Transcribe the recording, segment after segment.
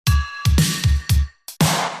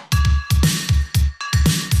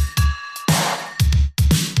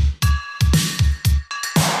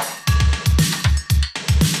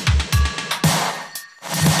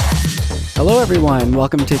everyone.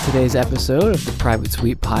 Welcome to today's episode of the Private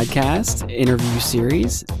Suite Podcast interview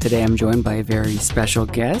series. Today I'm joined by a very special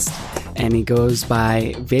guest, and he goes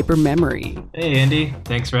by Vapor Memory. Hey, Andy.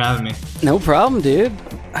 Thanks for having me. No problem, dude.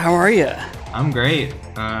 How are you? I'm great.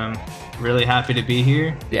 Really happy to be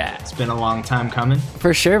here. Yeah. It's been a long time coming.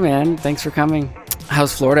 For sure, man. Thanks for coming.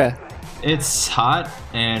 How's Florida? It's hot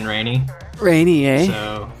and rainy. Rainy, eh?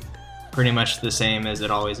 So pretty much the same as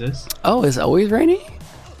it always is. Oh, it's always rainy?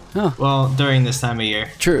 Oh. Well, during this time of year.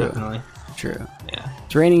 True. Definitely. True. Yeah.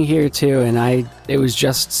 It's raining here too, and it was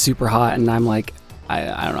just super hot, and I'm like,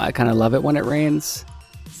 I don't know, I kind of love it when it rains.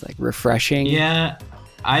 It's like refreshing. Yeah.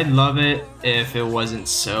 I'd love it if it wasn't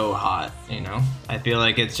so hot, you know? I feel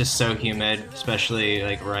like it's just so humid, especially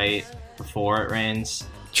like right before it rains.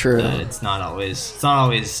 True. That it's not always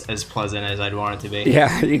as pleasant as I'd want it to be.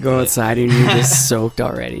 Yeah, you go outside and you're just soaked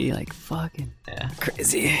already. Like, fucking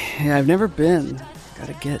crazy. Yeah, I've never been.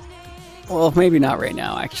 Gotta get... Well, maybe not right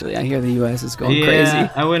now, actually. I hear the U.S. is going crazy.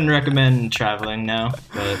 Yeah, I wouldn't recommend traveling now,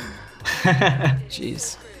 but...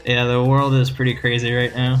 Jeez. Yeah, the world is pretty crazy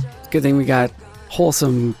right now. Good thing we got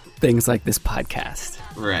wholesome things like this podcast.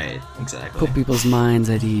 Right, exactly. Put people's minds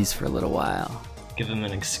at ease for a little while. Give them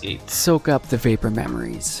an escape. Soak up the vapor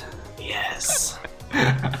memories. Yes.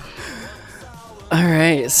 All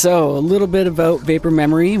right, so a little bit about Vapor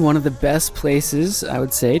Memory, one of the best places, I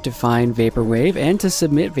would say, to find Vaporwave and to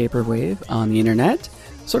submit Vaporwave on the internet.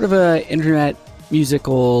 Sort of a internet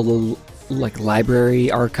musical like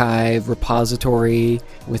library, archive, repository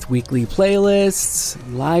with weekly playlists,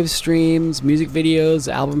 live streams, music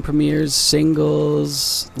videos, album premieres,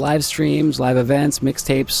 singles, live streams, live events,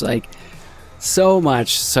 mixtapes, like so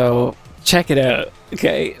much. So check it out,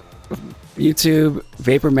 okay? YouTube,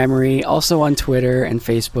 Vapor Memory, also on Twitter and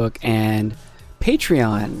Facebook and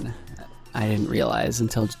Patreon. I didn't realize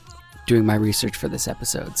until doing my research for this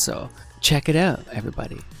episode, so check it out,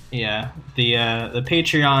 everybody. Yeah, the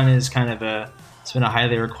Patreon is kind of it's been a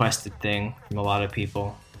highly requested thing from a lot of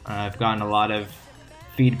people. I've gotten a lot of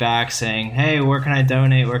feedback saying, "Hey, where can I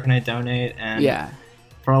donate? Where can I donate?" And yeah,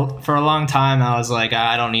 for a long time, I was like,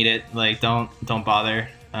 "I don't need it. Like, don't bother."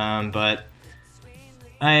 But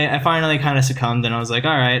I finally kind of succumbed, and I was like,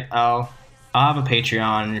 "All right, I'll have a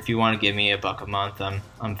Patreon, and if you want to give me $1 a month,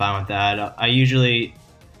 I'm fine with that." I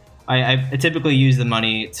typically use the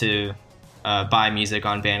money to buy music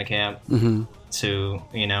on Bandcamp to,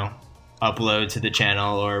 you know, upload to the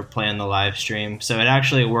channel or play on the live stream. So it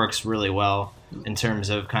actually works really well in terms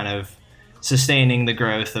of kind of sustaining the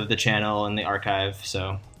growth of the channel and the archive.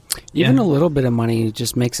 So even a little bit of money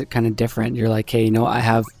just makes it kind of different. You're like, hey, you know, I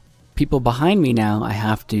have people behind me now. I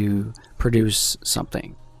have to produce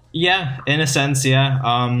something. Yeah, in a sense, yeah.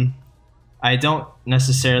 I don't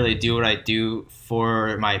necessarily do what I do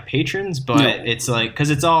for my patrons, but it's like, because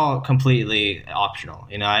it's all completely optional.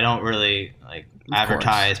 You know, I don't really like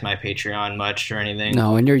advertise my Patreon much or anything.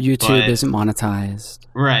 No, and your YouTube isn't monetized.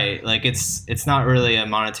 Right. Like it's not really a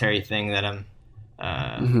monetary thing that I'm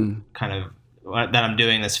that I'm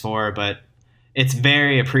doing this for, but it's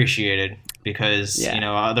very appreciated because, you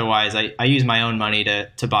know, otherwise I use my own money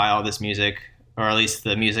to buy all this music, or at least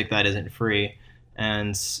the music that isn't free.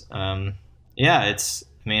 And,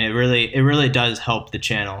 it really does help the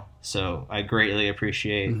channel. So I greatly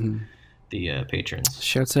appreciate the patrons.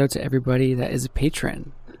 Shouts out to everybody that is a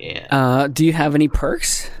patron. Yeah. Do you have any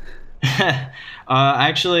perks?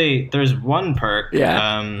 Actually, there's one perk.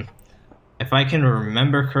 Yeah. If I can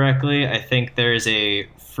remember correctly, I think there's a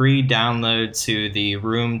free download to the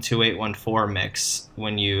Room 2814 mix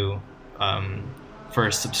when you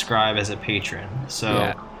first subscribe as a patron.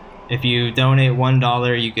 So if you donate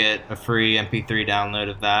 $1, you get a free MP3 download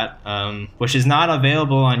of that, which is not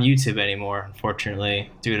available on YouTube anymore, unfortunately,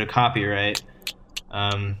 due to copyright.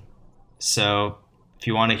 So if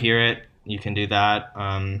you want to hear it, you can do that.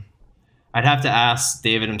 I'd have to ask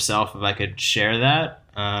David himself if I could share that.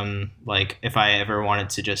 Like if I ever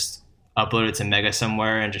wanted to just upload it to Mega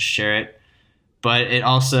somewhere and just share it. But it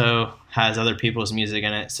also has other people's music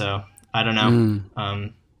in it, so I don't know.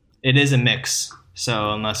 It is a mix.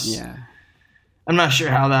 So unless I'm not sure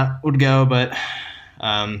how that would go, but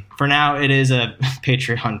for now it is a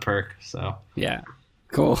Patreon perk. So yeah,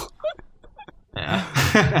 cool.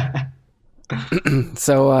 Yeah.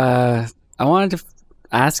 So I wanted to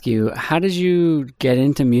ask you, how did you get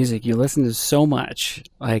into music? You listen to so much.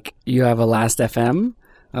 Like you have a Last FM.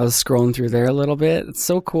 I was scrolling through there a little bit. It's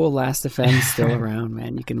so cool. Last FM's still around,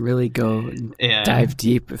 man. You can really go and dive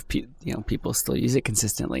deep if people still use it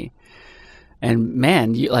consistently. And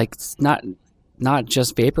man, you like, it's not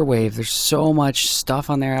just Vaporwave. There's so much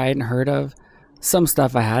stuff on there I hadn't heard of. Some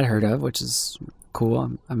stuff I had heard of, which is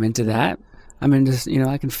cool. I'm into that. I'm in just,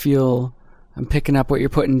 I can feel, I'm picking up what you're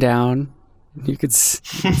putting down, you could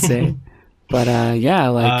say. But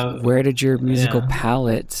where did your musical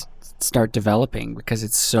palette start developing? Because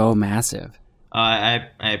it's so massive. I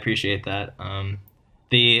appreciate that.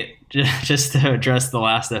 Just to address the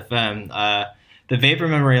Last FM, the Vapor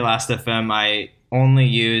Memory Last FM I only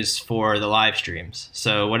use for the live streams.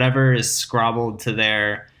 So whatever is scrobbled to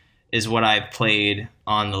there is what I've played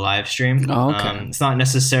on the live stream. Oh, okay. It's not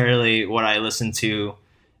necessarily what I listen to,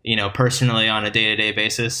 personally on a day-to-day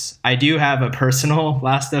basis. I do have a personal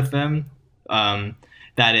Last FM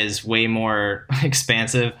that is way more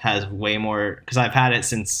expansive, has way more, because I've had it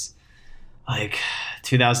since like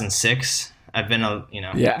 2006. I've been a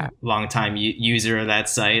long time user of that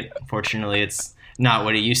site. Unfortunately, it's not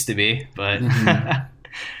what it used to be, but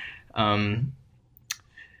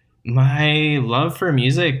my love for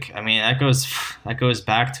music, I mean, that goes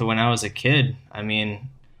back to when I was a kid. I mean,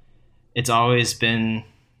 it's always been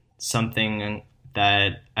something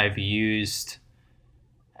that I've used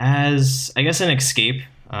as, I guess, an escape.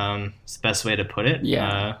 It's the best way to put it.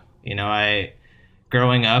 Yeah.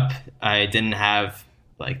 Growing up, I didn't have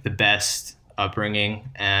like the best upbringing,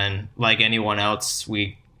 and like anyone else,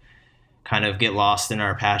 we kind of get lost in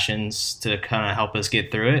our passions to kind of help us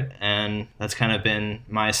get through it, and that's kind of been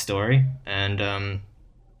my story. And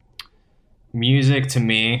music to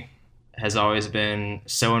me has always been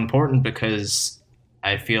so important because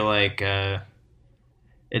I feel like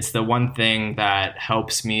it's the one thing that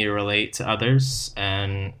helps me relate to others,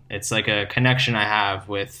 and it's like a connection I have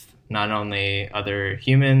with not only other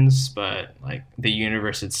humans but like the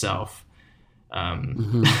universe itself.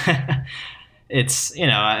 It's,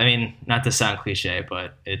 I mean, not to sound cliche,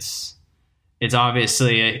 but it's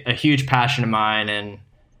obviously a huge passion of mine, and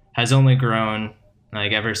has only grown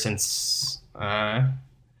like ever since I've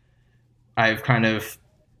kind of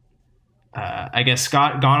I guess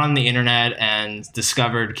gone on the internet and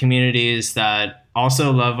discovered communities that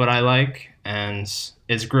also love what I like, and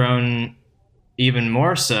it's grown even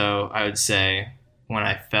more so, I would say, when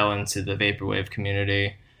I fell into the vaporwave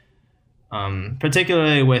community.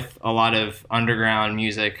 Particularly with a lot of underground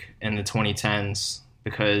music in the 2010s,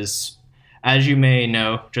 because as you may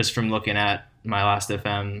know, just from looking at my Last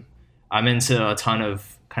FM, I'm into a ton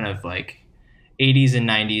of kind of like 80s and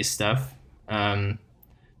 90s stuff.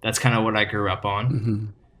 That's kind of what I grew up on. Mm-hmm.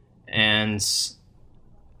 And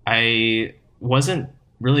I wasn't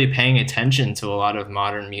really paying attention to a lot of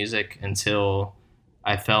modern music until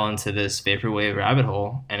I fell into this vaporwave rabbit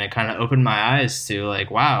hole, and it kind of opened my eyes to like,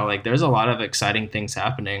 wow, like there's a lot of exciting things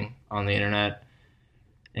happening on the internet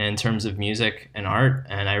in terms of music and art,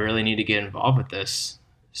 and I really need to get involved with this.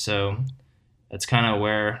 So that's kind of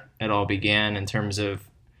where it all began in terms of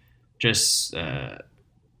just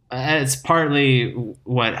it's partly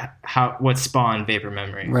what spawned Vapor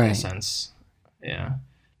Memory, right, in a sense. Yeah.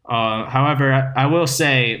 However, I will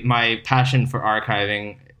say my passion for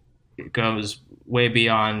archiving goes way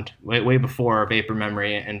beyond, way before Vapor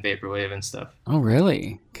Memory and Vaporwave and stuff. Oh,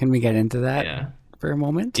 really? Can we get into that for a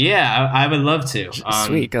moment? Yeah, I would love to.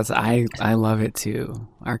 Sweet, because I love it too.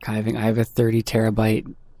 Archiving. I have a 30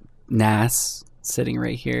 terabyte NAS sitting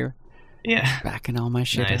right here. Yeah. Backing all my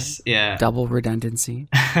shit nice. up. Yeah. Double redundancy.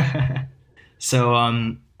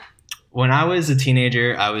 So, when I was a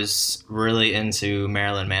teenager, I was really into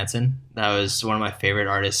Marilyn Manson. That was one of my favorite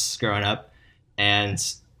artists growing up. And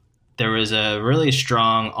there was a really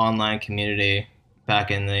strong online community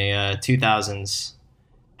back in the 2000s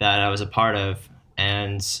that I was a part of.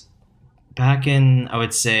 And back in, I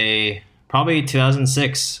would say, probably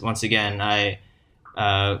 2006, once again, I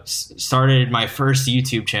started my first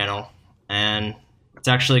YouTube channel. And it's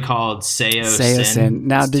actually called Seosin.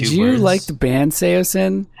 Now, did you like the band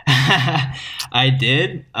Seosin? I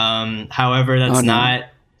did. However,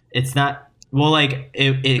 it's not, well, like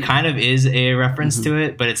it kind of is a reference to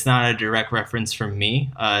it, but it's not a direct reference from me.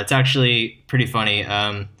 It's actually pretty funny.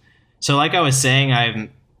 So like I was saying,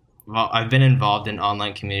 I've been involved in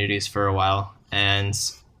online communities for a while, and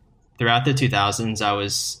throughout the 2000s, I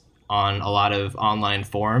was on a lot of online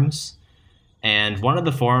forums. And one of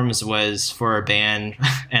the forums was for a band,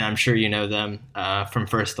 and I'm sure you know them, from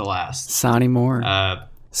First to Last. Sonny Moore.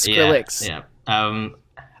 Skrillex. Yeah.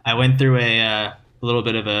 I went through a little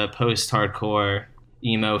bit of a post-hardcore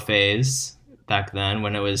emo phase back then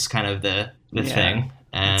when it was kind of the thing.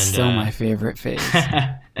 And it's still my favorite phase.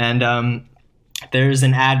 And there's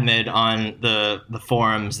an admin on the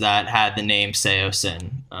forums that had the name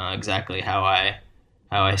Seosin, exactly how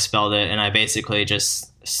I spelled it, and I basically just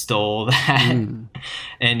stole that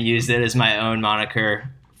and used it as my own moniker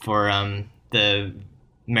for the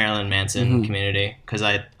Marilyn Manson community because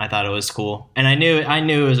I thought it was cool, and I knew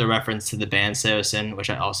it was a reference to the band Saosin, which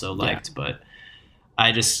I also liked, but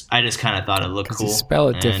I just kind of thought it looked cool. You spell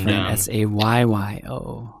it different,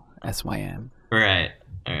 SAYYOSYN. Right.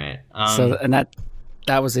 All right. So and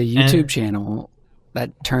that was a YouTube channel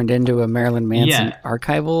that turned into a Marilyn Manson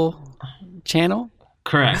archival channel.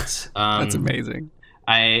 Correct. That's amazing.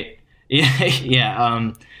 So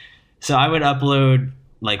I would upload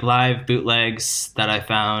like live bootlegs that I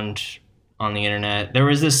found on the internet. There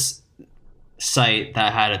was this site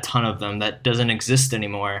that had a ton of them that doesn't exist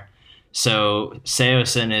anymore. So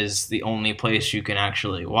Saosin is the only place you can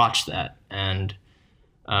actually watch that. And,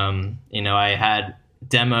 I had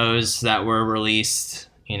demos that were released,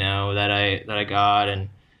 that I got. And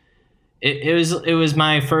it was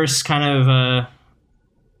my first kind of,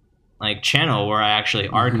 like channel where I actually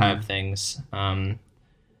archive things. And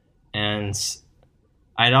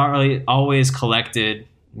I'd always collected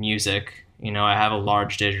music. I have a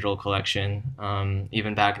large digital collection.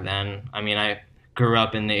 Even back then, I grew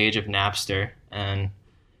up in the age of Napster and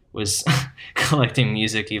was collecting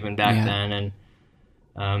music even back then.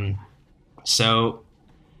 And so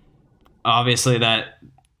obviously that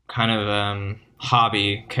kind of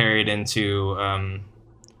hobby carried into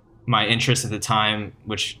my interest at the time,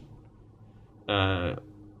 which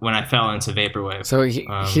when I fell into vaporwave. So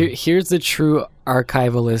here's the true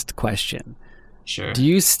archivalist question. Sure. Do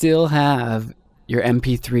you still have your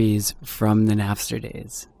MP3s from the Napster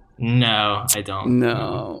days? No, I don't.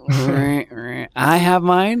 No. Right. I have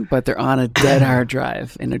mine, but they're on a dead hard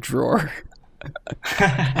drive in a drawer.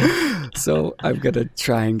 So I'm going to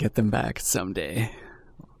try and get them back someday.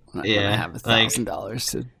 I'm going to have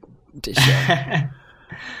 $1,000 to dish out.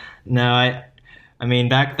 No, I mean,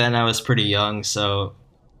 back then I was pretty young, so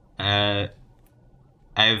I've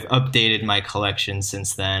updated my collection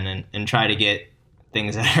since then and try to get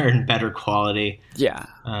things that are in better quality. Yeah.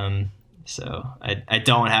 So I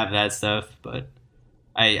don't have that stuff, but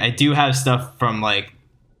I do have stuff from like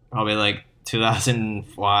probably like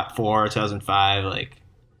 2004, 2005, like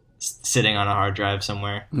sitting on a hard drive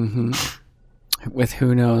somewhere. Mm-hmm. With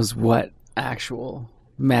who knows what actual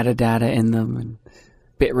metadata in them, and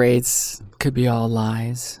bit rates could be all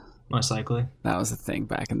lies. Most likely. That was a thing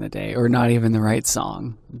back in the day. Or not even the right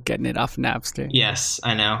song. Getting it off Napster. Yes,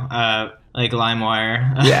 I know. Like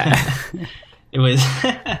LimeWire. Yeah. It was...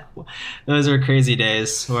 Those were crazy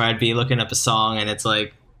days where I'd be looking up a song and it's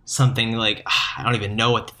like something like... I don't even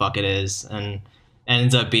know what the fuck it is. And it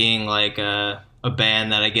ends up being like a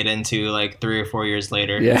band that I get into like 3 or 4 years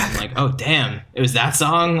later. Yeah. I'm like, oh, damn. It was that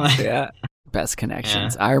song? Like, yeah. Best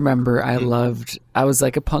connections. Yeah. I remember I was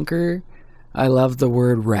like a punker. I love the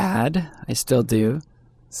word rad. I still do.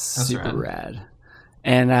 Super rad.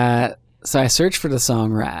 And so I searched for the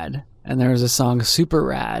song Rad, and there was a song Super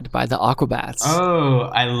Rad by the Aquabats. Oh,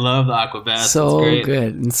 I love the Aquabats. So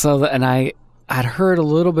good. And I'd heard a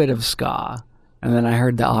little bit of ska, and then I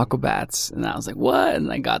heard the Aquabats, and I was like, what?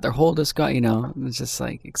 And I got their whole disc, it just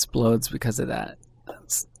like explodes because of that.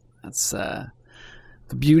 That's the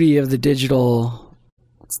beauty of the digital,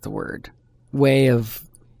 what's the word? Way of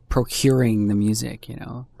procuring the music,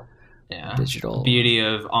 Yeah. Digital. Beauty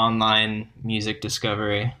of online music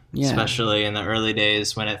discovery, especially in the early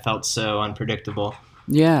days when it felt so unpredictable.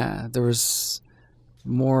 Yeah, there was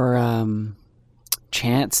more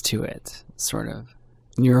chance to it, sort of.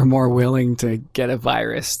 You were more willing to get a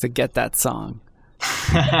virus to get that song.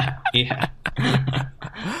 Yeah.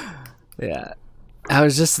 Yeah. I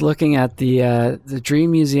was just looking at the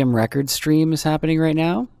Dream Museum record stream is happening right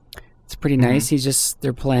now. It's pretty nice.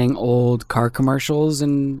 They're playing old car commercials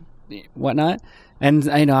and whatnot. And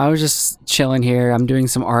I was just chilling here. I'm doing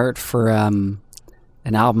some art for an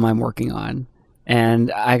album I'm working on.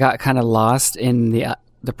 And I got kind of lost in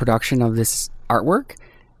the production of this artwork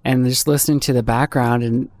and just listening to the background.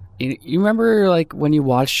 And you remember like when you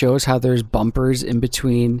watch shows, how there's bumpers in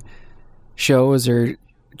between shows or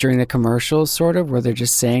during the commercials, sort of, where they're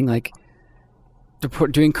just saying like, they're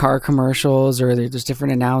doing car commercials, or there's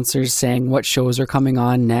different announcers saying what shows are coming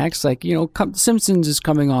on next. Like, Simpsons is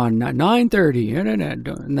coming on at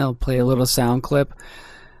 9:30, and they'll play a little sound clip.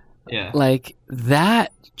 Yeah. Like,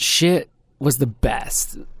 that shit was the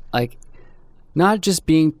best. Like, not just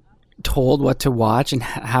being told what to watch and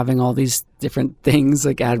having all these different things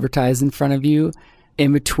like advertised in front of you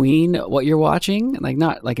in between what you're watching, like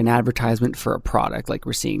not like an advertisement for a product like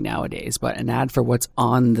we're seeing nowadays, but an ad for what's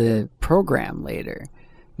on the program later.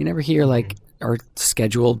 You never hear like our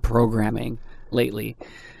scheduled programming lately.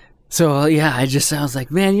 So yeah, I was like,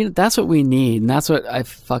 man, that's what we need, and that's what I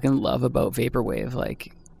fucking love about vaporwave.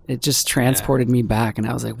 Like, it just transported me back, and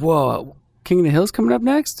I was like, whoa, King of the Hill's coming up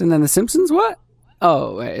next, and then The Simpsons. What?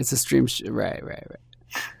 Oh, wait, it's a stream. Right.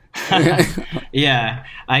 Yeah,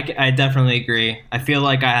 I definitely agree. I feel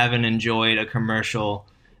like I haven't enjoyed a commercial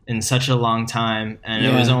in such a long time, and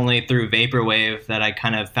it was only through Vaporwave that I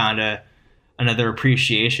kind of found another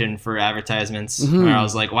appreciation for advertisements, where I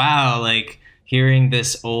was like, wow, like hearing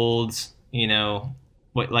this old, you know,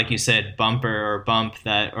 what, like you said, bumper or bump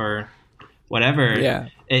that or whatever,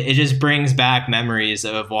 it just brings back memories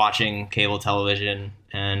of watching cable television,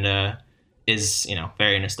 and is, you know,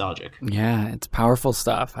 very nostalgic. Yeah, it's powerful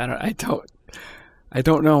stuff. I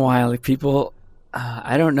don't know why, like, people,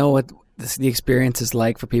 I don't know what the experience is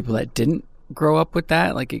like for people that didn't grow up with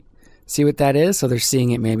that, like see what that is. So they're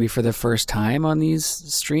seeing it maybe for the first time on these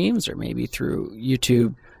streams, or maybe through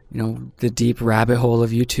YouTube, you know, the deep rabbit hole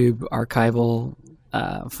of YouTube archival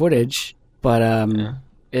footage. But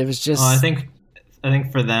it was just. Well, I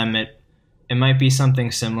think for them it might be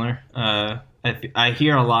something similar. I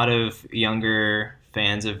hear a lot of younger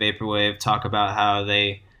fans of Vaporwave talk about how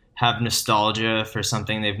they have nostalgia for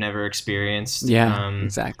something they've never experienced. Yeah,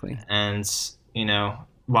 exactly. And, you know,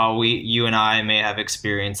 while you and I may have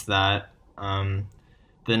experienced that, the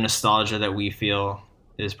nostalgia that we feel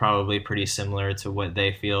is probably pretty similar to what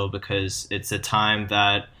they feel, because it's a time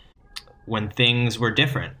that when things were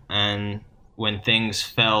different and when things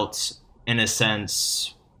felt, in a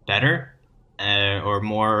sense, better or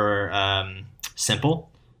more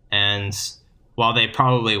simple. And while they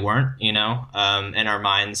probably weren't, you know, in our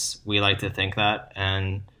minds, we like to think that.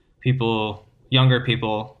 And younger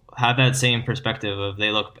people have that same perspective of,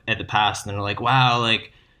 they look at the past and they're like, wow,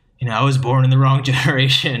 like, you know, I was born in the wrong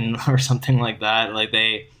generation or something like that. Like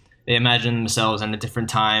they imagine themselves in a different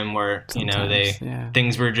time where, sometimes, you know,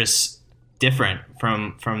 things were just different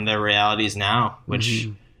from their realities now, which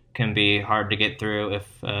can be hard to get through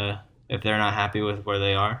if they're not happy with where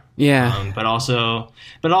they are. Yeah. But also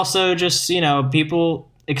just, you know,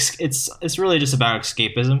 people, it's really just about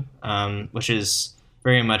escapism, which is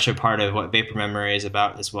very much a part of what Vapor Memory is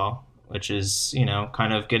about as well, which is, you know,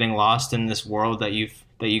 kind of getting lost in this world that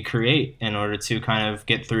you create in order to kind of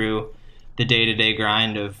get through the day-to-day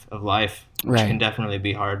grind of life, which can definitely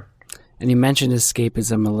be hard. And you mentioned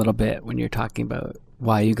escapism a little bit when you're talking about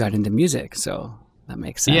why you got into music, so that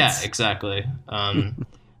makes sense. Yeah, exactly.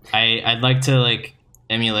 I'd like to like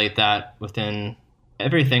emulate that within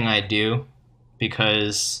everything I do,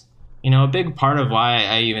 because, you know, a big part of why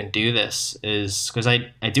I even do this is because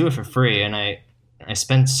I do it for free, and I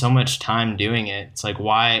spend so much time doing it. It's like,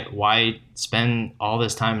 why spend all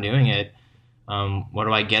this time doing it? What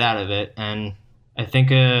do I get out of it? And I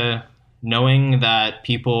think knowing that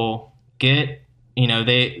people get, you know,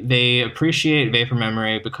 they appreciate Vapor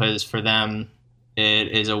Memory because for them it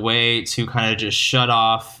is a way to kind of just shut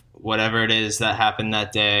off whatever it is that happened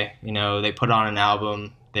that day. You know, they put on an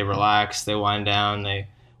album, they relax, they wind down,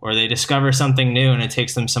 or they discover something new and it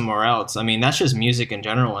takes them somewhere else. I mean, that's just music in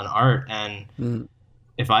general and art. And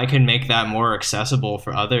if I can make that more accessible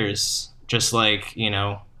for others, just like, you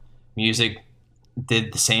know, music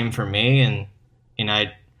did the same for me. And, you know,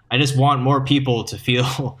 I just want more people to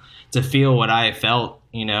feel what I felt,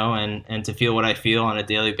 you know, and to feel what I feel on a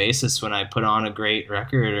daily basis when I put on a great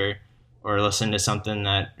record or listen to something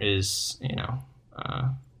that is, you know,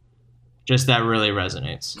 just that really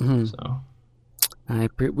resonates. So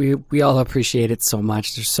we all appreciate it so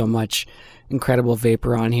much. There's so much incredible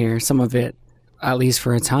Vapor on here. Some of it, at least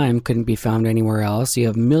for a time, couldn't be found anywhere else. You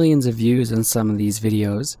have millions of views on some of these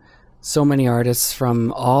videos. So many artists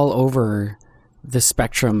from all over the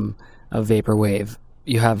spectrum of Vaporwave.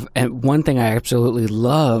 You have, and one thing I absolutely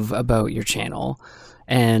love about your channel,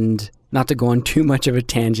 and not to go on too much of a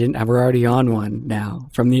tangent, we're already on one now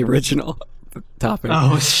from the original topic.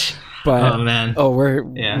 Oh man.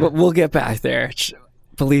 We'll get back there.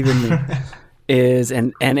 Believe in me.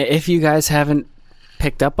 And if you guys haven't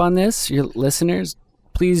picked up on this, your listeners,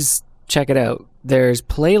 please check it out. There's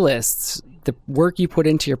playlists. The work you put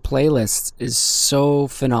into your playlists is so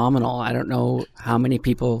phenomenal. I don't know how many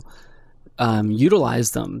people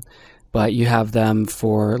utilize them, but you have them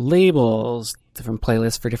for labels, different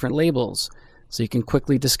playlists for different labels, so you can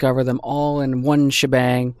quickly discover them all in one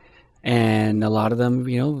shebang. And a lot of them,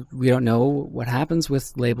 you know, we don't know what happens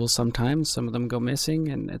with labels sometimes. Some of them go missing,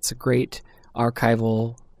 and it's a great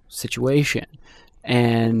archival situation.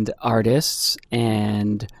 And artists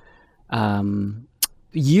and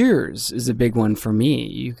years is a big one for me.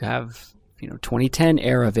 You have, you know, 2010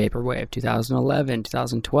 era Vaporwave, 2011,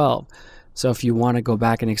 2012. So if you want to go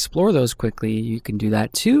back and explore those quickly, you can do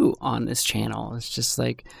that too on this channel. It's just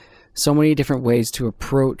like so many different ways to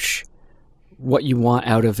approach what you want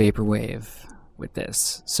out of Vaporwave with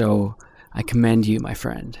this. So I commend you, my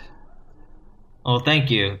friend. Well, thank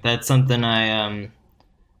you. That's something I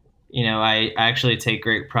actually take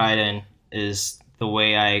great pride in, is the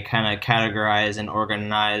way I kind of categorize and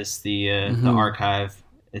organize the archive.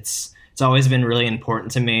 It's always been really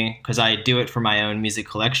important to me because I do it for my own music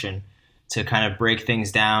collection, to kind of break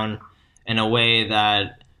things down in a way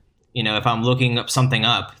that, if I'm looking up something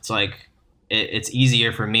up, it's like it's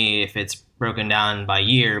easier for me if it's broken down by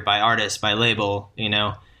year, by artist, by label,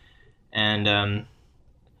 and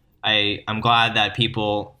I'm glad that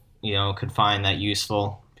people, could find that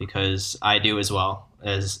useful, because I do as well,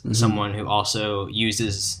 as someone who also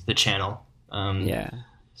uses the channel.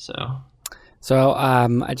 So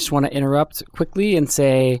I just want to interrupt quickly and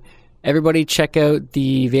say, everybody check out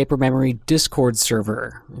the Vapor Memory Discord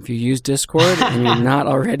server. If you use Discord and you're not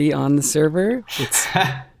already on the server,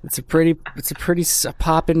 it's a pretty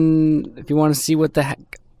poppin'. If you want to see what the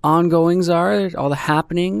ongoings are, all the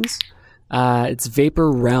happenings, it's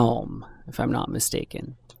Vapor Realm, if I'm not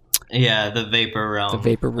mistaken. Yeah, the Vapor Realm. The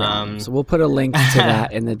Vapor Realm. So we'll put a link to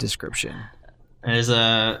that in the description. I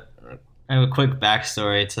have a quick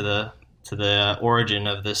backstory to the origin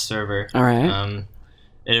of this server. All right.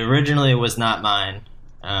 It originally was not mine.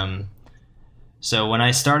 So when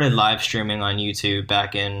I started live streaming on YouTube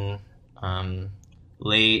back in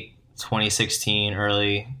late 2016,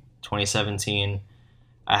 early 2017,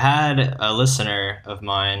 I had a listener of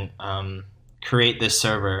mine create this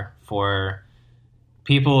server for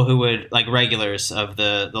people who would, like, regulars of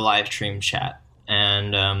the live stream chat.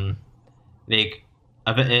 And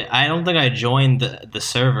I don't think I joined the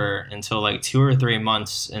server until like 2 or 3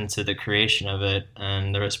 months into the creation of it,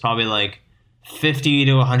 and there was probably like 50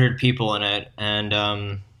 to 100 people in it. And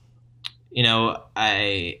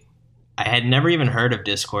I had never even heard of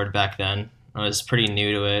Discord back then. I was pretty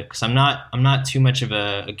new to it because I'm not too much of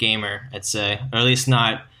a gamer, I'd say, or at least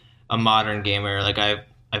not a modern gamer. Like I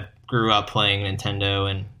grew up playing Nintendo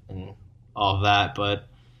and all of that, but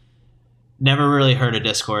never really heard of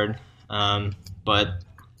Discord. But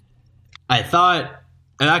I thought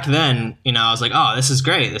back then, I was like, oh, this is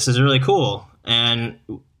great. This is really cool. And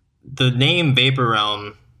the name Vapor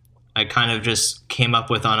Realm, I kind of just came up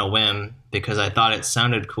with on a whim because I thought it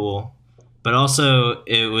sounded cool. But also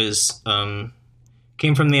it was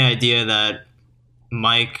came from the idea that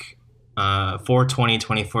Mike, 420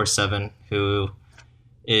 24/7, who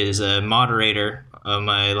is a moderator of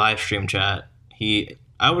my live stream chat,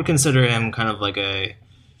 I would consider him kind of like a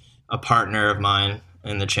partner of mine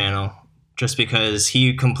in the channel, just because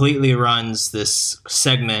he completely runs this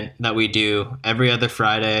segment that we do every other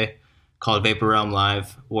Friday called Vapor Realm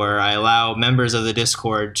Live, where I allow members of the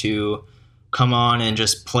Discord to come on and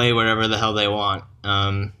just play whatever the hell they want.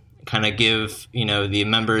 Kind of give, the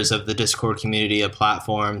members of the Discord community a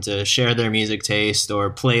platform to share their music taste or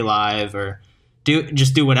play live or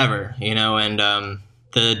do whatever, and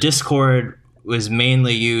the Discord was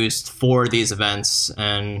mainly used for these events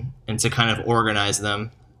and to kind of organize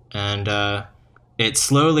them. And it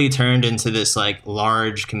slowly turned into this like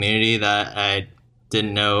large community that I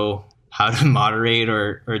didn't know how to moderate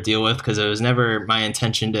or deal with, because it was never my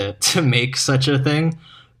intention to make such a thing.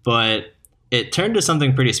 But it turned to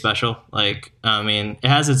something pretty special. Like, I mean, it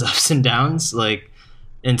has its ups and downs, like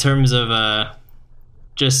in terms of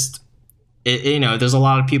there's a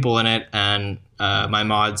lot of people in it, and my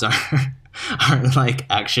mods aren't like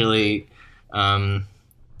actually,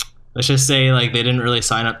 let's just say, like, they didn't really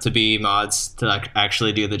sign up to be mods to like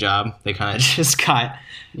actually do the job. They kind of just got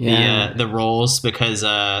the roles because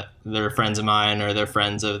they're friends of mine or they're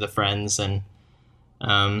friends of the friends, and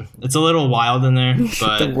it's a little wild in there.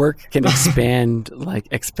 But the work can expand like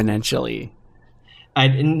exponentially.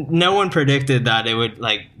 No one predicted that it would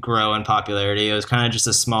like grow in popularity. It was kind of just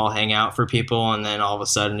a small hangout for people, and then all of a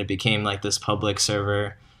sudden it became like this public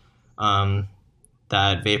server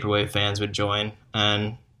that Vaporwave fans would join,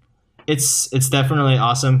 and it's definitely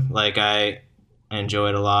awesome. Like, I enjoy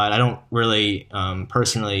it a lot. I don't really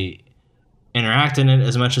personally interact in it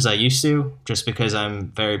as much as I used to, just because I'm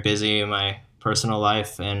very busy in my personal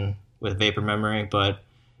life and with Vapor Memory. But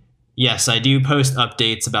yes, I do post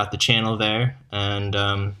updates about the channel there, and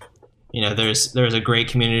there's a great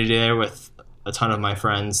community there with a ton of my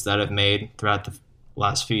friends that I've made throughout the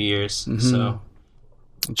last few years. Mm-hmm. So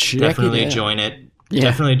definitely join it. Yeah.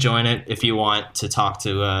 Definitely join it if you want to talk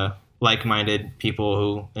to like-minded people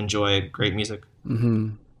who enjoy great music.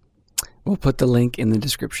 Mm-hmm. We'll put the link in the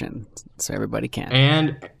description so everybody can.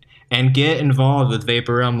 And get involved with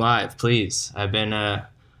Vapor Realm Live, please. I've been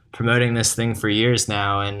promoting this thing for years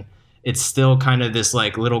now, and it's still kind of this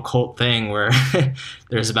like little cult thing where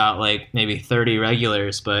there's about like maybe 30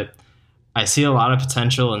 regulars, but I see a lot of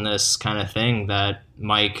potential in this kind of thing that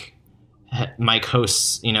Mike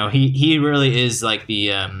hosts. You know, he really is like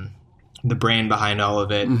the brain behind all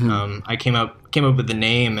of it. I came up with the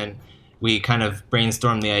name, and we kind of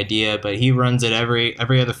brainstormed the idea, but he runs it every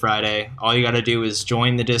other Friday. All you got to do is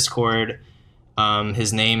join the Discord.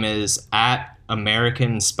 His name is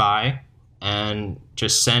 @AmericanSpy, and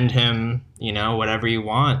just send him, you know, whatever you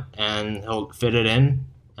want, and he'll fit it in.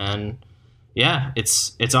 And yeah,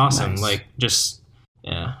 it's awesome. Nice. Like, just,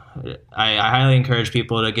 yeah, I highly encourage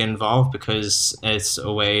people to get involved because it's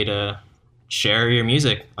a way to share your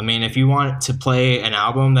music. I mean, if you want to play an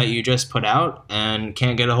album that you just put out and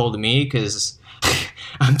can't get a hold of me because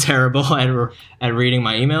I'm terrible at reading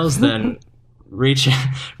my emails, then reach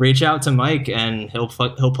out to Mike, and he'll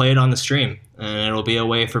play it on the stream, and it'll be a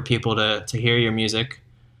way for people to hear your music,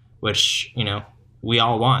 which, you know, we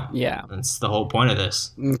all want. Yeah. That's the whole point of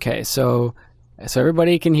this. Okay, so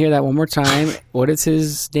everybody can hear that one more time. What is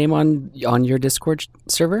his name on your Discord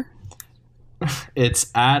server? It's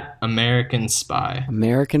 @AmericanSpy.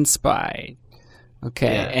 American Spy.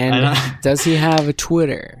 Okay, Yeah, and does he have a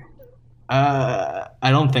Twitter? I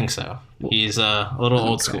don't think so. He's a little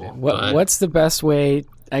old school. but What's the best way?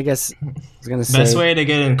 I guess I was gonna say best way to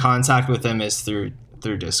get in contact with him is through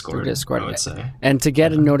Discord. Through Discord. I would say. And to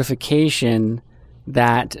get a notification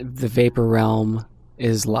that the Vapor Realm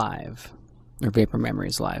is live, or Vapor Memory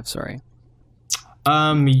is live. Sorry.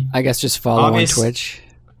 I guess just follow on Twitch.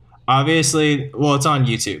 Obviously, well, it's on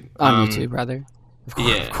YouTube. On YouTube, rather.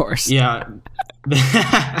 Yeah, Of course. Yeah.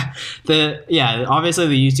 Obviously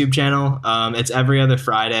the YouTube channel. It's every other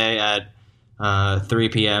Friday at 3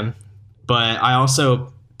 p.m. But I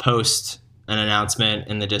also post an announcement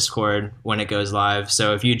in the Discord when it goes live.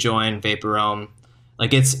 So if you join Vapor Realm,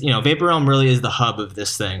 like, it's, you know, Vapor Realm really is the hub of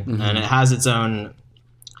this thing, and it has its own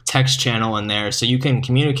text channel in there, so you can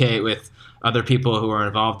communicate with other people who are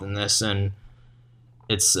involved in this, and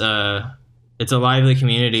it's a lively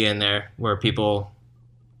community in there where people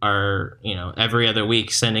are, you know, every other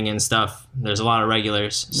week sending in stuff. There's a lot of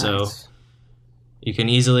regulars, so you can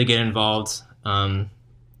easily get involved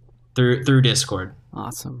through Discord.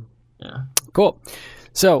 Awesome. Yeah. Cool.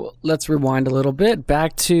 So let's rewind a little bit.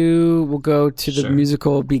 We'll go to the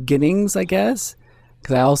musical beginnings, I guess,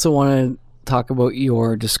 because I also want to talk about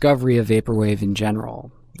your discovery of Vaporwave in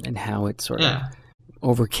general and how it sort of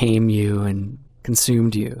overcame you and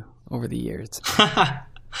consumed you over the years.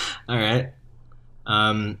 All right.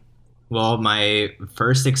 Well, my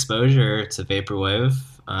first exposure to Vaporwave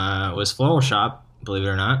was Floral Shop, believe it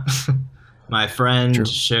or not. My friend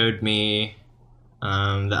showed me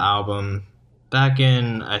the album back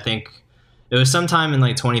in, I think it was sometime in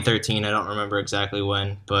like 2013. I don't remember exactly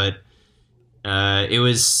when, but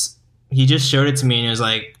he just showed it to me, and he was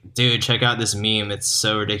like, dude, check out this meme. It's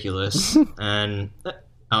so ridiculous. And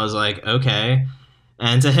I was like, okay.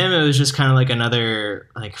 And to him, it was just kind of like another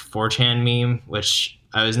like 4chan meme, which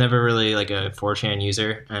I was never really like a 4chan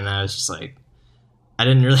user. And I was just like, I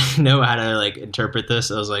didn't really know how to like interpret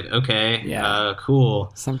this. I was like, okay,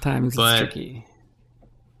 cool. Sometimes it's tricky.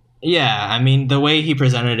 Yeah, I mean, the way he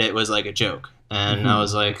presented it was like a joke. And I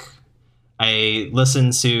was like, I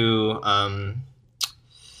listened to,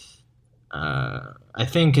 I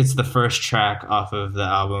think it's the first track off of the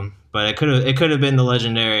album, but it could have been the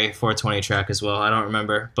legendary 420 track as well. I don't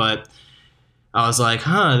remember, but I was like,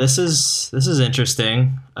 this is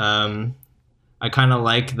interesting. I kind of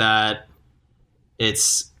like that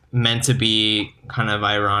it's meant to be kind of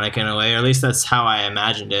ironic in a way, or at least that's how I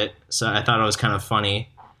imagined it. So I thought it was kind of funny.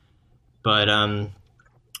 But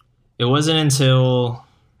it wasn't until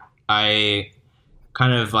I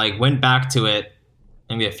kind of like went back to it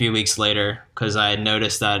maybe a few weeks later, because I had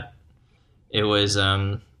noticed that it was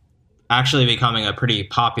actually becoming a pretty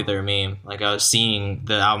popular meme. Like, I was seeing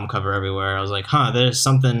the album cover everywhere. I was like, there's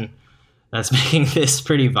something that's making this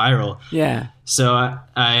pretty viral. Yeah. So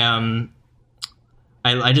I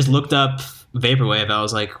just looked up Vaporwave. I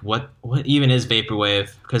was like, what even is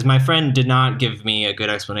Vaporwave? Because my friend did not give me a good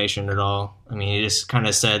explanation at all. I mean, he just kind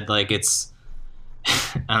of said like it's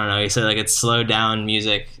I don't know, he said like it's slowed down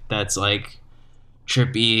music that's like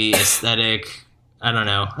trippy, aesthetic. I don't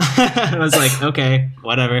know. I was like, okay,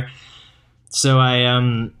 whatever. So I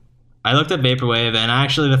looked up Vaporwave, and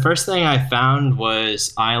actually the first thing I found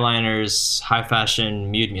was Eyeliner's High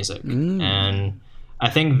Fashion Mood Music. And I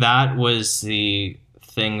think that was the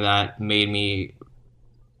thing that made me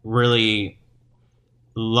really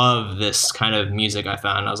love this kind of music I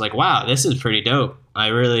found. I was like, wow, this is pretty dope. I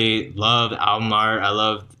really love album art. I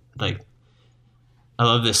love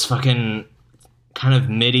this fucking kind of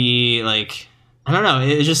MIDI, like, I don't know.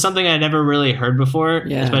 It's just something I never really heard before,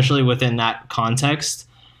 Yeah. especially within that context.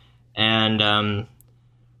 And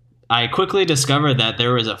I quickly discovered that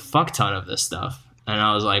there was a fuck ton of this stuff, and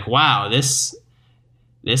I was like, wow, this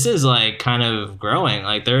is like kind of growing.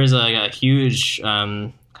 Like there is like a huge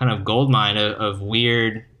kind of gold mine of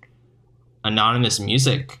weird anonymous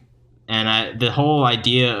music, and the whole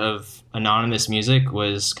idea of anonymous music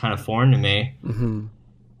was kind of foreign to me. Mm-hmm.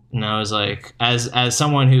 And I was like, as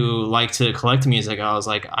someone who liked to collect music, I was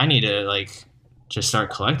like, I need to like just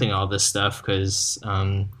start collecting all this stuff because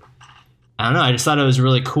I don't know. I just thought it was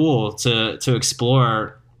really cool to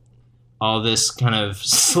explore all this kind of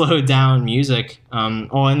slowed down music.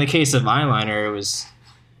 Well, in the case of Eyeliner,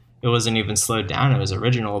 it wasn't even slowed down. It was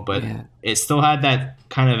original, but it still had that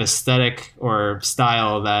kind of aesthetic or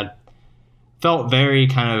style that felt very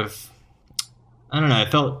kind of, I don't know,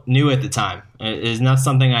 it felt new at the time. It is not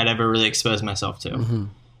something I'd ever really exposed myself to. Mm-hmm.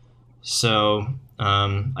 So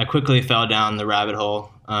I quickly fell down the rabbit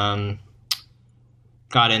hole. Got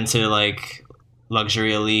into like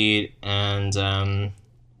Luxury Elite and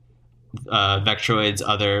Vectroid's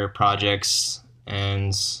other projects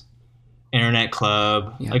and Internet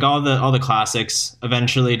Club, like all the classics.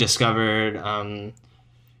 Eventually discovered,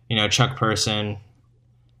 Chuck Person,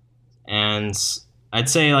 and I'd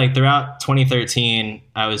say like throughout 2013,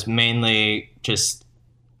 I was mainly just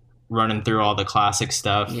running through all the classic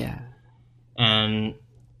stuff. Yeah, and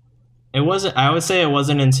I would say it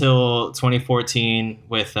wasn't until 2014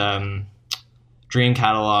 with Dream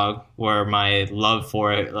Catalog where my love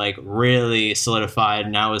for it like really solidified,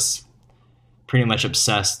 and I was pretty much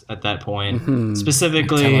obsessed at that point. Mm-hmm.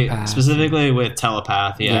 Specifically with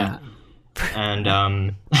Telepath, and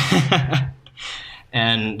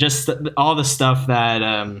and just all the stuff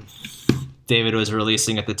that David was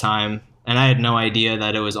releasing at the time, and I had no idea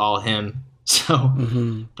that it was all him. So,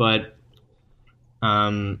 but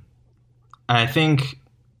I think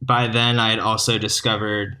by then I had also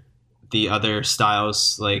discovered the other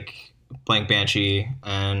styles like Blank Banshee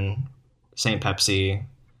and Saint Pepsi,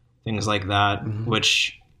 things like that,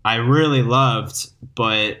 which I really loved.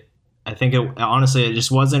 But I think it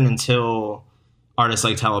just wasn't until artists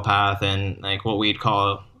like Telepath and like what we'd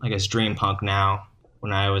call, I guess, dream punk now,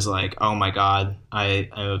 when I was like, oh my God, I'm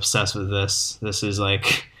obsessed with this. This is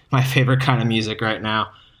like my favorite kind of music right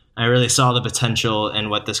now. I really saw the potential in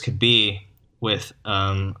what this could be with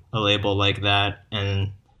a label like that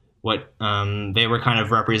and what they were kind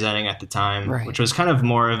of representing at the time, which was kind of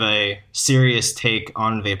more of a serious take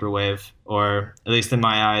on vaporwave, or at least in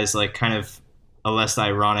my eyes, like kind of a less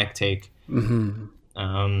ironic take. And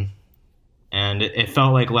it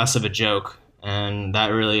felt like less of a joke, and that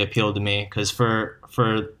really appealed to me because for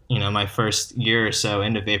my first year or so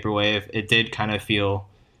into vaporwave, it did kind of feel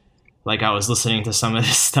like I was listening to some of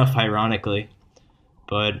this stuff ironically,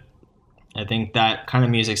 but I think that kind of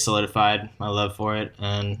music solidified my love for it.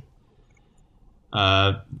 And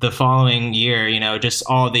the following year, just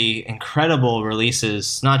all the incredible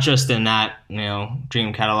releases, not just in that,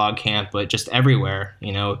 Dream Catalog camp, but just everywhere,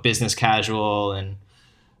 Business Casual and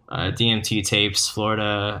DMT Tapes,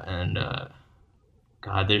 Florida, and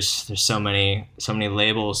God, there's so many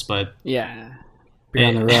labels, but Beyond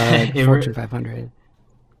the Rug, Fortune 500.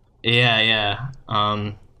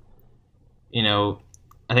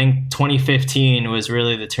 I think 2015 was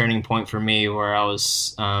really the turning point for me, where I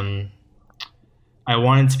was I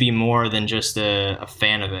wanted to be more than just a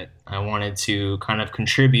fan of it. I wanted to kind of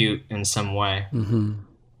contribute in some way,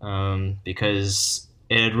 because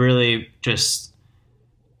it had really just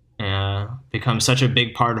become such a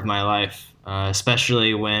big part of my life,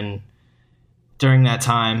 especially when during that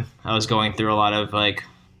time I was going through a lot of like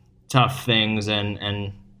tough things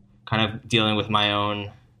and kind of dealing with my own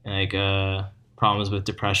like problems with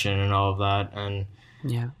depression and all of that. And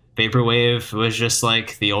vaporwave was just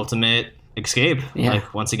like the ultimate escape.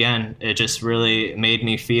 Like once again, it just really made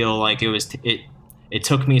me feel like it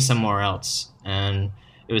took me somewhere else, and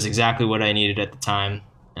it was exactly what I needed at the time.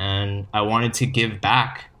 And I wanted to give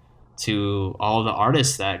back to all the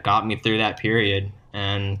artists that got me through that period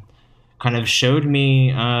and kind of showed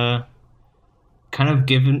me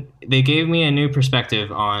they gave me a new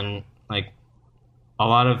perspective on like a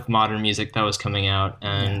lot of modern music that was coming out,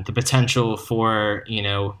 and the potential for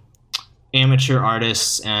amateur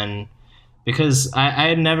artists. And because I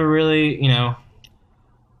had never really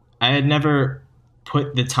I had never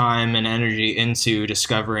put the time and energy into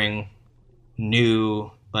discovering new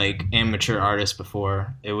like amateur artists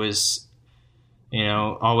before. It was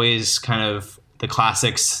always kind of the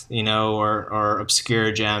classics, or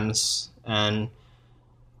obscure gems. And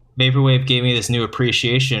Vaporwave gave me this new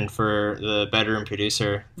appreciation for the bedroom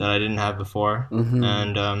producer that I didn't have before.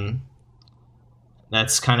 And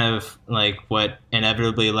that's kind of like what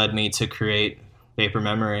inevitably led me to create Vapor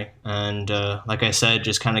Memory. And like I said,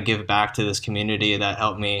 just kind of give back to this community that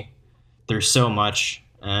helped me through so much.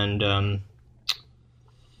 And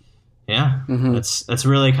that's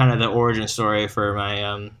really kind of the origin story for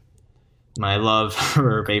my my love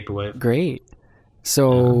for Vaporwave. Great.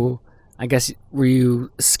 So I guess, were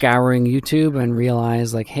you scouring YouTube and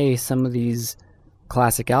realized like, hey, some of these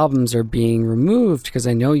classic albums are being removed? Because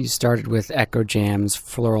I know you started with Echo Jams,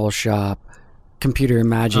 Floral Shop, Computer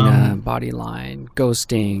Imagina, Bodyline,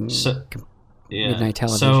 Ghosting, Midnight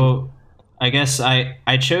Television. So I guess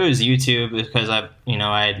I chose YouTube because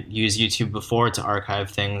I'd used YouTube before to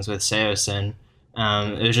archive things with Seosin.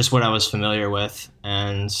 It was just what I was familiar with.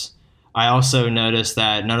 And I also noticed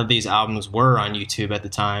that none of these albums were on YouTube at the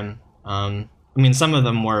time. I mean, some of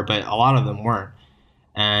them were, but a lot of them weren't.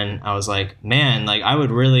 And I was like, man, like I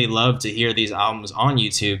would really love to hear these albums on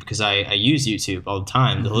YouTube because I use YouTube all the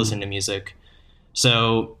time to listen to music.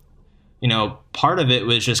 So, part of it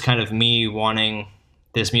was just kind of me wanting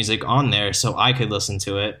this music on there so I could listen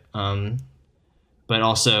to it. But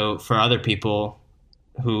also for other people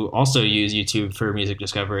who also use YouTube for music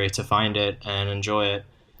discovery to find it and enjoy it.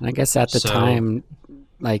 And I guess at the time,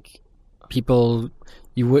 like people,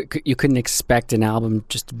 you couldn't expect an album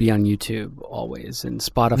just to be on YouTube always, and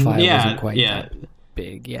Spotify wasn't quite that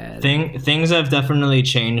big yet. Things have definitely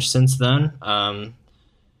changed since then.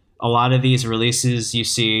 A lot of these releases you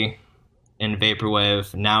see in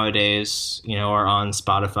Vaporwave nowadays, are on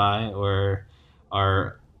Spotify or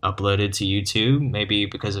are uploaded to YouTube, maybe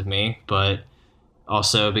because of me, but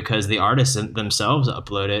also because the artists themselves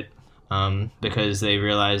upload it, because they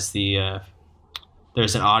realize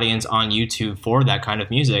there's an audience on YouTube for that kind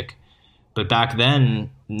of music. But back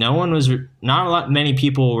then, many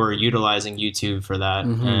people were utilizing YouTube for that,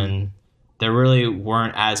 and there really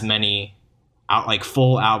weren't as many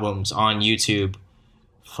full albums on YouTube,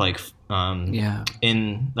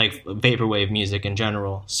 in like Vaporwave music in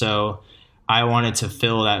general. So I wanted to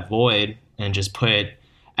fill that void and just put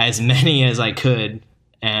as many as I could.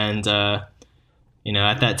 And at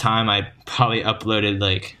that time I probably uploaded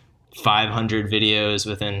like 500 videos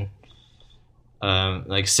within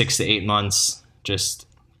 6 to 8 months, just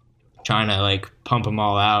trying to like pump them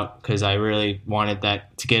all out because I really wanted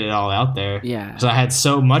that to get it all out there. Yeah. Because I had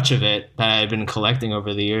so much of it that I had been collecting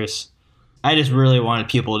over the years. I just really wanted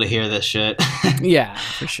people to hear this shit. Yeah,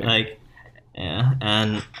 for sure.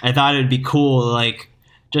 And I thought it'd be cool,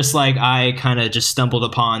 just like I kind of just stumbled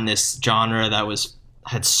upon this genre that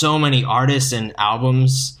had so many artists and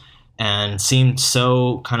albums and seemed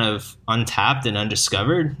so kind of untapped and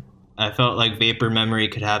undiscovered. I felt like Vapor Memory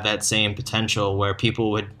could have that same potential where people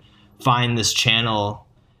would find this channel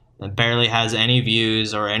that barely has any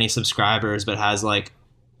views or any subscribers, but has like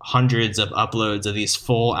hundreds of uploads of these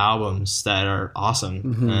full albums that are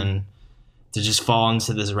awesome, and to just fall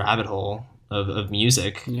into this rabbit hole of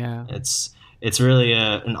music. Yeah. It's really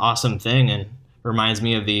an awesome thing, and reminds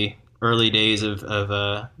me of the early days of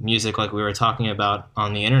music, like we were talking about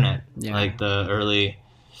on the internet. Yeah. Like the early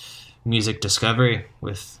music discovery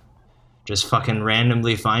with just fucking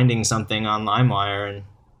randomly finding something on LimeWire and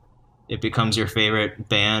it becomes your favorite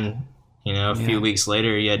band. A few weeks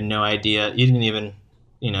later, you had no idea. You didn't even,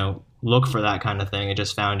 look for that kind of thing. It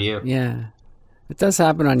just found you. Yeah. It does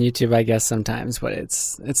happen on YouTube, I guess, sometimes, but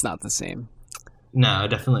it's not the same. No,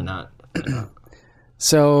 definitely not.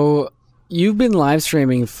 So you've been live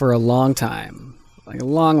streaming for a long time, like a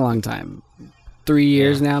long, long time, 3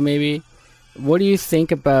 years now, maybe. What do you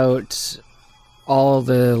think about all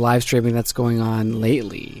the live streaming that's going on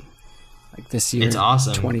lately, like this year? It's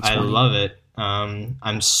awesome. 2020. I love it.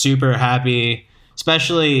 I'm super happy,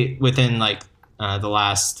 especially within the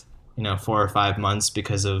last 4 or 5 months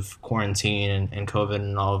because of quarantine and COVID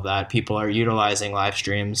and all of that. People are utilizing live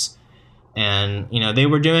streams, and they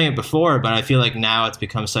were doing it before, but I feel like now it's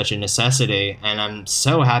become such a necessity, and I'm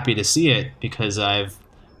so happy to see it because I've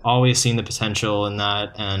always seen the potential in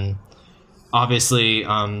that, and obviously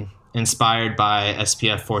inspired by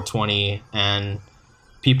SPF 420 and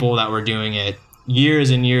people that were doing it years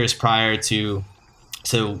and years prior to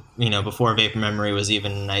before Vapor Memory was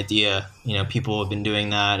even an idea. People have been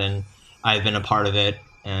doing that, and I've been a part of it,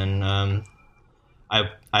 and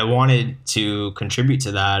I wanted to contribute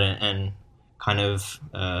to that, and kind of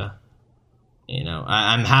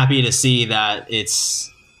I'm happy to see that it's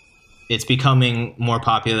becoming more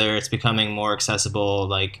popular. It's becoming more accessible.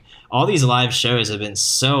 Like all these live shows have been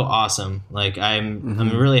so awesome. Like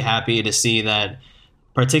I'm really happy to see that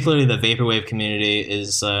particularly the vaporwave community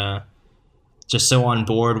is just so on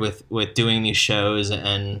board with doing these shows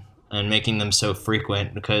and making them so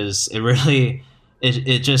frequent, because it really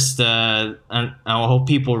it just I hope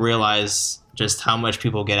people realize just how much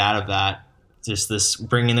people get out of that. Just this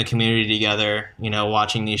bringing the community together,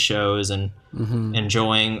 watching these shows and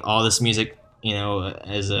enjoying all this music,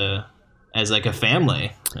 as like a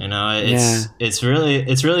family. It's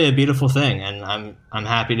really a beautiful thing, and I'm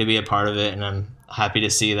happy to be a part of it, and I'm happy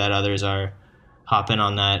to see that others are hopping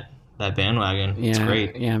on that bandwagon. Yeah, it's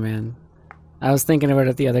great. Yeah, man. I was thinking about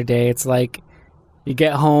it the other day. It's like you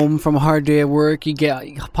get home from a hard day at work, you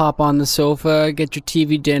pop on the sofa, get your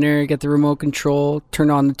TV dinner, get the remote control,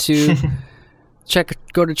 turn on the tube.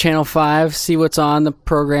 Go to channel 5, see what's on the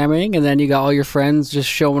programming, and then you got all your friends just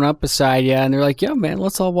showing up beside you, and they're like, yo, man,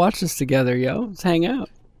 let's all watch this together, yo. Let's hang out.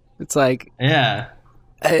 It's like, yeah,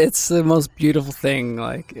 it's the most beautiful thing.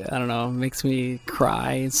 Like, I don't know, it makes me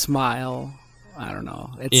cry and smile. I don't know.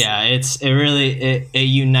 It really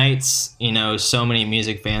unites, so many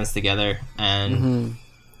music fans together, and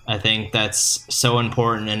I think that's so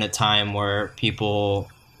important in a time where people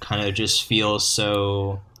kind of just feel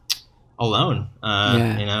so alone.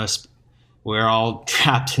 We're all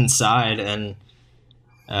trapped inside, and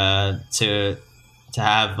to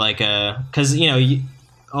have like because a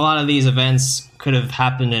lot of these events could have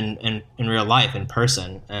happened in real life, in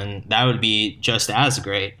person, and that would be just as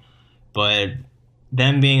great, but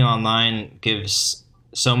them being online gives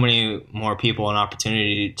so many more people an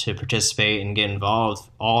opportunity to participate and get involved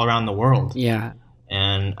all around the world. Yeah.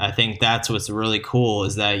 And I think that's what's really cool,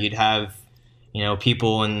 is that you'd have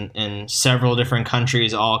people in several different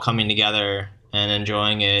countries all coming together and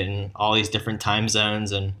enjoying it in all these different time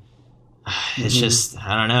zones. And it's just,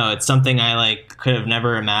 I don't know, it's something I could have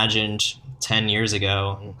never imagined 10 years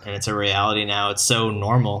ago. And it's a reality now. It's so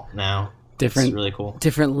normal now. It's really cool.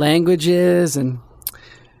 Different languages. And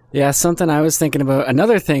yeah, something I was thinking about,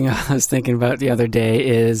 another thing I was thinking about the other day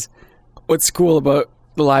is what's cool about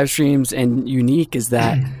the live streams and unique is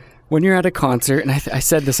that when you're at a concert, and I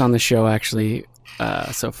said this on the show actually,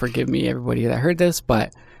 so forgive me everybody that heard this,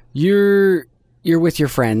 but you're with your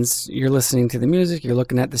friends, you're listening to the music, you're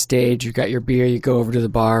looking at the stage, you got your beer, you go over to the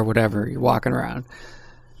bar, whatever, you're walking around,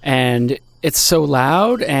 and it's so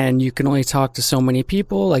loud, and you can only talk to so many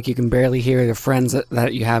people, like you can barely hear the friends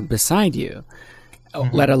that you have beside you,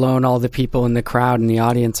 let alone all the people in the crowd and the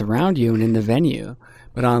audience around you and in the venue.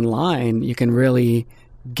 But online, you can really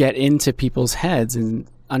get into people's heads and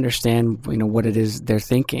understand, what it is they're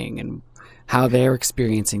thinking and how they're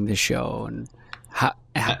experiencing the show and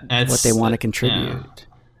what they want to contribute. Yeah.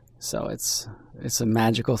 So it's a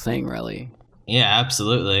magical thing, really. Yeah,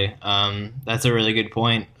 absolutely. That's a really good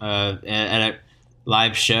point. At a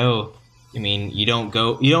live show, you don't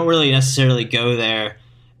really necessarily go there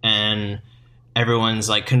and everyone's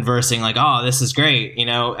conversing oh, this is great.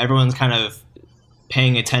 Everyone's kind of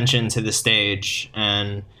paying attention to the stage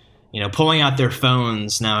and pulling out their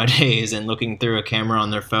phones nowadays and looking through a camera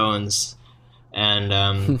on their phones. And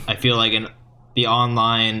I feel like in the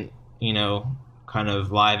online, kind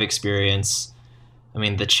of live experience,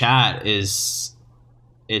 the chat it's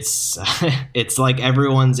like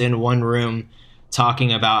everyone's in one room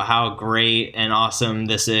talking about how great and awesome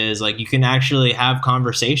this is. You can actually have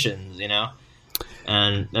conversations,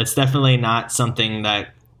 and that's definitely not something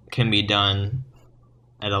that can be done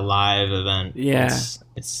at a live event. Yeah.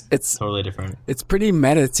 It's totally different. It's pretty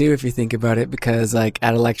meta too, if you think about it, because at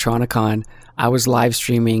Electronicon, I was live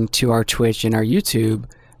streaming to our Twitch and our YouTube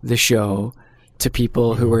the show to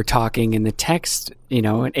people who were talking in the text,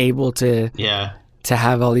 and able to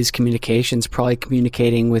have all these communications, probably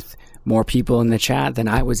communicating with more people in the chat than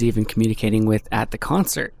I was even communicating with at the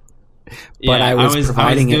concert. But I was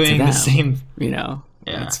providing it to them. The same. Yeah.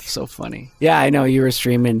 It's so funny. Yeah, I know you were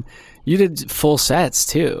streaming. You did full sets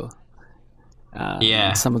too.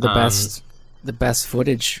 Some of the best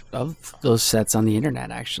footage of those sets on the internet,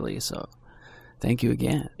 actually. So, thank you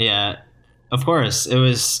again. Yeah, of course.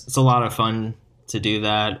 It's a lot of fun to do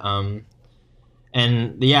that.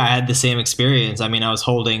 And I had the same experience. I was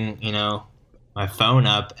holding, my phone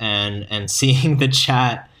up and seeing the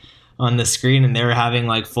chat on the screen, and they were having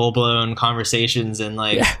full blown conversations and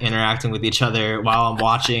interacting with each other while I'm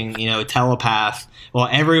watching, Telepath, while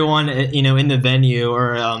everyone, in the venue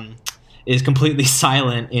or is completely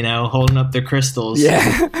silent, holding up their crystals.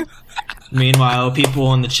 Yeah. Meanwhile,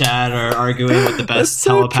 people in the chat are arguing what the best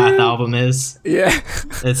Telepath album is. Yeah.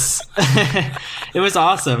 It's it was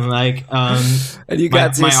awesome. And you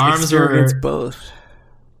got my arms were both.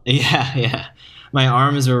 Yeah. my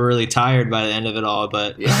arms were really tired by the end of it all.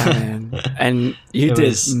 But yeah, man. And you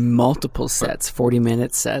did multiple sets,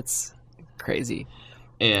 40-minute sets. Crazy.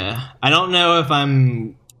 Yeah, I don't know if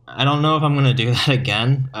I'm gonna do that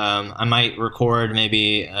again. I might record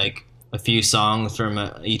maybe like a few songs from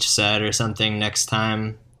each set or something next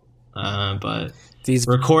time. But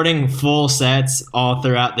recording full sets all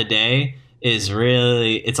throughout the day it's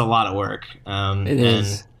a lot of work. It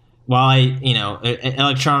is. While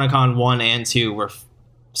Electronicon 1 and 2 were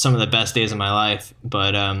some of the best days of my life,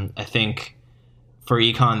 but I think for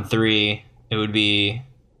Econ 3 it would be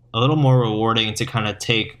a little more rewarding to kind of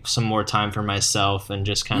take some more time for myself and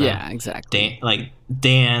just kind of exactly.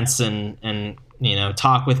 Dance and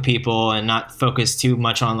talk with people and not focus too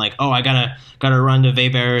much on like, oh, I gotta run to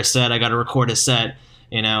Vape Era set, I gotta record a set,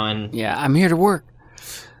 and I'm here to work.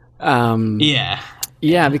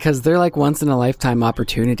 Yeah, because they're like once in a lifetime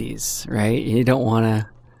opportunities, right? You don't want to,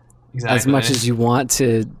 as much as you want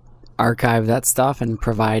to archive that stuff and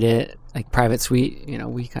provide it like Private Suite,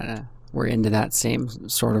 we're into that same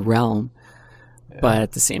sort of realm. Yeah. But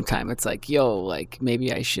at the same time, it's like,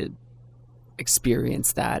 maybe I should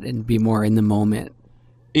experience that and be more in the moment.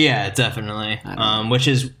 Yeah, definitely. Which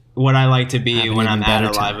is what I like to be when I'm at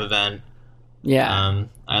a live event. Yeah.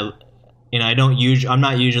 I'm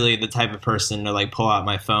not usually the type of person to like pull out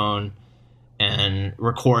my phone and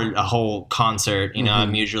record a whole concert.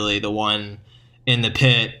 I'm usually the one in the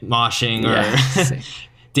pit moshing or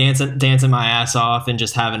dancing my ass off and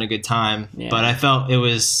just having a good time. Yeah. But I felt it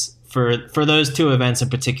was for those two events in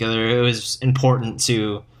particular, it was important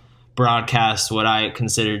to broadcast what I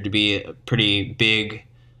considered to be pretty big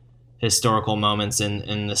historical moments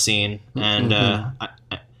in the scene. And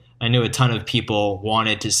I knew a ton of people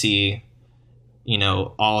wanted to see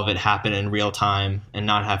all of it happen in real time and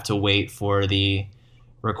not have to wait for the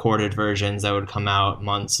recorded versions that would come out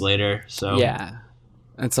months later. So yeah,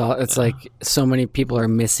 it's like so many people are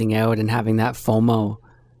missing out and having that FOMO,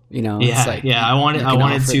 I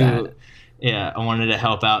wanted to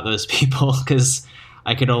help out those people because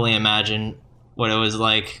I could only imagine what it was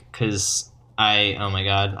like, because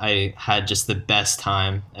I had just the best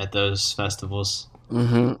time at those festivals.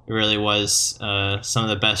 It really was some of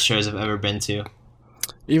the best shows I've ever been to.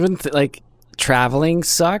 Even traveling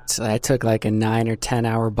sucked. I took like a 9 or 10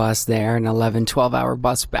 hour bus there and 11, 12 hour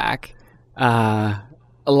bus back. A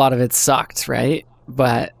lot of it sucked, right?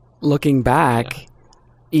 But looking back,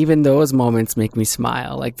 even those moments make me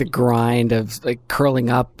smile. Like the grind of like curling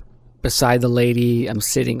up beside the lady I'm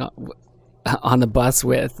sitting on the bus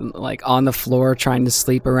with, like on the floor trying to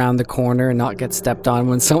sleep around the corner and not get stepped on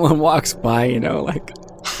when someone walks by,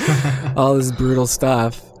 all this brutal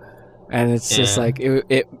stuff. And it's just like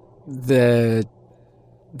the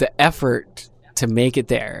effort to make it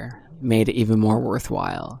there made it even more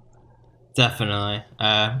worthwhile. Definitely.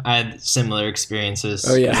 I had similar experiences.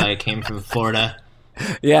 Oh yeah, I came from Florida.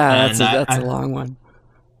 Yeah, that's a long one.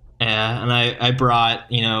 Yeah, and I brought,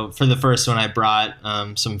 for the first one, I brought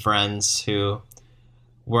some friends who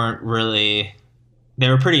weren't really, they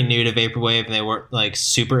were pretty new to Vaporwave and they weren't like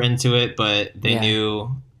super into it, but they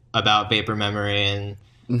knew about Vapor Memory and,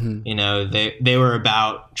 they were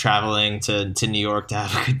about traveling to New York to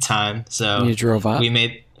have a good time. So you drove up?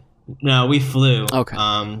 We flew. Okay.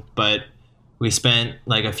 But we spent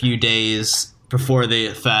like a few days before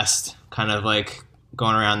the fest kind of like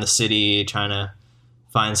going around the city trying to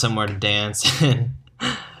find somewhere to dance. And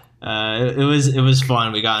it was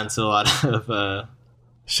fun. We got into a lot of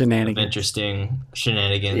shenanigans, of interesting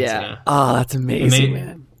shenanigans. Yeah. Oh, that's amazing,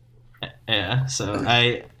 man. Yeah. So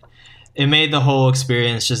it made the whole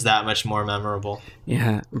experience just that much more memorable.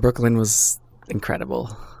 Yeah, Brooklyn was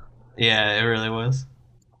incredible. Yeah, it really was.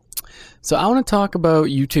 So I want to talk about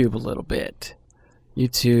YouTube a little bit.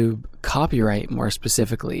 YouTube copyright more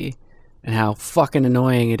specifically, and how fucking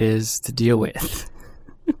annoying it is to deal with.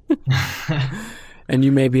 And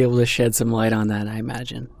you may be able to shed some light on that, I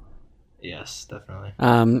imagine. Yes, definitely.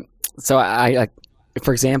 So I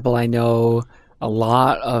for example, I know a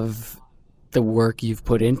lot of the work you've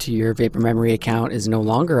put into your Vapor Memory account is no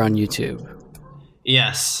longer on YouTube.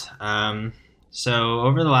 Yes. So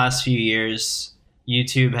over the last few years,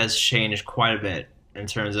 YouTube has changed quite a bit in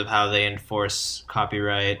terms of how they enforce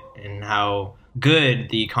copyright and how good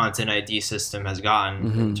the Content ID system has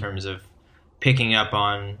gotten in terms of picking up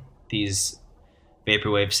on these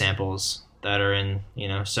Vaporwave samples that are in,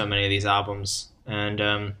 so many of these albums.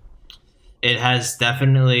 And it has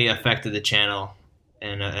definitely affected the channel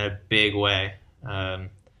in a big way.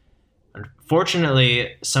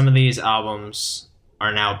 Unfortunately, some of these albums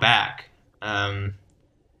are now back. And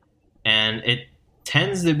it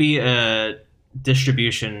tends to be a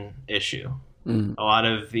distribution issue. A lot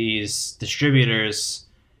of these distributors,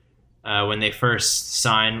 when they first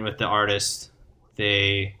sign with the artist,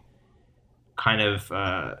 they kind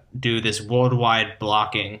of do this worldwide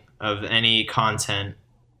blocking of any content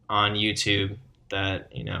on YouTube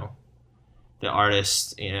that, you know, the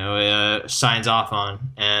artist, you know, signs off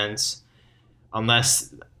on. And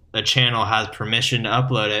unless a channel has permission to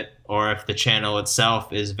upload it, or if the channel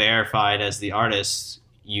itself is verified as the artist,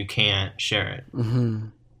 you can't share it.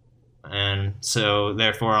 And so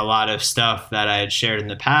therefore a lot of stuff that I had shared in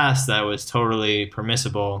the past that was totally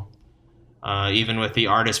permissible, even with the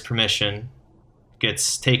artist's permission,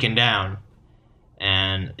 gets taken down.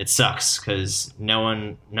 And it sucks because no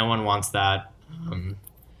one wants that.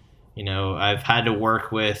 You know, I've had to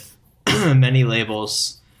work with many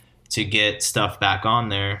labels to get stuff back on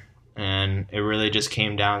there, and it really just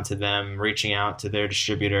came down to them reaching out to their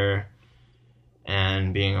distributor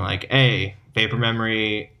and being like, hey, Vapor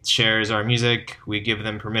Memory shares our music, we give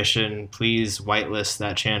them permission, please whitelist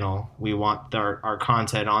that channel, we want our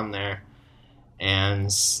content on there. And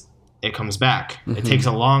it comes back. It takes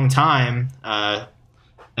a long time,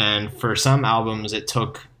 and for some albums it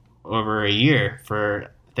took over a year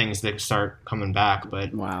for things to start coming back.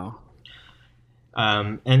 But wow.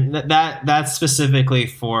 And that's specifically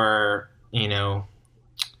for, you know,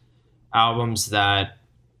 albums that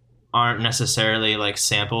aren't necessarily like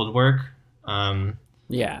sampled work,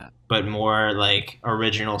 but more like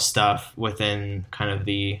original stuff within kind of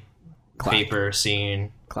the vapor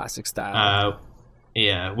scene, classic style.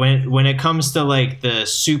 When it comes to like the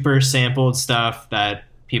super sampled stuff that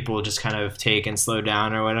people just kind of take and slow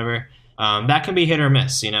down or whatever, that can be hit or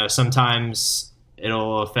miss. You know, sometimes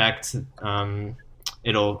it'll affect,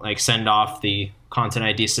 it'll like send off the content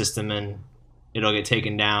ID system and it'll get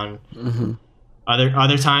taken down.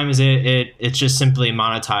 Other times it's just simply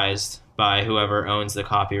monetized by whoever owns the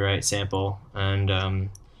copyright sample. And,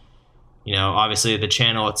 you know, obviously the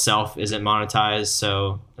channel itself isn't monetized,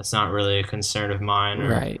 so that's not really a concern of mine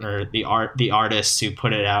or the artists who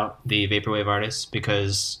put it out, the vaporwave artists,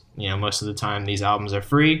 because, you know, most of the time these albums are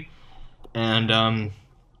free and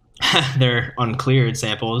they're uncleared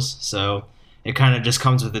samples, so it kind of just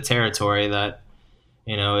comes with the territory that,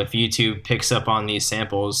 you know, if YouTube picks up on these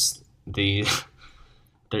samples,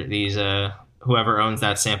 whoever owns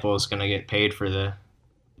that sample is going to get paid for the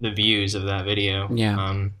views of that video.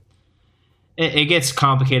 It gets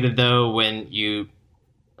complicated though when you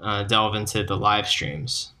delve into the live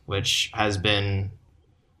streams, which has been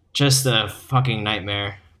just a fucking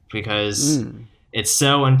nightmare because it's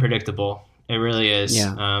so unpredictable. It really is.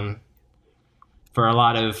 For a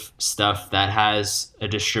lot of stuff that has a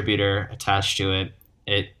distributor attached to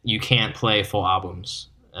it, you can't play full albums.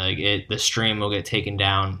 The stream will get taken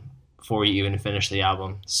down before you even finish the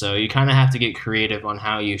album. So you kind of have to get creative on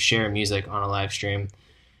how you share music on a live stream.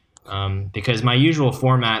 Because my usual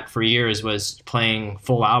format for years was playing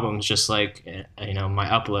full albums, just like, you know, my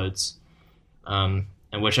uploads, and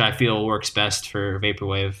which I feel works best for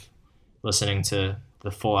vaporwave, listening to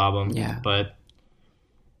the full album. But,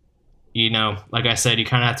 you know, like I said, you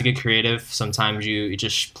kind of have to get creative. Sometimes you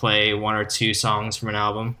just play one or two songs from an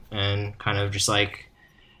album and kind of just like,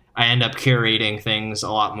 I end up curating things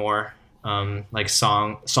a lot more, like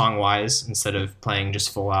song wise, instead of playing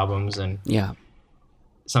just full albums. And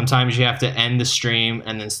sometimes you have to end the stream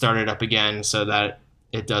and then start it up again so that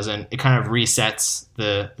it kind of resets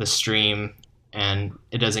the stream and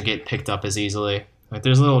it doesn't get picked up as easily. Like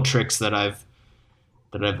there's little tricks that I've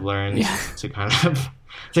learned to kind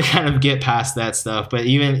of get past that stuff. But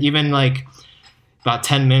even like about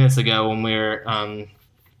 10 minutes ago when we were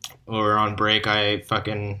on break, I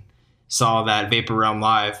fucking saw that Vapor Realm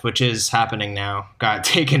Live, which is happening now, got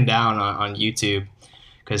taken down on YouTube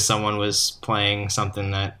because someone was playing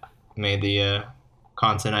something that made the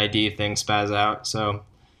content ID thing spaz out. So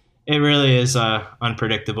it really is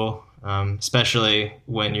unpredictable, especially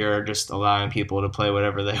when you're just allowing people to play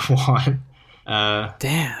whatever they want.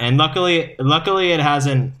 Damn. And luckily it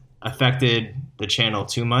hasn't affected the channel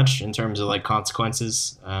too much in terms of like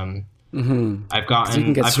consequences. I've gotten, you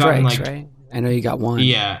can get strikes, right? I know you got one.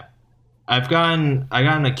 Yeah, I gotten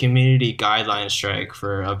a community guideline strike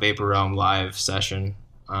for a Vapor Realm Live session.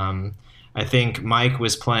 I think Mike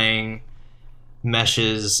was playing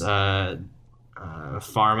Mesh's Pharma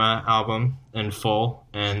album in full,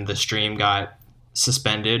 and the stream got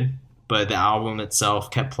suspended, but the album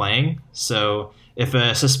itself kept playing. So if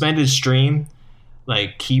a suspended stream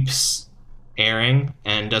like keeps airing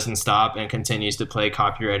and doesn't stop and continues to play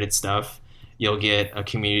copyrighted stuff, you'll get a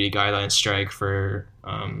community guideline strike for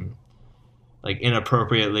like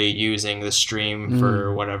inappropriately using the stream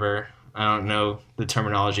for whatever. I don't know the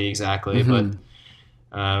terminology exactly, Mhm.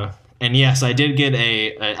 but and yes, I did get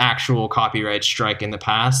an actual copyright strike in the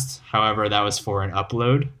past. However, that was for an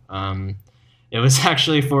upload. It was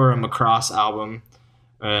actually for a Macross album,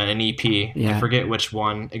 an EP. Yeah. I forget which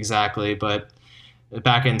one exactly, but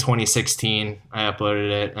back in 2016, I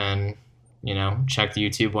uploaded it and, checked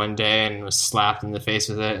YouTube one day and was slapped in the face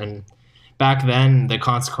with it. And back then, the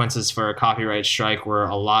consequences for a copyright strike were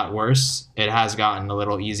a lot worse. It has gotten a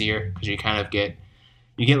little easier because you kind of get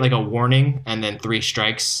like a warning and then 3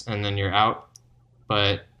 strikes and then you're out.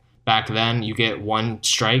 But back then, you get 1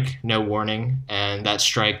 strike, no warning, and that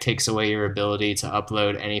strike takes away your ability to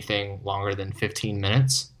upload anything longer than 15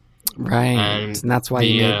 minutes. Right. And that's why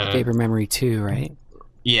you made Vapor Memory 2, right?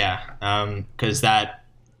 Yeah, because that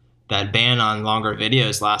ban on longer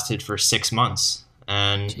videos lasted for 6 months.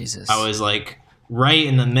 And Jesus. I was like right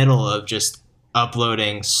in the middle of just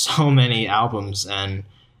uploading so many albums, and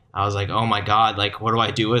I was like, oh my God, like, what do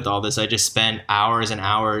I do with all this? I just spent hours and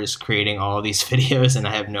hours creating all of these videos and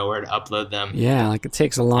I have nowhere to upload them. Yeah, like it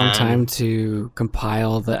takes a long time to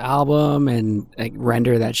compile the album and like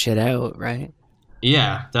render that shit out, right?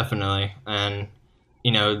 Yeah, definitely. And,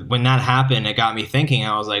 when that happened, it got me thinking.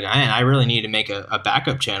 I was like, man, I really need to make a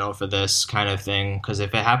backup channel for this kind of thing. Because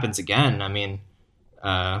if it happens again, I mean,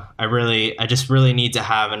 I just really need to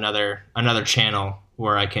have another channel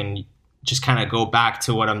where I can just kind of go back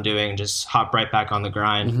to what I'm doing, just hop right back on the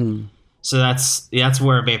grind. Mm-hmm. So that's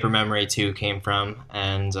where Vapor Memory 2 came from.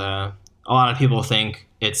 And a lot of people think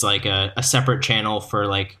it's like a separate channel for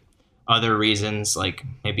like other reasons, like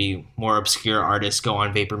maybe more obscure artists go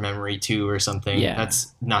on Vapor Memory 2 or something. Yeah.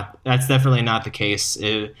 That's definitely not the case.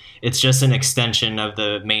 It's just an extension of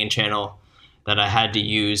the main channel that I had to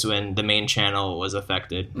use when the main channel was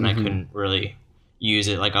affected, and I couldn't really use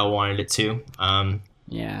it like I wanted it to.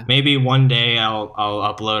 Yeah. Maybe one day I'll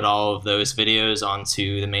upload all of those videos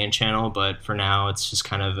onto the main channel, but for now it's just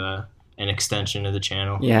kind of an extension of the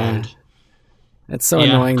channel. Yeah. And it's so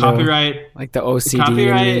annoying. Copyright, though. Like the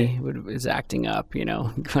OCD in me is acting up, Trust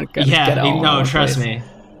me.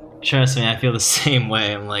 I feel the same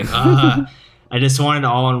way. I'm like, I just want it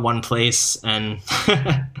all in one place. And,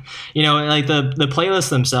 like the playlists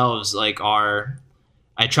themselves, like I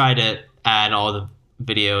try to add all the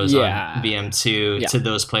videos on VM2 to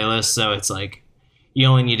those playlists. So it's like, you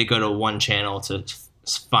only need to go to one channel to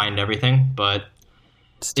find everything, but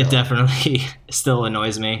it definitely still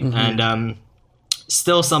annoys me. And,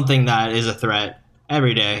 still something that is a threat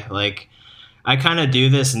every day. Like, I kind of do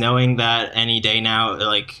this knowing that any day now,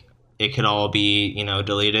 like, it could all be,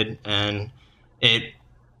 deleted, and it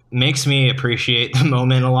makes me appreciate the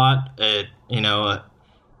moment a lot.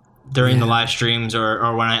 During the live streams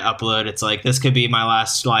or when I upload, it's like, this could be my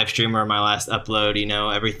last live stream or my last upload.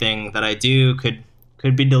 Everything that I do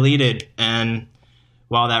could be deleted, and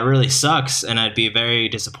while that really sucks and I'd be very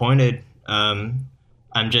disappointed,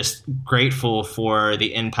 I'm just grateful for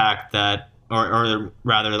the impact that, or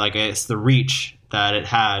rather, like, it's the reach that it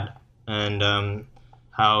had, and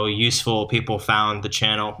how useful people found the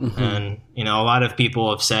channel. And, a lot of people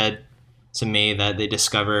have said to me that they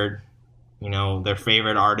discovered, their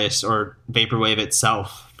favorite artist or Vaporwave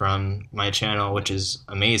itself from my channel, which is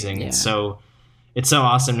amazing. Yeah. It's so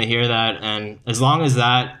awesome to hear that. And as long as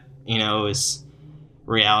that, is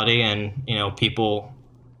reality and, people,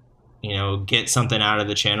 get something out of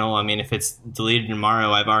the channel. I mean, if it's deleted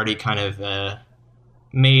tomorrow, I've already kind of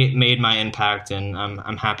made my impact, and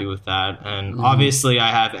I'm happy with that. And obviously, I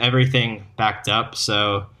have everything backed up.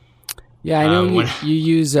 So yeah, I know you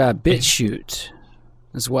use BitChute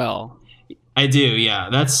as well. I do, yeah.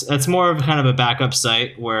 That's more of kind of a backup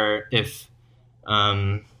site where if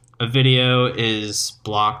a video is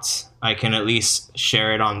blocked, I can at least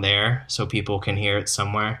share it on there so people can hear it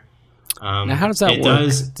somewhere. Now, how does that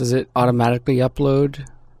work? Does it automatically upload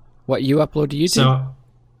what you upload to YouTube? So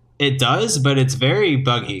it does, but it's very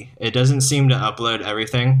buggy. It doesn't seem to upload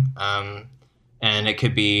everything. And it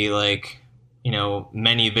could be like,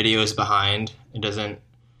 many videos behind. It doesn't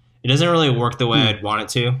really work the way I'd want it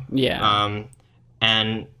to. Yeah.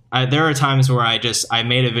 And there are times where I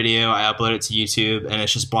made a video, I upload it to YouTube, and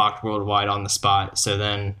it's just blocked worldwide on the spot. So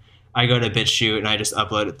then I go to BitChute and I just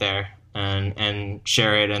upload it there and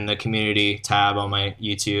share it in the community tab on my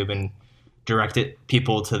YouTube and direct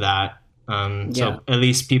people to that. So at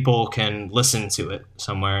least people can listen to it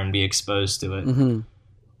somewhere and be exposed to it.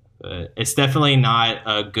 But it's definitely not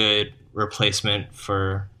a good replacement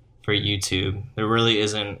for YouTube. There really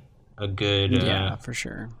isn't a good for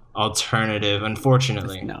sure alternative,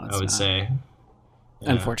 unfortunately. I would say.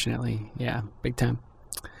 Yeah. Unfortunately, yeah, big time.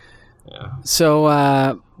 Yeah. So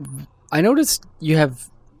I noticed you have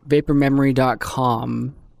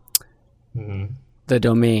vapormemory.com, the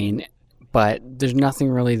domain, but there's nothing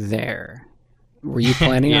really there. Were you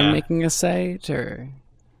planning on making a site, or?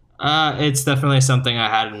 It's definitely something I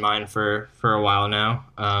had in mind for a while now.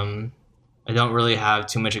 I don't really have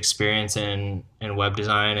too much experience in web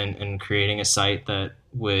design and creating a site that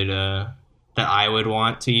would that I would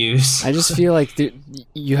want to use. I just feel like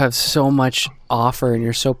you have so much offer and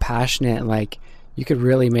you're so passionate. Like you could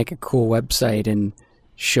really make a cool website and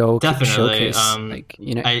showcase. Like,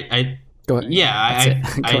 you know, I go ahead. Yeah,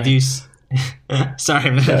 I do.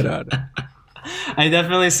 Sorry, man. No. I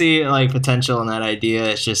definitely see like potential in that idea.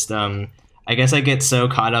 It's just I guess I get so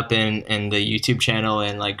caught up in the YouTube channel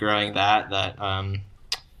and like growing that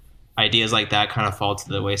ideas like that kind of fall to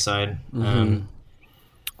the wayside.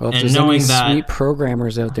 Well, if and there's knowing any that sweet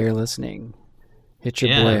programmers out there listening, hit your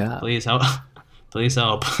boy up. Please help. Please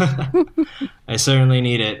help. I certainly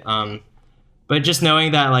need it. But just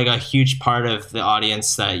knowing that like a huge part of the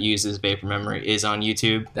audience that uses Vapor Memory is on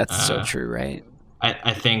YouTube. That's so true, right?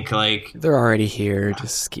 I think like they're already here.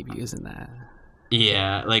 Just keep using that.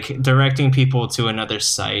 Yeah, like directing people to another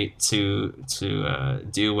site to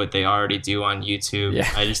do what they already do on YouTube.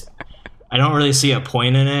 Yeah. I don't really see a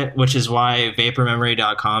point in it, which is why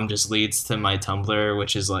vapormemory.com just leads to my Tumblr,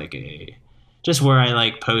 which is like just where I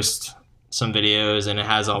like post some videos and it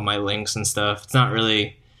has all my links and stuff. It's not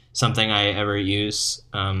really something I ever use.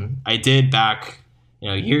 I did back,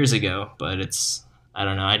 years ago, but I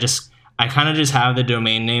don't know. I kind of just have the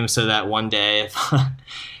domain name so that one day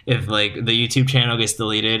if like the YouTube channel gets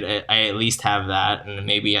deleted, I at least have that, and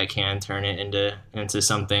maybe I can turn it into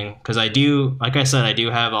something. Because I do, like I said, I do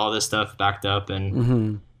have all this stuff backed up,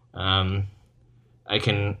 and I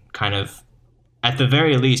can kind of, at the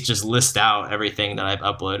very least, just list out everything that I've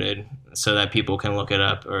uploaded so that people can look it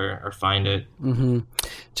up or find it.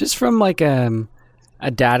 Just from like a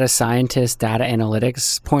data scientist, data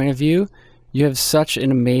analytics point of view, you have such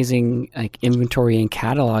an amazing like inventory and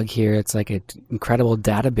catalog here. It's like an incredible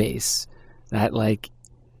database that like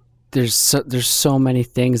there's so many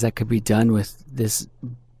things that could be done with this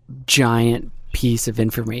giant piece of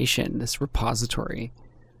information, this repository.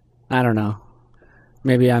 I don't know.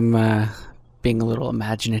 Maybe I'm being a little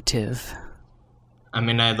imaginative. I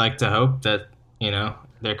mean, I'd like to hope that,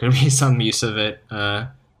 there could be some use of it.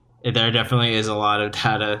 There definitely is a lot of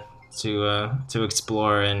data to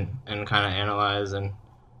explore and kind of analyze, and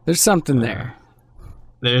there's something there.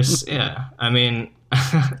 There's I mean,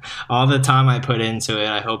 all the time I put into it,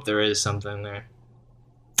 I hope there is something there.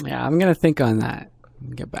 Yeah, I'm gonna think on that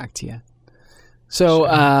and get back to you. So,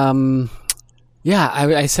 sure.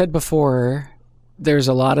 I said before, there's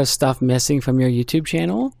a lot of stuff missing from your YouTube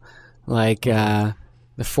channel, like the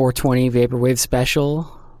 420 Vaporwave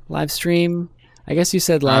special live stream. I guess you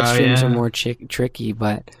said live streams are more tricky,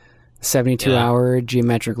 but 72-hour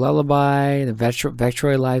Geometric Lullaby, the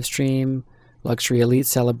Vectroid live stream, Luxury Elite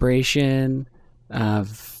Celebration,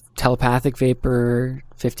 Telepathic Vapor,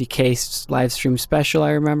 50K live stream special, I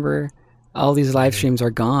remember. All these live streams are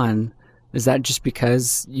gone. Is that just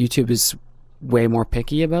because YouTube is way more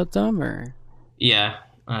picky about them, or? Yeah,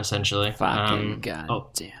 essentially. Fucking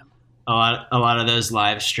goddamn. A lot of those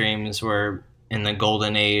live streams were in the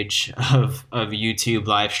golden age of YouTube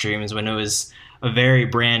live streams when it was a very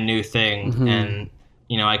brand new thing, and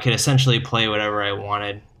I could essentially play whatever I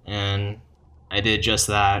wanted, and I did just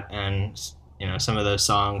that, and some of those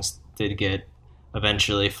songs did get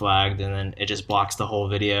eventually flagged, and then it just blocks the whole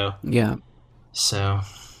video. Yeah. So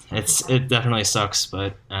it definitely sucks,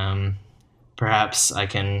 but perhaps I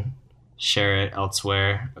can share it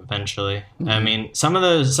elsewhere eventually. I mean, some of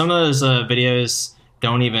those videos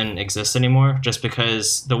don't even exist anymore, just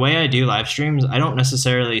because the way I do live streams, I don't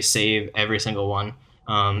necessarily save every single one.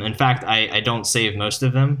 In fact, I don't save most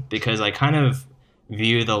of them because I kind of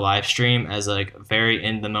view the live stream as like a very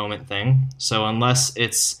in the moment thing. So unless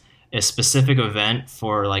it's a specific event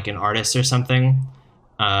for like an artist or something,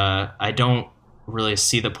 I don't really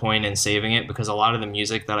see the point in saving it, because a lot of the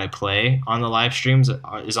music that I play on the live streams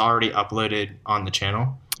is already uploaded on the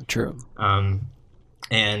channel. True.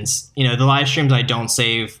 And, the live streams I don't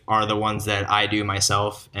save are the ones that I do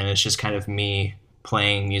myself, and it's just kind of me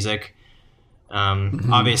playing music.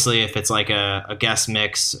 Obviously, if it's like a guest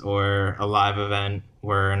mix or a live event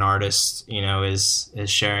where an artist, is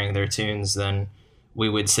sharing their tunes, then we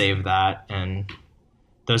would save that. And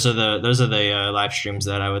those are the live streams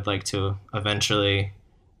that I would like to eventually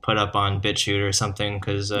put up on BitChute or something,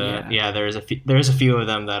 because there's a few of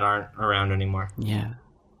them that aren't around anymore. Yeah.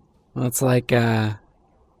 Well, it's like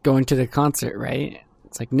going to the concert, right?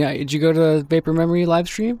 It's like, no, did you go to the Vapor Memory live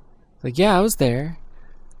stream? Like, yeah, I was there.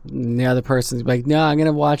 And the other person's like, no, I'm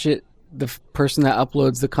gonna watch it. The person that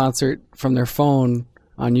uploads the concert from their phone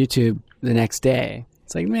on YouTube the next day.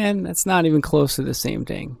 It's like, man, that's not even close to the same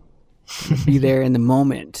thing. Be there in the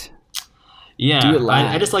moment. Yeah, Do it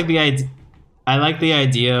live. I just like the idea. I like the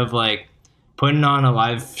idea of like putting on a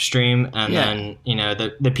live stream, and then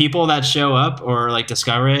the people that show up or like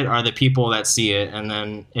discover it are the people that see it. And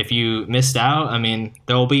then if you missed out, I mean,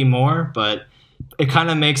 there will be more, but it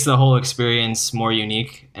kind of makes the whole experience more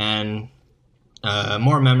unique and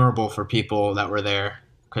more memorable for people that were there,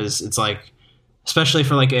 because it's like, especially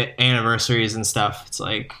for like anniversaries and stuff, it's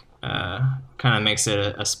like kind of makes it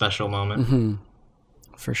a special moment. Mm-hmm.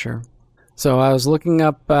 For sure. So I was looking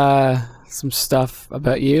up some stuff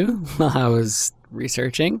about you while I was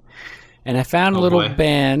researching, and I found a little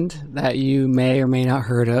band that you may or may not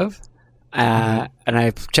heard of, and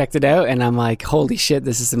I checked it out, and I'm like, holy shit,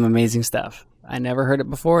 this is some amazing stuff. I never heard it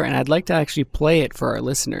before, and I'd like to actually play it for our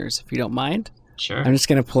listeners, if you don't mind. Sure. I'm just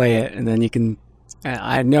gonna play it, and then you can.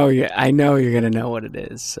 I know you're gonna know what it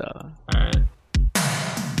is. So. All right.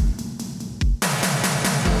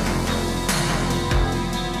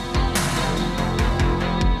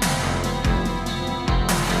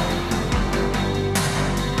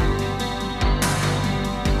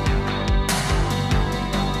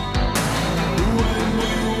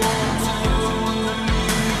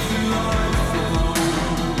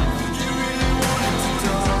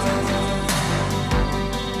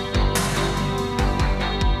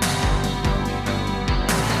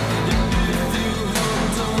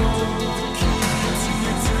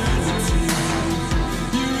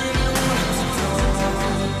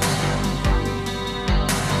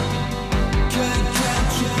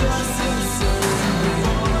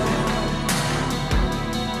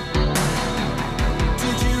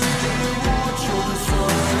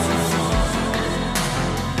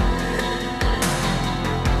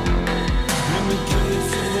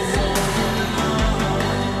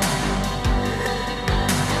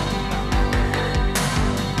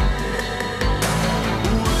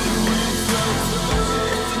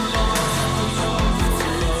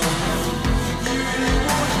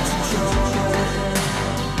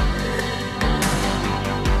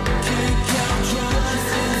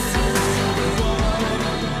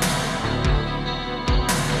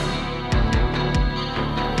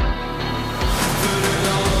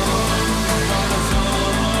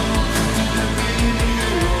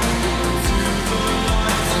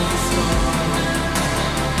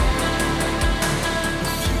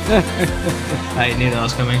 I knew that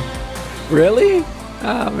was coming. Really?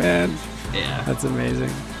 Oh man. Yeah. That's amazing.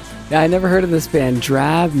 Yeah, I never heard of this band.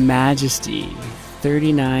 Drab Majesty,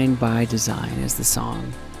 39 by Design is the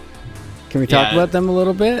song. Can we talk about them a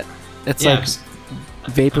little bit? It's like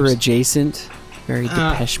vapor adjacent, very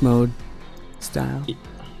Depeche Mode style.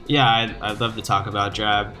 Yeah, I'd love to talk about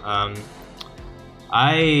Drab.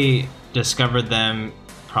 I discovered them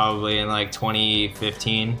probably in like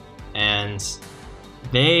 2015, and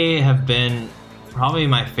they have been probably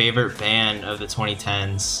my favorite band of the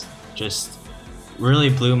 2010s. Just really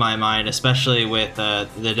blew my mind, especially with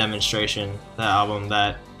the Demonstration, the album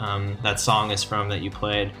that that song is from that you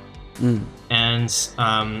played. And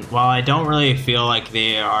while I don't really feel like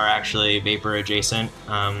they are actually vapor adjacent,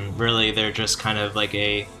 really they're just kind of like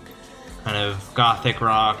a kind of gothic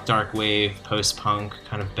rock, dark wave, post-punk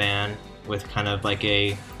kind of band with kind of like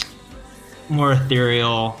a more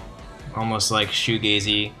ethereal, almost like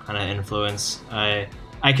shoegazy kind of influence.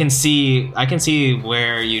 I can see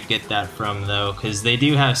where you'd get that from though, because they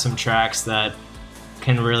do have some tracks that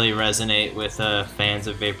can really resonate with fans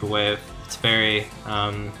of vaporwave. It's very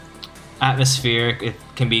atmospheric. It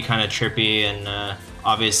can be kind of trippy and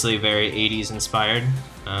obviously very 80s inspired.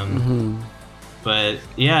 But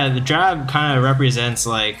yeah, the Drab kind of represents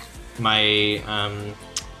like my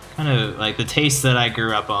kind of like the taste that I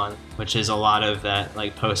grew up on, which is a lot of that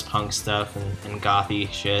like post-punk stuff and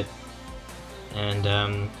gothy shit.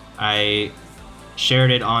 And I shared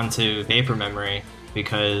it onto Vapor Memory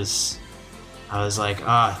because I was like,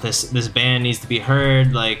 this band needs to be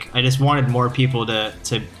heard. Like, I just wanted more people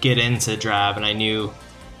to get into Drab, and I knew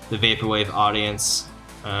the vaporwave audience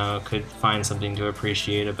could find something to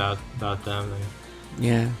appreciate about them. And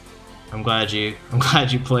yeah, I'm glad you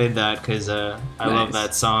played that because I love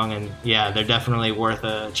that song, and yeah, they're definitely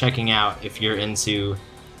worth checking out if you're into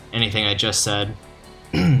anything I just said.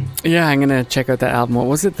 Yeah, I'm gonna check out that album. What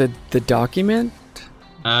was it? The Document?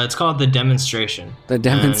 It's called The Demonstration. The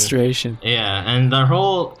Demonstration. And the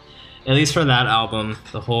whole, at least for that album,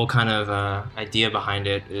 the whole kind of idea behind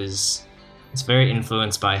it is it's very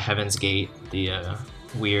influenced by Heaven's Gate, the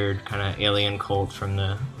weird kind of alien cult from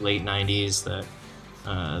the late 90s that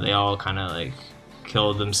they all kind of like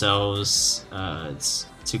killed themselves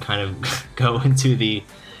to kind of go into the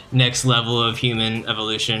next level of human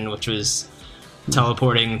evolution, which was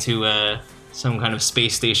teleporting to some kind of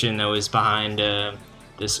space station that was behind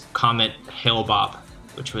this comet Hale-Bopp,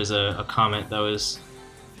 which was a comet that was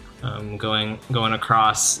going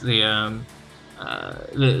across the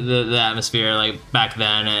atmosphere like back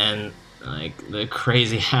then, and like the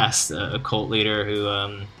crazy ass cult leader who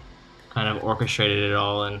kind of orchestrated it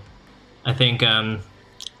all. And I think that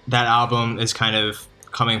album is kind of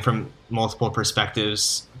coming from multiple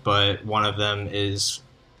perspectives, but one of them is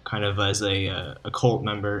kind of as a cult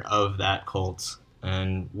member of that cult,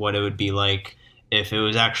 and what it would be like if it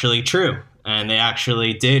was actually true and they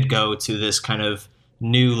actually did go to this kind of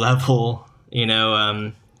new level, you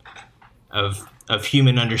know, of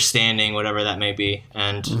human understanding, whatever that may be.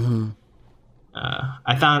 And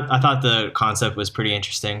I thought the concept was pretty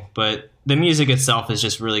interesting, but the music itself is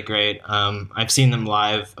just really great. I've seen them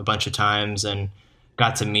live a bunch of times and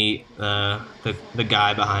got to meet the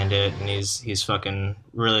guy behind it, and he's fucking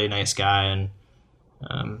really nice guy. And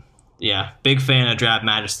yeah, big fan of Drab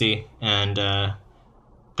Majesty, and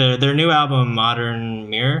their new album Modern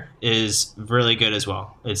Mirror is really good as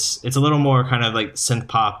well. It's a little more kind of like synth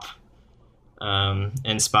pop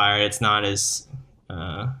inspired. It's not as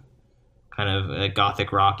kind of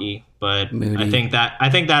gothic rocky, but moody. I think that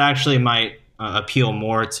actually might appeal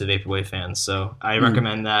more to vaporwave fans. So I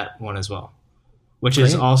recommend that one as well, which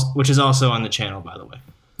is also on the channel, by the way.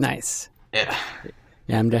 Nice. Yeah.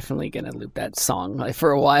 Yeah, I'm definitely gonna loop that song like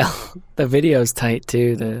for a while. The video's tight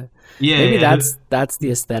too. Maybe that's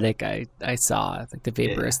the aesthetic I saw, like the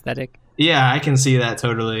vapor aesthetic. Yeah, I can see that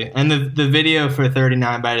totally. And the video for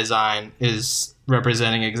 39 by Design is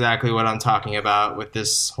representing exactly what I'm talking about with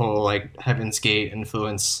this whole like Heaven's Gate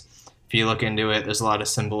influence. If you look into it, there's a lot of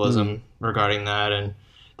symbolism regarding that, and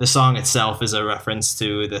the song itself is a reference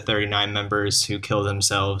to the 39 members who killed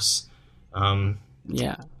themselves.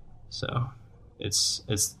 Yeah. So it's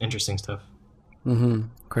interesting stuff.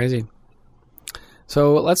 Crazy.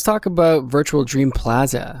 So let's talk about Virtual Dream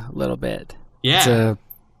Plaza a little bit. Yeah. It's a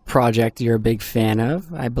project you're a big fan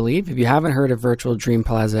of, I believe. If you haven't heard of Virtual Dream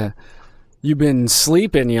Plaza, you've been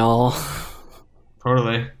sleeping, y'all.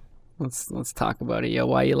 Totally. Let's talk about it, yo.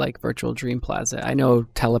 Why you like Virtual Dream Plaza? I know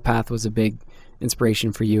Telepath was a big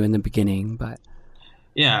inspiration for you in the beginning, but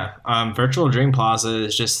yeah, Virtual Dream Plaza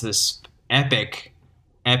is just this epic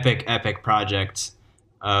project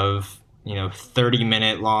of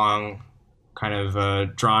 30-minute long kind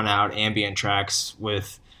of drawn out ambient tracks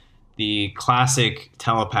with the classic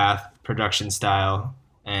Telepath production style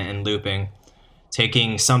and looping,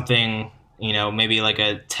 taking something maybe like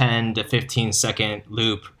a 10 to 15 second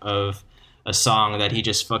loop of a song that he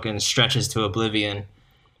just fucking stretches to oblivion.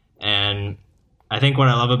 And I think what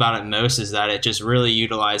I love about it most is that it just really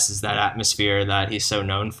utilizes that atmosphere that he's so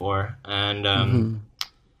known for. And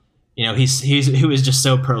he was just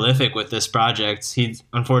so prolific with this project. He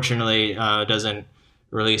unfortunately doesn't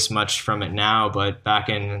release much from it now, but back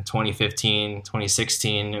in 2015,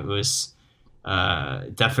 2016, it was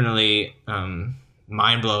definitely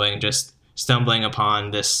mind-blowing, just stumbling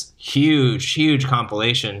upon this huge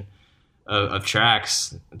compilation of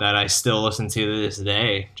tracks that I still listen to this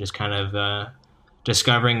day, just kind of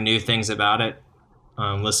discovering new things about it,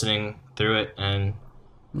 listening through it. And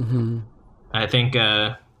I think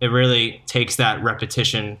it really takes that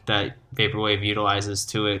repetition that vaporwave utilizes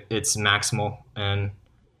to its maximal, and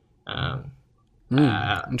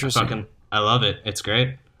interesting. I love it. It's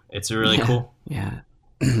great. It's really cool. Yeah,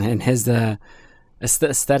 and his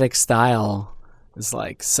aesthetic style is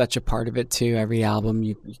like such a part of it too. Every album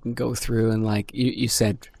you can go through and like you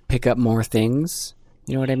said, pick up more things.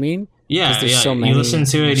 You know what I mean? Yeah, so many, you listen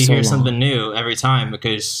to it, you hear long. something new every time,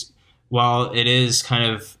 because while it is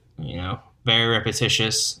kind of very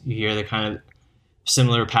repetitious, you hear the kind of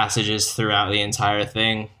similar passages throughout the entire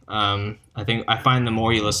thing. I find the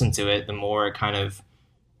more you listen to it, the more it kind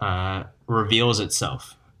of reveals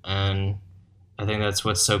itself. And I think that's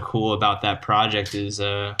what's so cool about that project is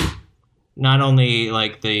not only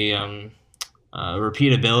like the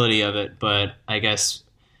repeatability of it, but I guess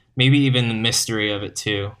maybe even the mystery of it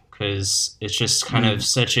too, because it's just kind of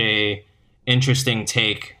such a interesting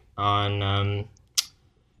take on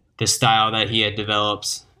the style that he had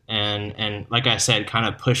developed, and like I said, kind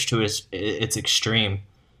of pushed to its extreme,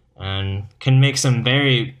 and can make some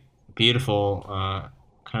very beautiful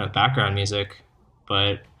kind of background music.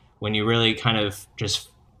 But when you really kind of just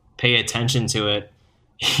pay attention to it,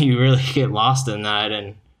 you really get lost in that.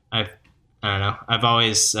 And I don't know, I've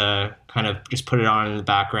always kind of just put it on in the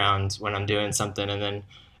background when I'm doing something, and then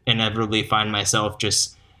inevitably find myself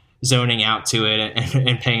just zoning out to it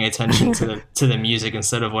and paying attention to the music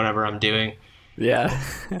instead of whatever I'm doing. Yeah.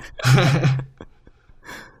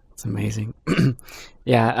 It's amazing.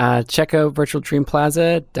 Yeah, check out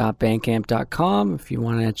virtualdreamplaza.bandcamp.com if you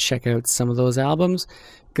want to check out some of those albums.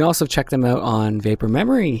 You can also check them out on Vapor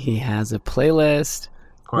Memory. He has a playlist.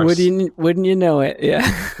 Of course. Wouldn't you know it? Yeah.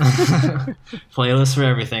 Playlist for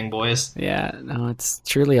everything, boys. Yeah, no, it's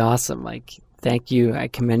truly awesome. Like, thank you. I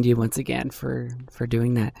commend you once again for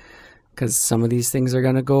doing that, because some of these things are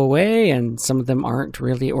going to go away and some of them aren't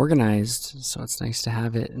really organized. So it's nice to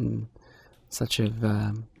have it in such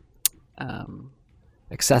a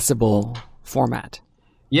accessible format.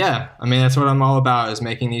 Yeah, I mean, that's what I'm all about, is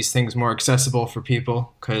making these things more accessible for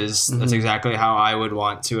people, because that's exactly how I would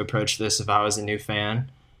want to approach this if I was a new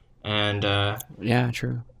fan. And yeah,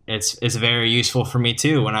 true. It's very useful for me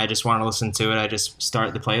too. When I just want to listen to it, I just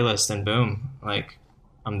start the playlist and boom, like,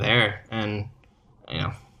 I'm there. And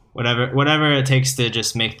whatever it takes to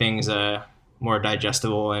just make things more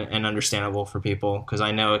digestible and understandable for people, because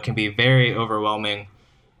I know it can be very overwhelming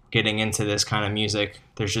getting into this kind of music.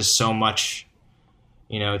 There's just so much,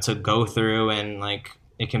 to go through, and like,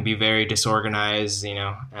 it can be very disorganized,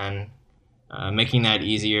 and making that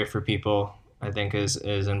easier for people, I think is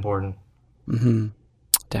important. Mm-hmm.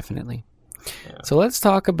 Definitely. Yeah. So let's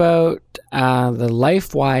talk about the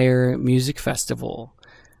LifeWire Music Festival.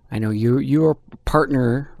 I know you are a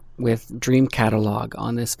partner with Dream Catalog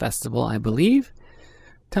on this festival, I believe.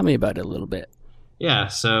 Tell me about it a little bit. Yeah,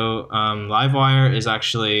 so LiveWire is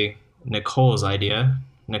actually Nicole's idea.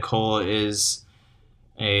 Nicole is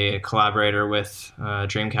a collaborator with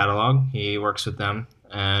Dream Catalog. He works with them,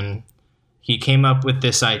 and he came up with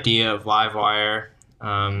this idea of LiveWire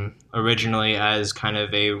originally as kind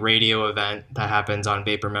of a radio event that happens on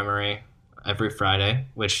Vapor Memory every Friday,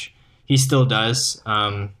 which he still does.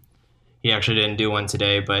 He actually didn't do one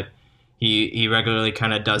today, but he regularly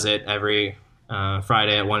kind of does it every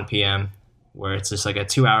Friday at 1 p.m., where it's just like a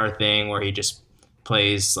 2-hour thing where he just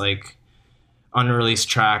plays like unreleased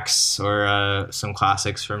tracks or some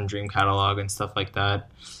classics from Dream Catalog and stuff like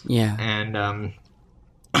that. Yeah. And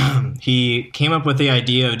he came up with the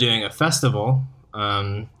idea of doing a festival,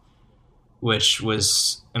 which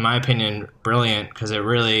was, in my opinion, brilliant, because it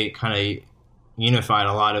really kind of unified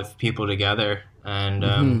a lot of people together.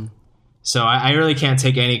 And so I really can't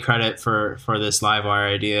take any credit for this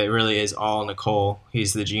LiveWire idea. It really is all Nicole.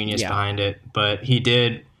 He's the genius behind it. But he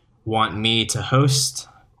did want me to host,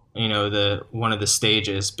 one of the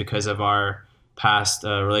stages because of our past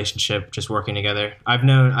relationship, just working together. I've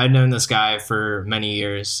known this guy for many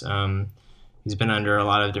years. He's been under a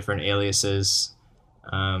lot of different aliases,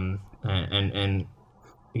 and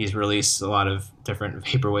he's released a lot of different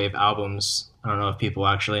vaporwave albums. I don't know if people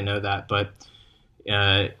actually know that, but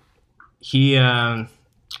he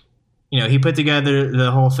put together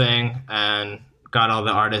the whole thing and got all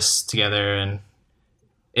the artists together, and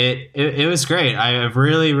it was great. I've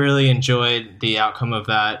really, really enjoyed the outcome of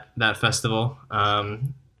that festival.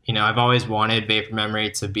 I've always wanted Vapor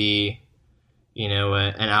Memory to be,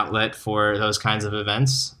 an outlet for those kinds of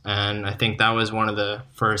events, and I think that was one of the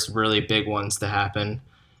first really big ones to happen.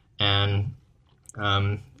 And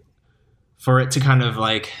for it to kind of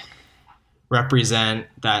like represent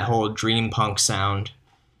that whole dream punk sound,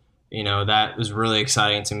 that was really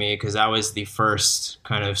exciting to me, because that was the first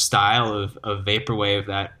kind of style of vaporwave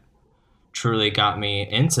that truly got me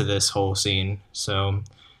into this whole scene. So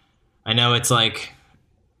I know it's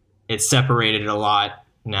separated a lot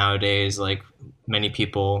nowadays. Like, many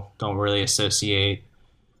people don't really associate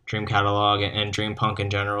Dream Catalog and dream punk in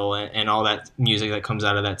general and all that music that comes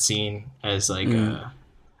out of that scene as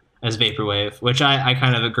as vaporwave, which I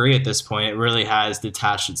kind of agree at this point. It really has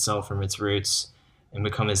detached itself from its roots and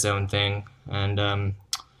become its own thing. And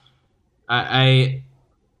I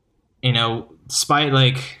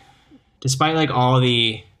despite all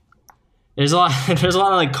the, there's a lot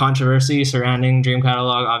of like controversy surrounding Dream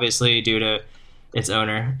Catalog, obviously due to its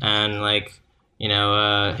owner and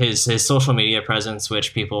his social media presence,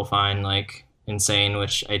 which people find like insane,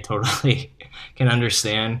 which I totally can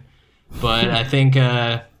understand. But I think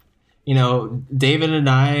David and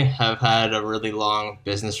I have had a really long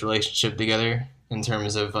business relationship together in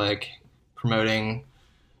terms of like promoting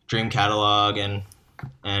Dream Catalog and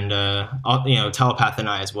Telepath and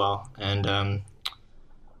I as well. And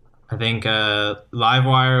I think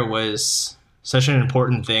LiveWire was such an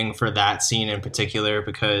important thing for that scene in particular,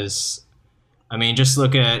 because I mean, just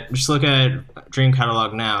look at Dream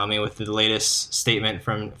Catalog now. I mean, with the latest statement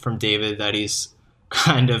from David that he's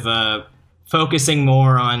kind of focusing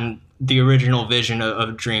more on the original vision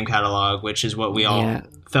of Dream Catalog, which is what we all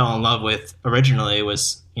fell in love with originally,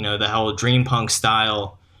 was, you know, the whole dream punk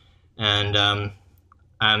style. And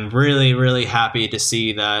I'm really, really happy to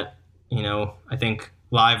see that, you know, I think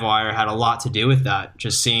Livewire had a lot to do with that.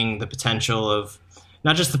 Just seeing the potential of,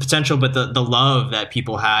 not just the potential, but the love that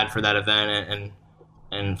people had for that event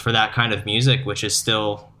and for that kind of music, which is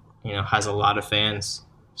still, you know, has a lot of fans.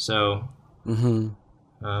 So,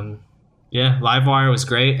 yeah, Livewire was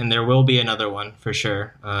great, and there will be another one for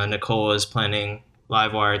sure. Nicole is planning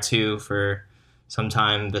Livewire 2 for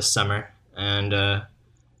sometime this summer, and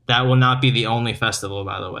that will not be the only festival,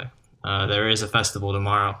 by the way. There is a festival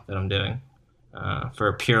tomorrow that I'm doing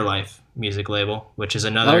for Pure Life music label, which is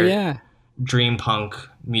another dream punk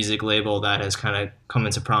music label that has kind of come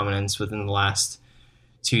into prominence within the last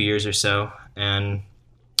 2 years or so. And,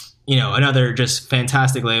 you know, another just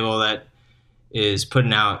fantastic label that is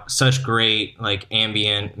putting out such great like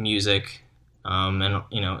ambient music and,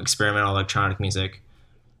 you know, experimental electronic music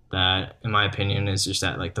that, in my opinion, is just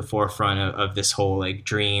at like the forefront of this whole like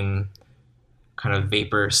dream kind of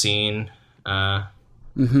vapor scene. And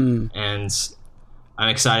I'm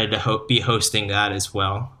excited to be hosting that as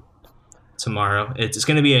well tomorrow. It's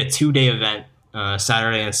going to be a 2-day event,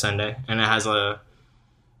 Saturday and Sunday, and it has a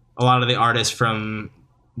lot of the artists from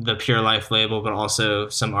the Pure Life label, but also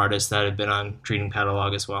some artists that have been on Dream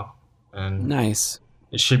Catalog as well. And nice.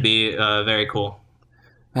 It should be very cool.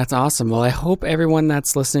 That's awesome. Well, I hope everyone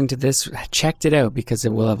that's listening to this checked it out, because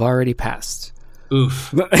it will have already passed. Oof.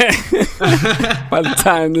 By the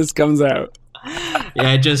time this comes out.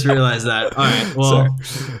 Yeah, I just realized that. All right. Well,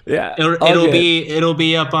 yeah, it'll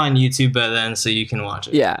be up on YouTube by then, so you can watch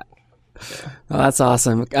it. Yeah. Well, that's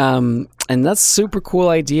awesome. And that's super cool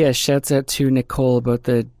idea. Shouts out to Nicole about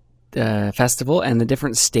the festival and the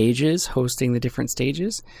different stages, hosting the different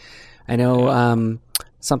stages. I know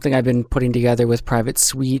something I've been putting together with Private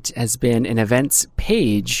Suite has been an events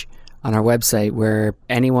page on our website where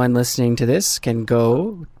anyone listening to this can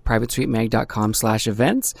go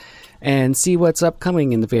privatesuitemag.com/events and see what's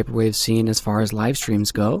upcoming in the vaporwave scene as far as live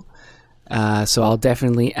streams go. So I'll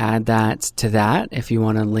definitely add that to that if you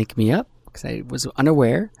want to link me up, because I was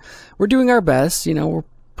unaware. We're doing our best, you know, we're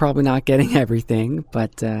probably not getting everything,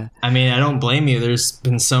 but... I mean, I don't blame you. There's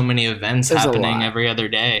been so many events happening every other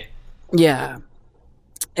day. Yeah.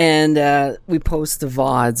 And we post the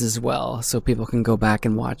VODs as well, so people can go back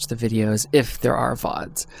and watch the videos if there are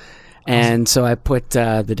VODs. And so I put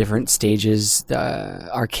the different stages, the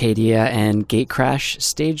Arcadia and Gatecrash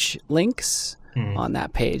stage links on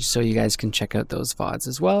that page, so you guys can check out those VODs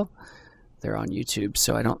as well. They're on YouTube,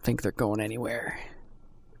 so I don't think they're going anywhere.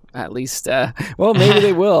 At least, well, maybe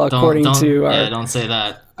they will, according to our... Yeah, don't say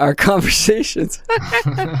that. Our conversations.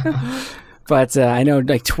 But I know,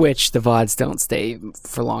 like Twitch, the VODs don't stay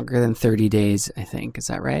for longer than 30 days, I think. Is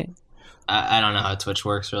that right? I don't know how Twitch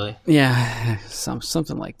works, really. Yeah,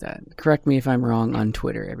 something like that. Correct me if I'm wrong on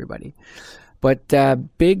Twitter, everybody. But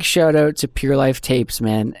big shout out to Pure Life Tapes,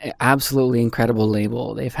 man. Absolutely incredible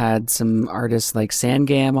label. They've had some artists like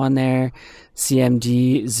Sangam on there,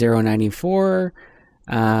 CMD 094,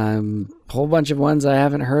 whole bunch of ones I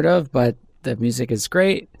haven't heard of, but the music is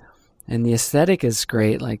great. And the aesthetic is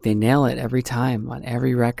great. Like, they nail it every time on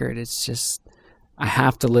every record. It's just, I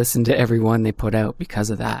have to listen to every one they put out because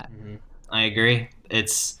of that. Mm-hmm. I agree. It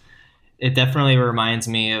definitely reminds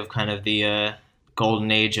me of kind of the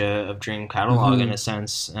golden age of Dream Catalog in a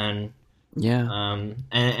sense. And yeah.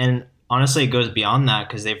 And honestly, it goes beyond that,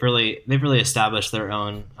 because they've really established their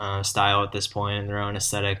own style at this point and their own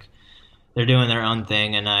aesthetic. They're doing their own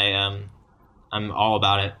thing, and I'm all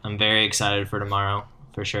about it. I'm very excited for tomorrow,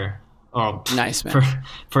 for sure. Oh, nice, man.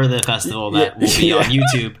 For the festival that will be on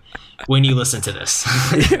YouTube when you listen to this.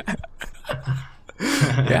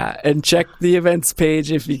 Yeah, and check the events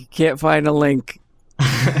page if you can't find a link.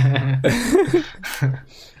 Yeah,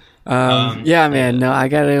 man. No, I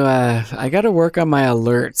gotta work on my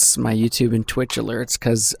alerts, my YouTube and Twitch alerts,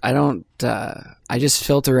 because I just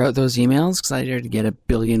filter out those emails because I dare to get a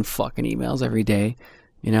billion fucking emails every day,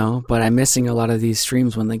 you know. But I'm missing a lot of these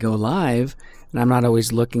streams when they go live. And I'm not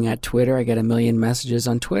always looking at Twitter. I get a million messages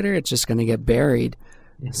on Twitter. It's just going to get buried.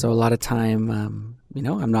 Mm-hmm. So a lot of time, you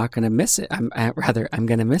know, I'm not going to miss it. I'm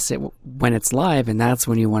going to miss it when it's live, and that's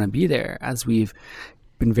when you want to be there, as we've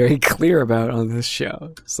been very clear about on this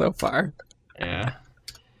show so far. Yeah.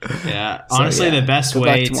 Yeah. Honestly, the best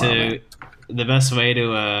way to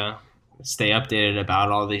stay updated about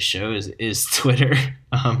all these shows is Twitter.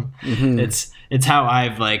 It's how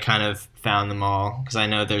I've like kind of found them all, because I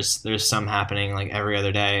know there's some happening like every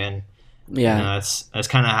other day, and yeah, you know, that's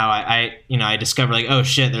kind of how I discovered, like, oh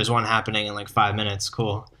shit, there's one happening in like 5 minutes,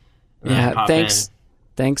 cool. Yeah, pop thanks. in.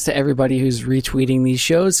 Thanks to everybody who's retweeting these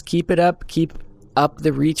shows. Keep it up. Keep up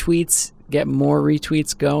the retweets. Get more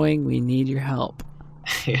retweets going. We need your help.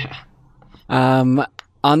 Yeah.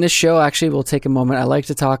 On this show, actually, we'll take a moment. I like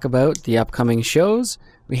to talk about the upcoming shows.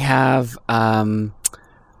 We have on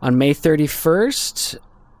May 31st.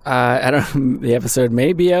 I don't. The episode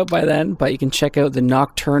may be out by then, but you can check out the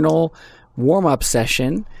Nocturnal warm-up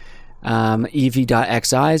session.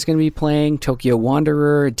 EV.xi is going to be playing. Tokyo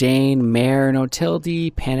Wanderer, Dane, Mare, No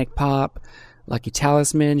Tilde, Panic Pop, Lucky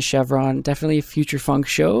Talisman, Chevron. Definitely a future funk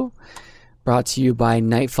show. Brought to you by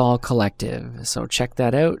Nightfall Collective. So check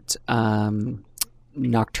that out.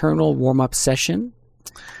 Nocturnal warm-up session.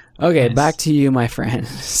 Okay, Nice. Back to you, my friend.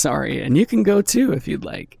 Sorry. And you can go too if you'd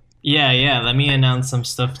like. Yeah. Let me announce some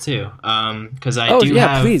stuff too. Because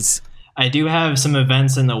Please. I do have some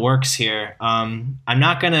events in the works here. I'm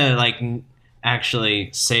not gonna actually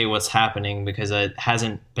say what's happening because it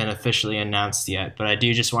hasn't been officially announced yet. But I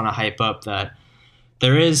do just want to hype up that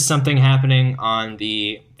there is something happening on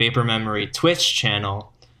the Vapor Memory Twitch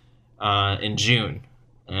channel in June.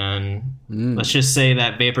 And let's just say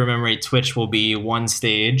that Vapor Memory Twitch will be one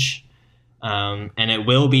stage, and it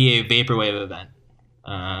will be a Vaporwave event.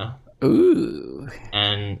 Ooh.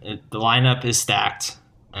 And the lineup is stacked,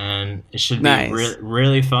 and it should be Nice.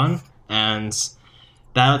 really fun. And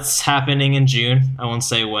that's happening in June. I won't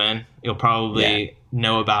say when. You'll probably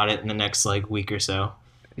know about it in the next week or so.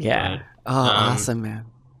 Yeah. But, Awesome, man.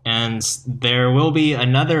 And there will be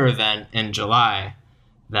another event in July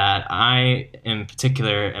that I, in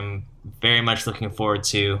particular, am very much looking forward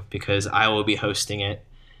to because I will be hosting it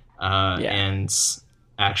and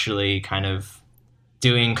actually kind of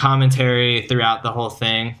doing commentary throughout the whole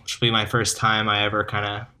thing, which will be my first time I ever kind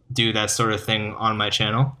of do that sort of thing on my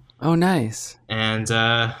channel. Oh, nice. And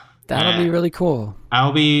That'll be really cool.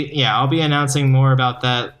 I'll be announcing more about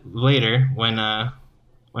that later when it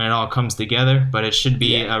all comes together, but it should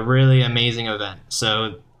be a really amazing event.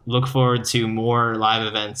 So look forward to more live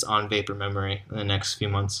events on Vapor Memory in the next few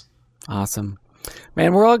months. Awesome.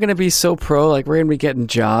 Man, we're all going to be so pro. We're going to be getting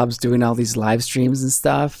jobs doing all these live streams and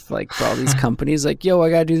stuff, for all these companies. Yo, I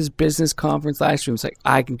got to do this business conference live streams.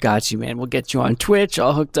 I got you, man. We'll get you on Twitch,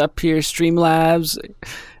 all hooked up here, Streamlabs,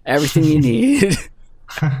 everything you need.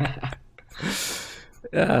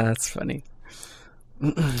 That's funny.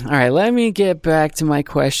 All right, let me get back to my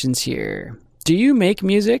questions here. Do you make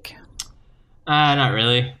music? Not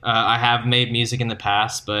really. I have made music in the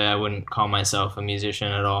past, but I wouldn't call myself a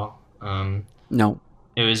musician at all. No.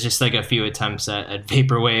 It was just a few attempts at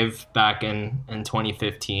Vaporwave back in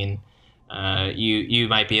 2015. You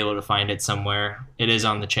might be able to find it somewhere. It is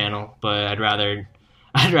on the channel, but I'd rather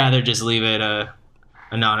just leave it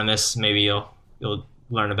anonymous. Maybe you'll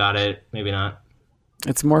learn about it. Maybe not.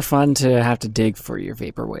 It's more fun to have to dig for your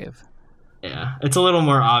Vaporwave. Yeah, it's a little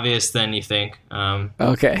more obvious than you think.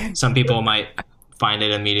 Okay. Some people might find it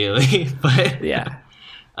immediately, but Yeah.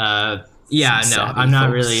 no, savvy I'm not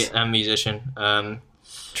folks. really a musician.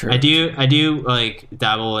 True. I do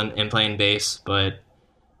dabble in playing bass, but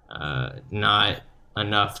not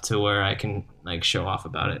enough to where I can show off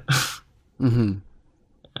about it. Mm-hmm.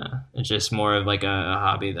 It's just more of a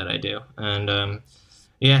hobby that I do, and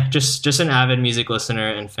just an avid music listener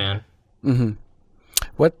and fan. Mm-hmm.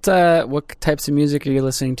 What types of music are you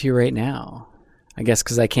listening to right now? I guess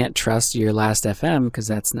because I can't trust your Last FM because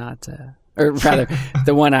that's not, or rather,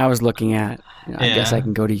 the one I was looking at. I guess I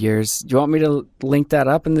can go to yours. Do you want me to link that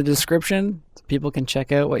up in the description so people can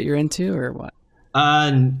check out what you're into, or what?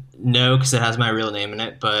 No, because it has my real name in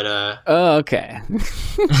it. But Oh, okay.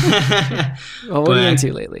 Well, what are you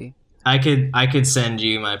into lately? I could send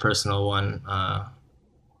you my personal one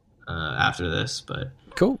after this. But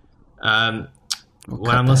Cool.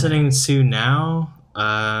 What I'm listening to now,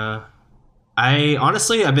 I've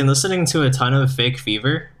been listening to a ton of Fake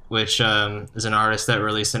Fever, which is an artist that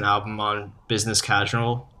released an album on Business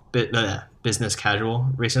Casual recently,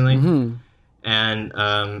 Mm-hmm.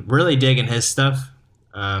 and really digging his stuff.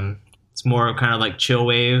 It's more kind of chill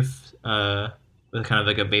wave with kind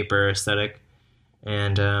of a vapor aesthetic,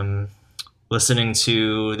 and listening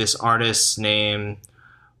to this artist named,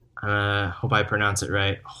 hope I pronounce it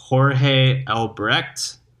right, Jorge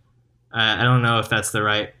Elbrecht. I don't know if that's the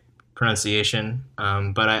right pronunciation,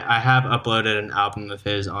 but I have uploaded an album of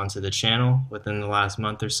his onto the channel within the last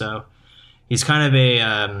month or so. He's kind of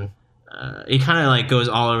he kind of goes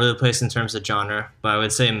all over the place in terms of genre, but I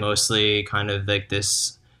would say mostly kind of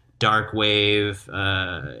this dark wave,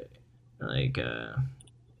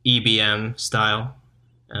 EBM style,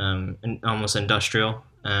 and almost industrial,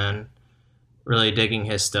 and really digging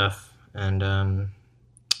his stuff. And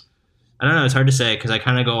I don't know. It's hard to say because I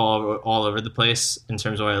kind of go all over the place in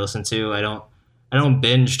terms of what I listen to. I don't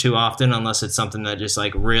binge too often unless it's something that just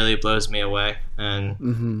like really blows me away,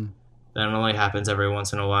 and that only happens every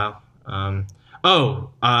once in a while.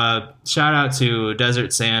 Shout out to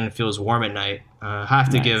Desert Sand Feels Warm at Night. Have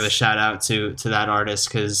to give a shout out to that artist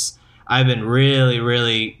because I've been really,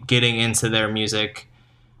 really getting into their music.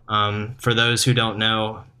 For those who don't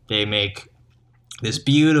know, they make this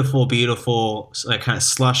beautiful, beautiful like kind of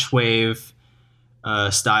slush wave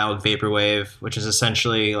styled vaporwave, which is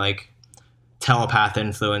essentially like telepath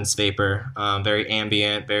influenced vapor, very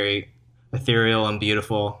ambient, very ethereal and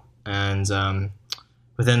beautiful. And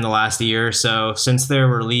within the last year or so, since their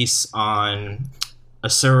release on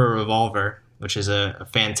Asura Revolver, which is a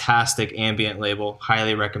fantastic ambient label,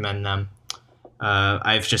 highly recommend them.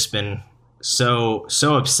 I've just been so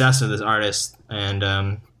obsessed with this artist,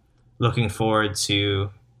 and looking forward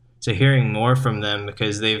to hearing more from them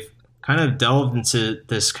because they've kind of delved into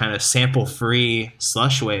this kind of sample free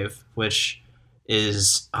slush wave, which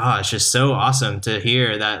is it's just so awesome to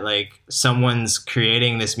hear that like someone's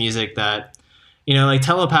creating this music that, you know, like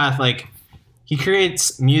Telepath, like he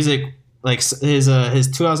creates music like his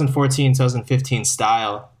 2014 2015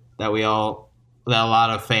 style that a lot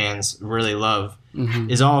of fans really love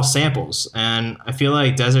is all samples, and I feel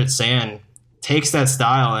like Desert Sand takes that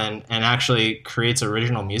style and actually creates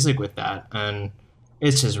original music with that, and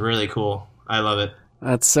it's just really cool. I love it.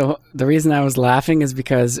 That's so. The reason I was laughing is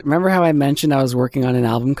because remember how I mentioned I was working on an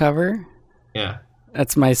album cover? Yeah.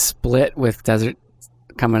 That's my split with Desert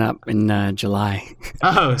coming up in July.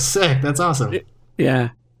 Oh, sick! That's awesome. Yeah.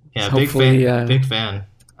 Yeah, big fan. Big fan.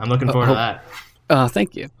 I'm looking forward to that. Oh,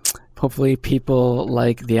 thank you. Hopefully, people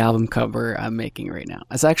like the album cover I'm making right now.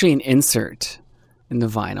 It's actually an insert in the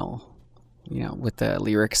vinyl, you know, with the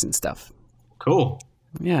lyrics and stuff. Cool.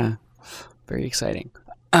 Yeah, very exciting.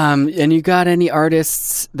 And you got any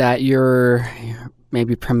artists that you're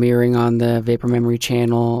maybe premiering on the Vapor Memory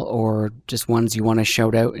channel, or just ones you want to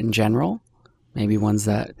shout out in general? Maybe ones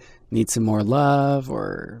that need some more love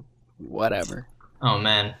or whatever. Oh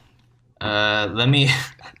man, let me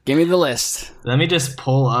give me the list. Let me just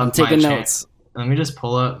pull up. I'm taking notes. Let me just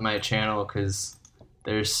pull up my channel because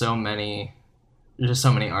there's so many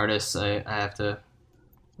artists. I have to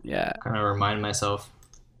kind of remind myself.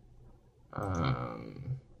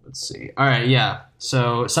 Let's see. All right, yeah.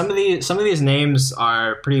 So some of these names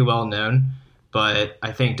are pretty well known, but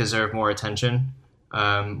I think deserve more attention.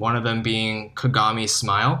 One of them being Kagami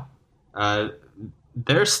Smile.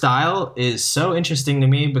 Their style is so interesting to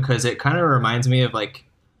me because it kind of reminds me of like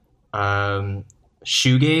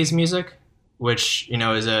shoegaze music, which, you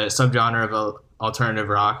know, is a subgenre of alternative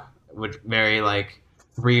rock, which very like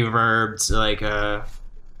reverbed, like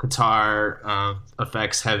guitar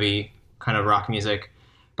effects heavy kind of rock music.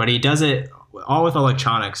 But he does it all with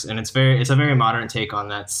electronics, and it's a very modern take on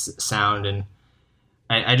that sound, and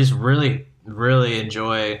I just really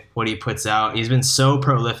enjoy what he puts out. He's been so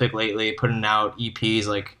prolific lately, putting out EPs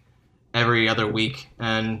like every other week,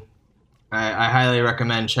 and I highly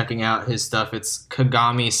recommend checking out his stuff. It's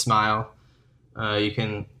Kagami Smile. You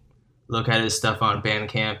can look at his stuff on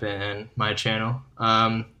Bandcamp and my channel.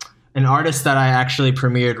 An artist that I actually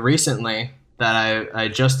premiered recently that I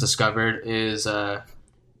just discovered is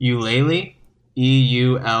Eulalie,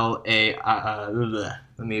 EULAlie.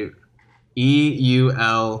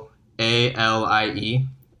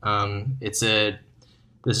 It's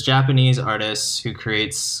this Japanese artist who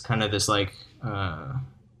creates kind of this like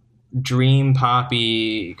dream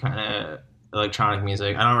poppy kind of electronic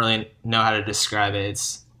music. I don't really know how to describe it.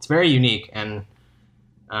 It's very unique, and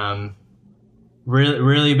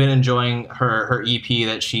really been enjoying her EP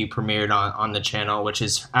that she premiered on the channel, which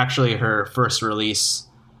is actually her first release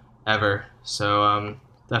ever. So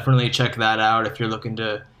definitely check that out if you're looking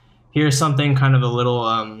to hear something kind of a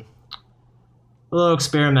little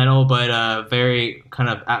experimental, but very kind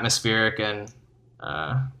of atmospheric, and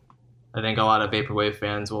I think a lot of vaporwave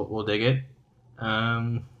fans will dig it. Let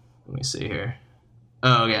me see here.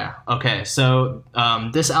 Oh yeah, okay. So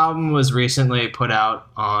this album was recently put out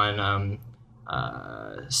on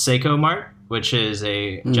Seiko Mart, which is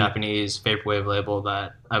a Japanese vaporwave label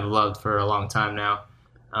that I've loved for a long time now.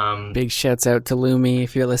 Big shouts out to Lumi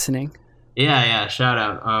if you're listening. Yeah, shout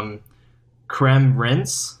out. Creme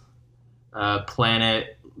Rinse,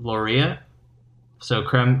 Planet Loria. So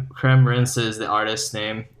Creme Rinse is the artist's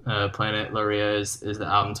name. Planet Loria is the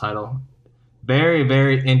album title. Very,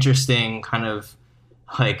 very interesting kind of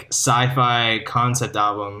like sci-fi concept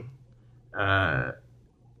album.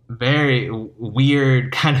 Very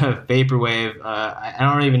weird kind of vaporwave. I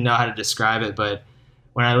don't even know how to describe it, but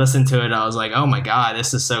when I listened to it, I was like, oh my God,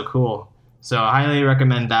 this is so cool. So I highly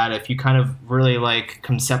recommend that if you kind of really like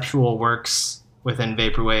conceptual works within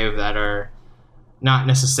vaporwave that are not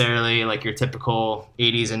necessarily like your typical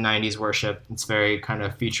 80s and 90s worship. It's very kind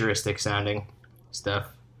of futuristic sounding stuff.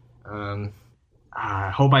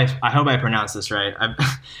 I hope I pronounce this right.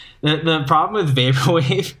 The problem with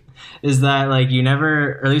vaporwave is that like you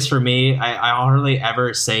never, or at least for me, I hardly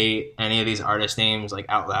ever say any of these artist names like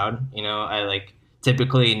out loud. You know, I like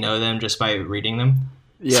typically know them just by reading them.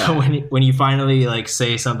 Yeah. So when you finally like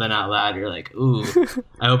say something out loud, you're like, ooh,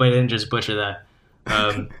 I hope I didn't just butcher that.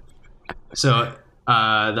 So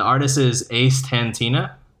the artist is Ace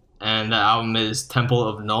Tantina, and the album is Temple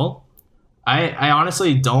of Null. I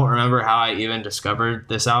honestly don't remember how I even discovered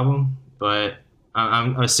this album, but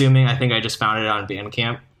I'm assuming I think I just found it on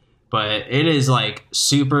Bandcamp. But it is like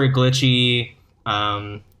super glitchy,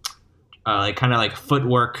 like kind of like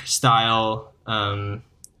footwork style.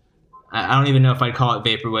 I don't even know if I'd call it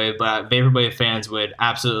vaporwave, but vaporwave fans would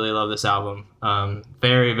absolutely love this album.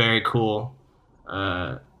 Very, very cool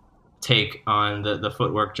take on the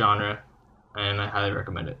footwork genre, and I highly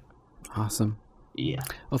recommend it. Awesome. Yeah.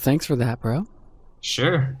 Well, thanks for that, bro.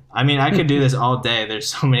 Sure. I mean, I could do this all day. There's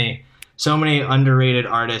so many underrated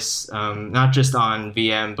artists, not just on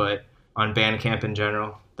VM, but on Bandcamp in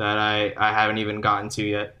general that I haven't even gotten to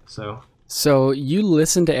yet. So you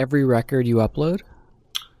listen to every record you upload?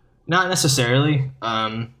 Not necessarily.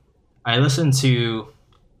 I listen to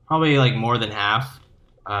probably like more than half,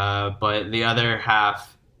 but the other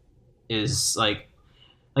half is like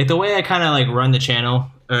the way I kind of like run the channel,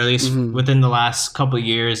 or at least within the last couple of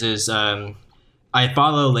years, is I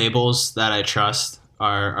follow labels that I trust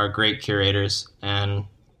are great curators, and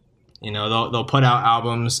you know they'll put out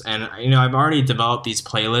albums, and you know I've already developed these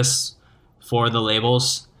playlists for the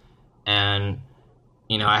labels, and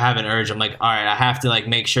you know I have an urge. I'm like, all right, I have to like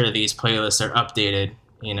make sure these playlists are updated,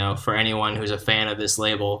 you know, for anyone who's a fan of this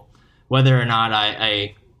label, whether or not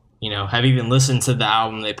I you know have even listened to the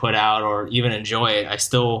album they put out or even enjoy it. I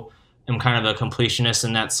still am kind of a completionist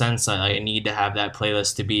in that sense. I need to have that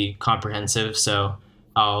playlist to be comprehensive. So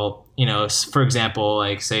I'll, you know, for example,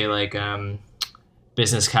 like say like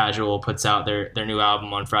Business Casual puts out their new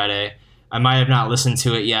album on Friday. I might have not listened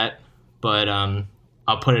to it yet, but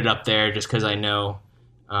I'll put it up there just because I know.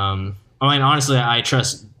 I mean, honestly, I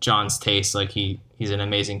trust John's taste. Like he's an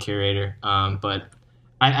amazing curator. But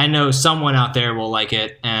I know someone out there will like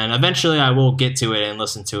it, and eventually I will get to it and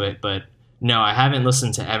listen to it. But no, I haven't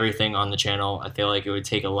listened to everything on the channel. I feel like it would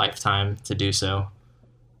take a lifetime to do so.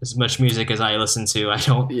 As much music as I listen to,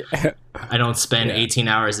 I don't spend 18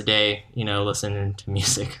 hours a day, you know, listening to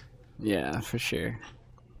music. Yeah, for sure.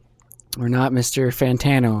 We're not Mr.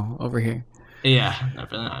 Fantano over here. Yeah,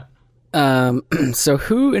 definitely not. So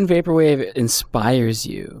who in Vaporwave inspires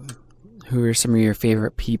you? Who are some of your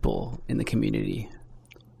favorite people in the community?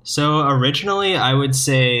 So originally I would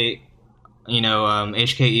say, you know,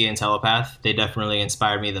 HKE and Telepath, they definitely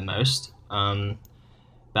inspired me the most.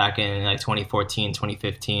 Back in like 2014,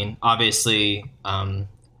 2015. Obviously, a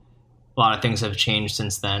lot of things have changed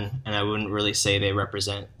since then, and I wouldn't really say they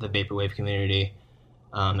represent the vaporwave community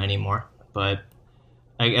anymore. But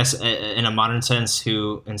I guess in a modern sense,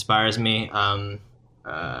 who inspires me,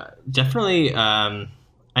 definitely.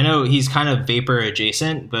 I know he's kind of vapor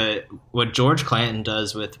adjacent, but what George Clanton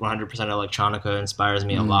does with 100% Electronica inspires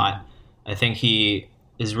me a lot. I think he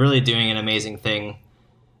is really doing an amazing thing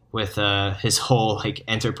with his whole like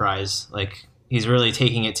enterprise. Like he's really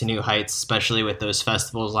taking it to new heights, especially with those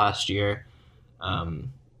festivals last year.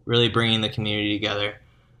 Really bringing the community together.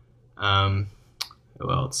 Who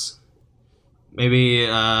else? Maybe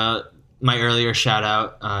my earlier shout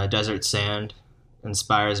out, Desert Sand,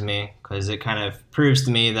 inspires me because it kind of proves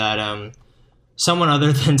to me that someone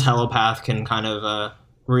other than Telepath can kind of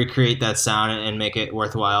recreate that sound and make it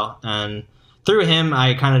worthwhile. And through him,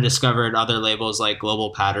 I kind of discovered other labels like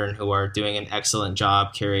Global Pattern, who are doing an excellent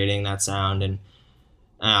job curating that sound. And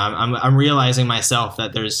I'm realizing myself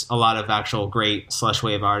that there's a lot of actual great slush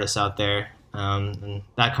wave artists out there. And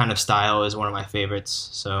that kind of style is one of my favorites.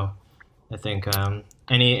 So I think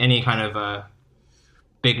any kind of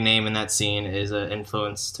big name in that scene is an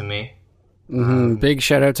influence to me. Big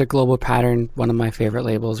shout out to Global Pattern, one of my favorite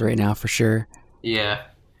labels right now for sure. Yeah.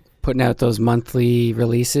 Putting out those monthly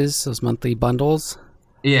releases, those monthly bundles.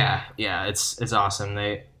 Yeah, it's awesome.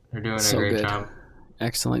 They're doing a great job.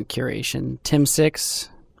 Excellent curation. Tim Six,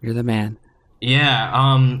 you're the man. Yeah,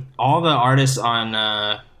 all the artists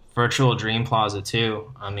on Virtual Dream Plaza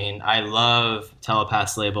too. I mean, I love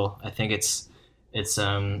Telepath's label. I think it's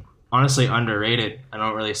honestly underrated. I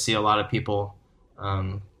don't really see a lot of people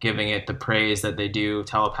giving it the praise that they do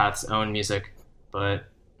Telepath's own music, but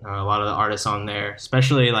a lot of the artists on there,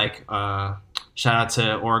 especially like shout out to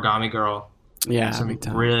Origami Girl. Yeah, Some big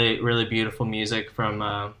time. really really beautiful music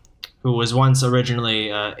from who was once originally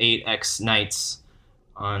 8X Nights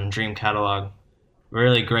on Dream Catalog.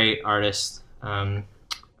 Really great artist.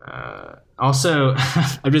 Also,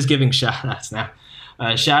 I'm just giving shout outs now.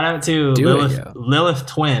 Shout out to Lilith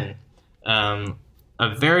Twin,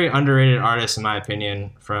 a very underrated artist in my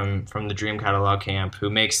opinion from the Dream Catalog camp, who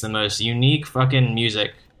makes the most unique fucking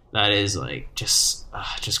music that is like just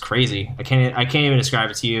crazy. I can't even describe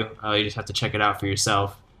it to you. You just have to check it out for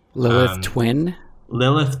yourself. Lilith Twin.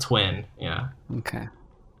 Lilith Twin, yeah. Okay.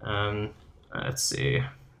 Let's see.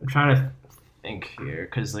 I'm trying to think here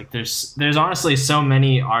because like there's honestly so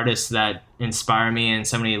many artists that inspire me in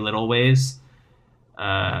so many little ways.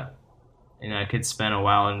 I could spend a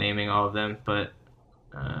while naming all of them, but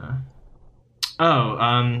how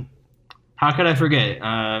could I forget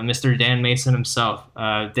Mr. Dan Mason himself?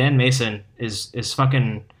 Dan Mason is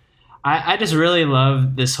fucking. I just really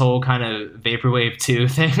love this whole kind of vaporwave 2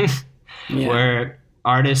 thing, where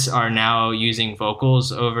artists are now using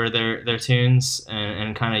vocals over their tunes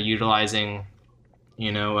and kind of utilizing,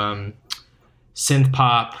 synth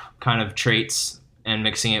pop kind of traits and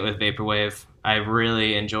mixing it with vaporwave. I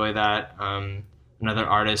really enjoy that. Another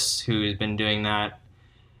artist who's been doing that.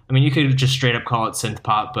 I mean, you could just straight up call it synth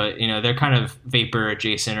pop, but they're kind of vapor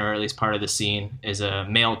adjacent, or at least part of the scene. Is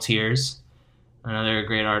Male Tears, another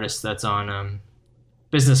great artist that's on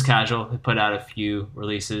Business Casual. They put out a few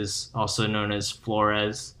releases, also known as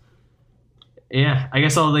Flores. Yeah, I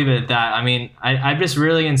guess I'll leave it at that. I mean, I'm just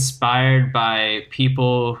really inspired by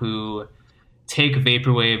people who take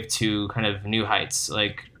vaporwave to kind of new heights,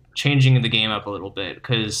 like changing the game up a little bit.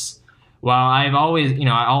 Because while I've always,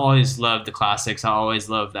 I always loved the classics, I always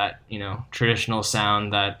loved that, traditional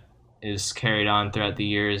sound that is carried on throughout the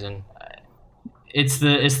years, and it's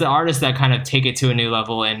the artists that kind of take it to a new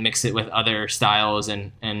level and mix it with other styles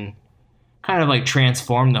and kind of like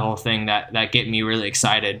transform the whole thing that get me really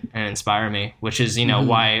excited and inspire me, which is,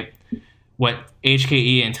 why what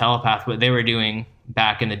HKE and Telepath, what they were doing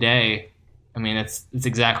back in the day, I mean, it's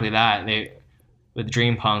exactly that. With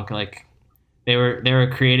Dream Punk, like they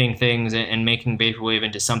were creating things and making vaporwave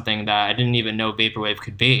into something that I didn't even know vaporwave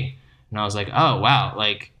could be. And I was like, oh wow,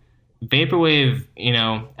 like vaporwave,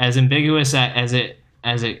 as ambiguous as it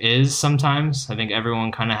is sometimes, I think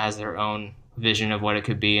everyone kind of has their own vision of what it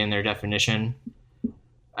could be in their definition.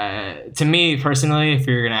 To me personally, if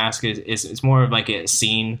you're gonna ask, it's more of like a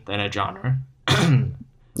scene than a genre.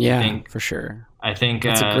 Yeah, for sure. I think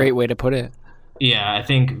that's a great way to put it. Yeah, I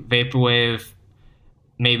think vaporwave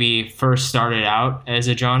maybe first started out as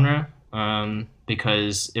a genre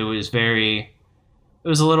because it was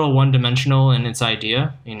a little one-dimensional in its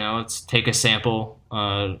idea. It's take a sample,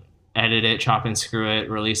 edit it, chop and screw it,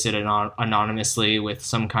 release it anonymously with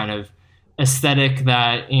some kind of aesthetic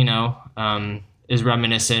that is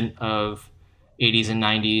reminiscent of 80s and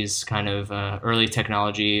 90s kind of early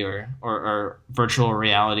technology or virtual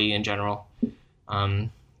reality in general.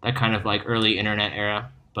 That kind of like early internet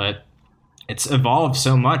era, but it's evolved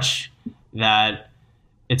so much that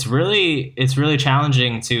it's really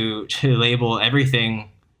challenging to label everything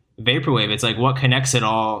vaporwave. It's like what connects it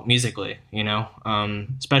all musically,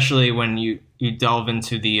 especially when you delve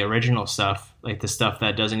into the original stuff, like the stuff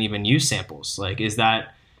that doesn't even use samples. Like, is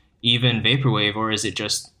that even vaporwave, or is it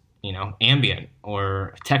just ambient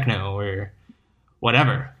or techno or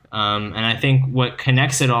whatever? And I think what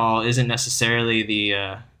connects it all isn't necessarily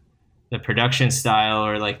the production style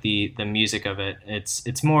or like the music of it.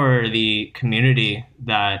 It's more the community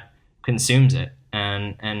that consumes it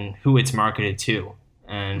and who it's marketed to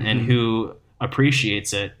and who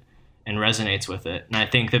appreciates it and resonates with it. And I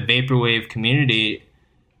think the vaporwave community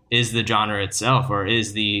is the genre itself, or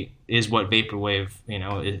is what vaporwave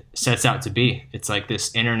it sets out to be. It's like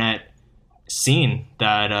this internet scene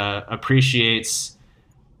that appreciates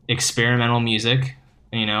experimental music,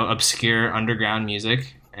 obscure underground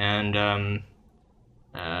music. And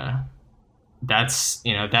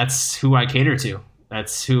that's who I cater to.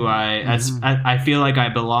 That's who I feel like I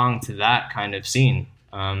belong to that kind of scene,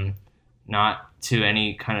 not to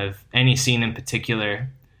any scene in particular,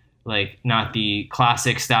 like not the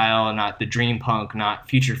classic style, not the dream punk, not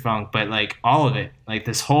future funk, but like all of it, like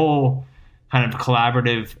this whole kind of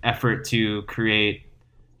collaborative effort to create,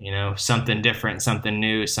 something different, something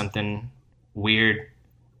new, something weird.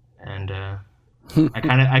 And I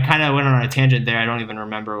kind of went on a tangent there. I don't even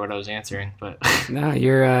remember what I was answering, but no,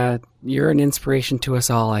 you're an inspiration to us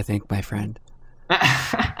all, I think, my friend. No,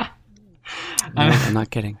 I'm not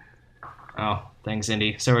kidding. Oh, thanks,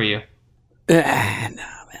 Indy. So are you. No,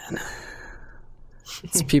 man.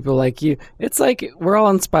 It's people like you. It's like we're all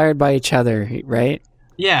inspired by each other, right?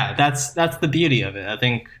 Yeah, that's the beauty of it. I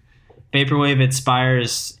think vaporwave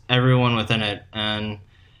inspires everyone within it, and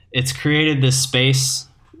it's created this space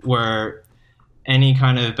where any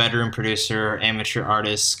kind of bedroom producer or amateur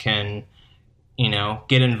artist can,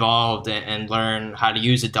 get involved and learn how to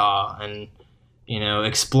use a DAW and,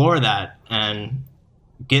 explore that and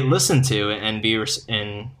get listened to and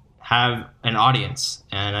and have an audience.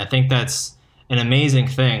 And I think that's an amazing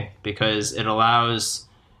thing because it allows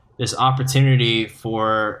this opportunity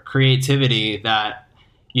for creativity that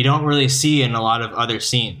you don't really see in a lot of other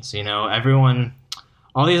scenes.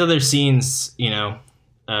 All these other scenes,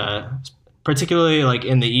 particularly like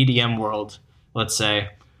in the EDM world, let's say,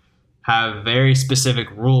 have very specific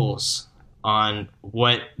rules on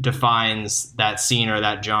what defines that scene or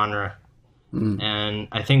that genre. And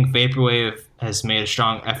I think vaporwave has made a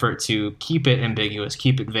strong effort to keep it ambiguous,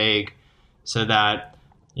 keep it vague, so that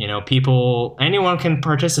anyone can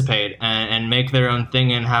participate and make their own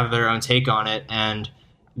thing and have their own take on it, and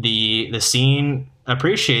the scene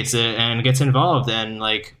appreciates it and gets involved and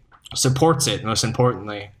like supports it, most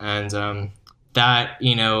importantly. And that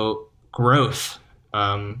growth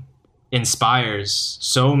inspires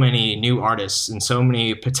so many new artists and so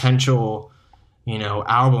many potential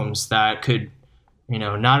albums that could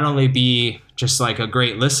not only be just like a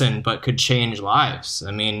great listen but could change lives.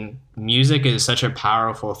 I mean, music is such a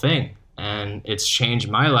powerful thing, and it's changed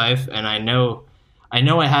my life, and I know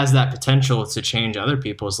it has that potential to change other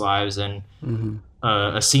people's lives. And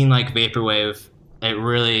a scene like vaporwave, it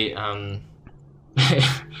really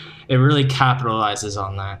it really capitalizes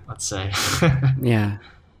on that, let's say. Yeah.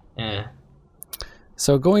 Yeah.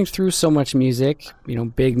 So going through so much music,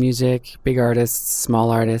 music, big artists,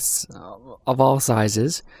 small artists, of all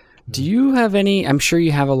sizes, do you have any, I'm sure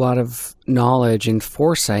you have a lot of knowledge and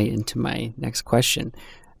foresight into my next question,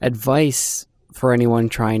 advice for anyone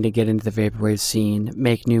trying to get into the vaporwave scene,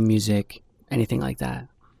 make new music, anything like that?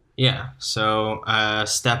 Yeah. So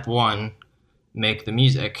step 1, make the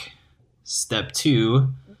music. Step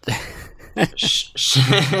 2,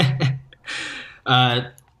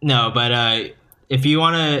 no, but if you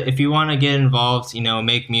wanna get involved,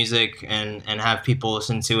 make music and have people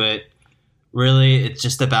listen to it. Really, it's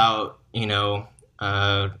just about being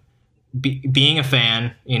a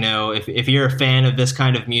fan. If you're a fan of this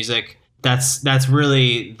kind of music, that's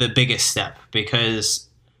really the biggest step, because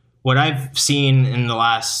what I've seen in the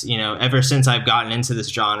last ever since I've gotten into this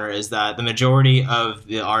genre is that the majority of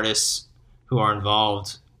the artists who are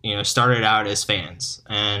involved started out as fans,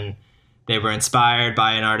 and they were inspired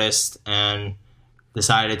by an artist and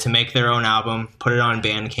decided to make their own album, put it on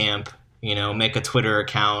Bandcamp, make a Twitter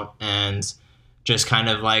account, and just kind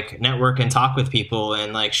of like network and talk with people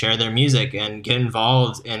and like share their music and get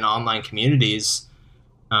involved in online communities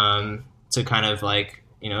to kind of like,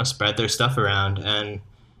 spread their stuff around. And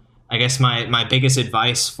I guess my biggest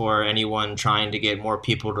advice for anyone trying to get more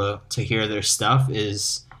people to hear their stuff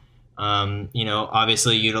is,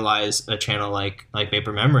 obviously utilize a channel like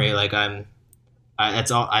Vapor Memory. Like I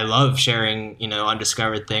love sharing,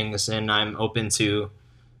 undiscovered things, and I'm open to,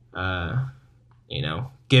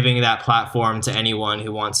 giving that platform to anyone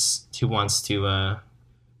who wants to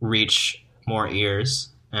reach more ears.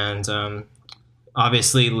 And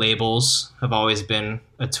obviously, labels have always been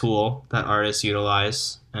a tool that artists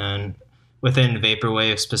utilize, and within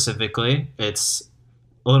vaporwave specifically, it's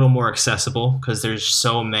a little more accessible because there's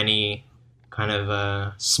so many kind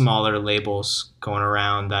of smaller labels going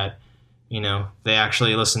around that they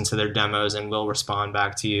actually listen to their demos and will respond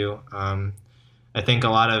back to you. I think a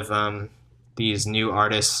lot of these new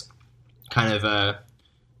artists kind of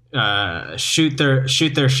shoot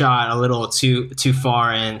their shot a little too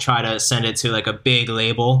far and try to send it to like a big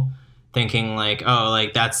label, thinking like, oh,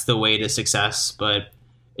 like that's the way to success. But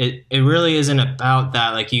it really isn't about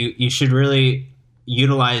that. Like you should really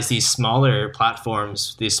utilize these smaller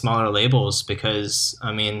platforms, these smaller labels, because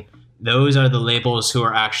I mean, those are the labels who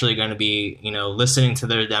are actually going to be, listening to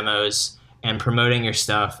their demos and promoting your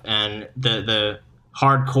stuff. And the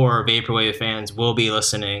hardcore vaporwave fans will be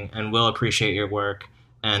listening and will appreciate your work.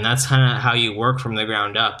 And that's kind of how you work from the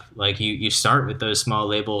ground up. Like you start with those small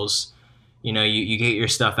labels, you get your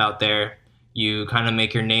stuff out there, you kind of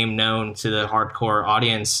make your name known to the hardcore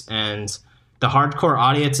audience, and the hardcore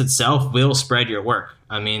audience itself will spread your work.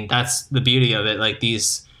 I mean, that's the beauty of it. Like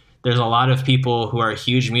there's a lot of people who are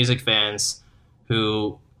huge music fans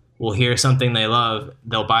who will hear something they love,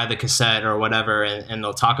 they'll buy the cassette or whatever, and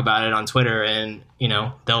they'll talk about it on Twitter, and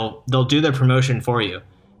they'll do their promotion for you.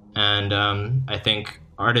 And I think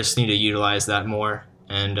artists need to utilize that more,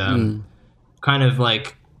 and kind of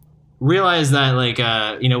like realize that like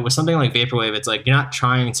with something like vaporwave, it's like you're not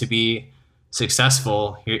trying to be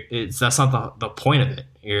successful. That's not the point of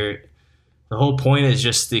it. The whole point is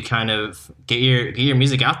just to kind of get your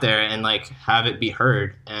music out there and like have it be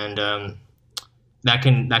heard, and that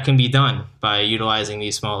can be done by utilizing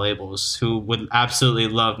these small labels who would absolutely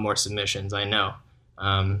love more submissions. I know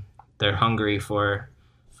they're hungry for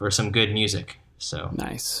some good music. So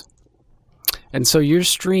nice. And so your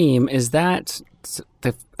stream, is that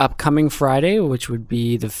the upcoming Friday, which would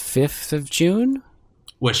be the 5th of June?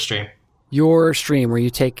 Which stream? Your stream where you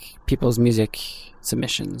take people's music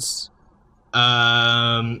submissions. You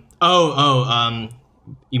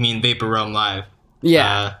mean Vapor Realm Live?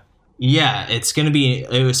 Yeah. Yeah, it's going to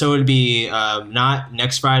be, so it would be not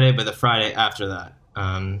next Friday, but the Friday after that.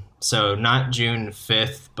 So not June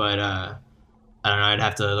 5th, but I don't know, I'd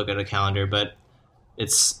have to look at a calendar, but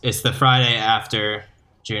it's the Friday after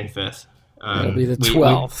June 5th. It'll be the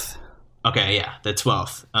 12th. Okay, yeah, the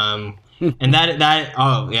 12th. And that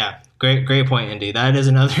oh yeah, great point, Indy. That is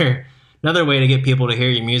another way to get people to hear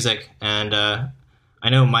your music. And I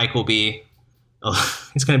know Mike will be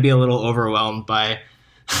he's going to be a little overwhelmed by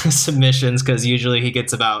submissions, because usually he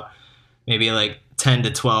gets about maybe like 10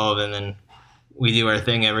 to 12, and then we do our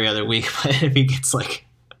thing every other week. But if he gets like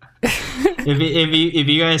if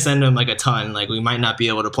you guys send him like a ton, like we might not be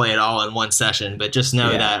able to play it all in one session, but just know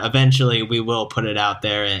that eventually we will put it out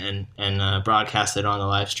there and broadcast it on the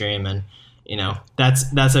live stream. And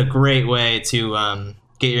that's a great way to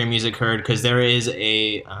get your music heard, because there is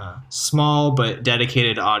a small but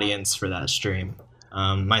dedicated audience for that stream,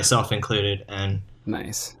 myself included. And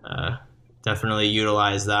nice. Definitely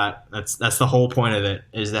utilize that. That's the whole point of it,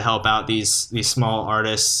 is to help out these small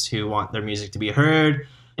artists who want their music to be heard.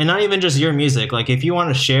 And not even just your music. Like if you want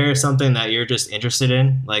to share something that you're just interested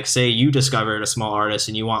in, like say you discovered a small artist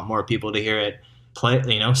and you want more people to hear it,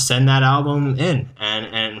 send that album in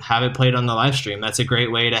and have it played on the live stream. That's a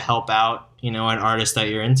great way to help out, an artist that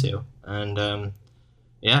you're into. And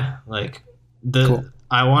cool.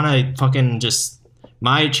 I want to fucking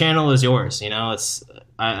my channel is yours.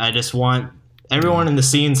 I just want everyone in the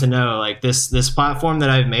scene to know, like, this platform that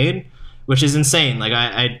I've made, which is insane. Like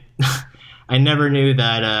I never knew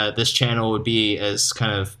that this channel would be as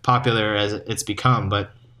kind of popular as it's become.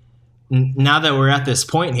 But now that we're at this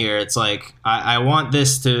point here, it's like I want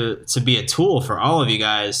this to be a tool for all of you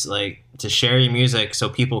guys, like to share your music so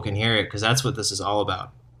people can hear it, because that's what this is all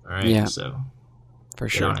about. All right. Yeah. So for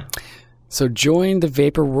sure. So join the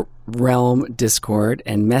Vapor Realm Discord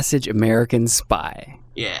and message American Spy.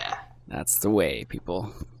 Yeah. That's the way,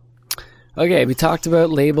 people. Okay, we talked about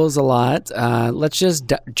labels a lot. Let's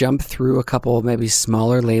just jump through a couple maybe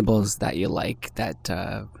smaller labels that you like that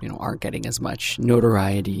aren't getting as much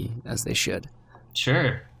notoriety as they should.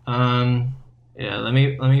 Sure. Let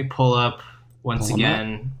me pull up once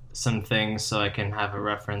again some things so I can have a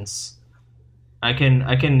reference. I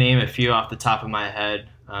can name a few off the top of my head.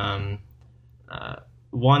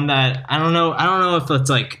 One that I don't know if it's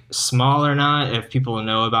like small or not, if people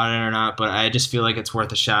know about it or not, but I just feel like it's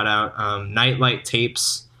worth a shout out. Nightlight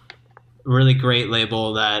Tapes, really great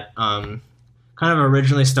label that kind of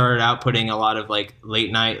originally started out putting a lot of like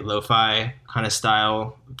late night lo-fi kind of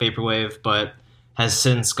style vaporwave, but has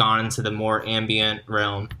since gone into the more ambient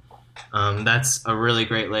realm. That's a really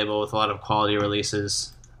great label with a lot of quality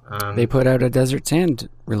releases. They put out a Desert Sand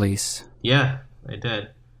release. Yeah, they did.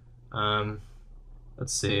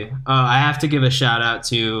 Let's see. I have to give a shout out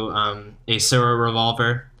to Asura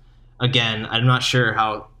Revolver. Again, I'm not sure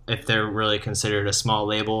if they're really considered a small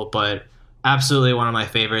label, but absolutely one of my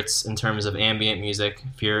favorites in terms of ambient music.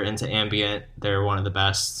 If you're into ambient, they're one of the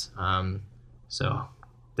best. So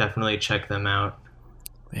definitely check them out.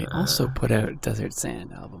 They also put out a Desert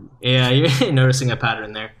Sand album. Yeah, you're noticing a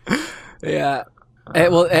pattern there. Yeah.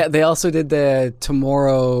 They also did the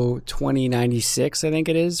Tomorrow 2096, I think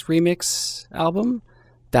it is, remix album.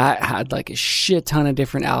 That had like a shit ton of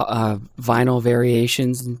different vinyl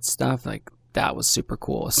variations and stuff. Like that was super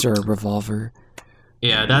cool. Sir Revolver.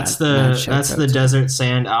 Yeah, that's the Desert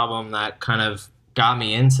Sand album that kind of got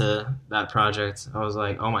me into that project. I was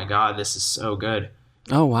like, oh my god, this is so good.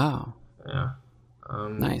 Oh wow. Yeah.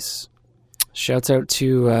 Nice. Shouts out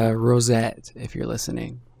to Rosette if you're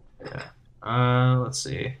listening. Yeah. Let's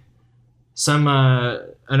see. Some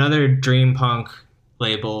another dream punk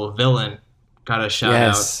label, Villain, got a shout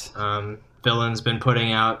out. Villain's been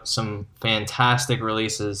putting out some fantastic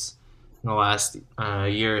releases in the last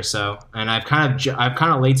year or so, and I've kind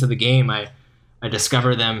of late to the game. I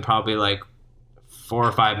discovered them probably like 4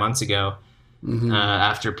 or 5 months ago,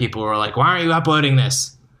 after people were like, "Why aren't you uploading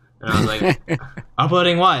this?" And I was like,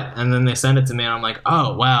 uploading what? And then they send it to me, and I'm like,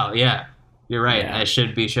 oh wow, yeah, you're right. Yeah. I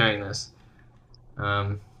should be sharing this.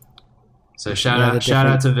 So Yeah, shout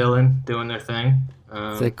out to Villain doing their thing.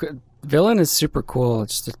 Villain is super cool.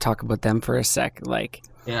 Just to talk about them for a sec, like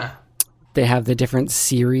Yeah. they have the different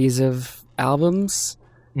series of albums.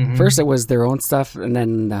 Mhm. First, it was their own stuff, and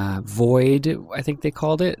then Void, I think they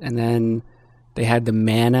called it, and then they had the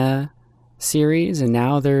Mana series, and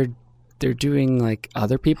now they're doing like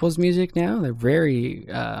other people's music. Now they're very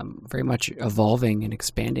much evolving and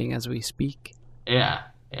expanding as we speak. Yeah,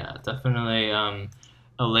 definitely a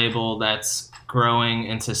label that's growing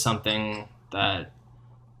into something that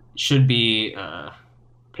should be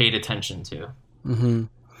paid attention to. Mm-hmm.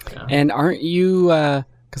 Yeah. And aren't you?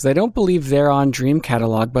 Because I don't believe they're on Dream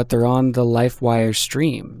Catalog, but they're on the LifeWire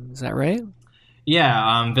stream. Is that right?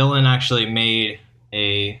 Yeah, Villain actually made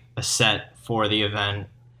a set for the event.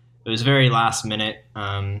 It was very last minute,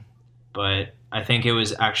 but I think it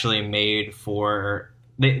was actually made for.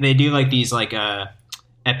 They do like these like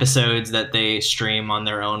episodes that they stream on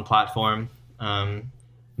their own platform. I'm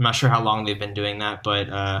not sure how long they've been doing that,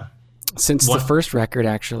 but Since the first record,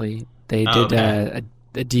 actually, they did a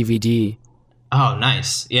DVD. Oh,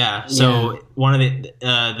 nice! Yeah. So one of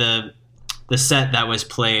the set that was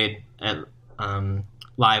played at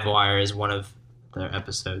Livewire is one of their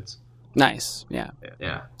episodes. Nice. Yeah.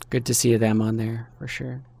 Yeah. Good to see them on there for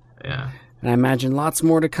sure. Yeah. And I imagine lots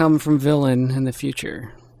more to come from Villain in the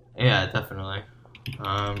future. Yeah, definitely.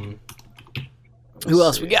 Who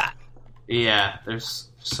else we got? Yeah, there's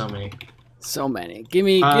so many. So many. Give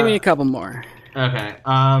me a couple more. Okay.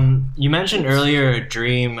 You mentioned earlier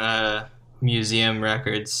Dream Museum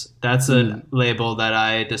Records. That's a label that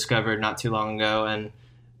I discovered not too long ago, and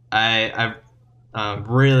I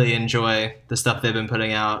really enjoy the stuff they've been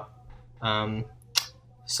putting out.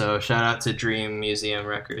 So shout out to Dream Museum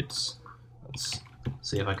Records. Let's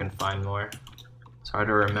see if I can find more. It's hard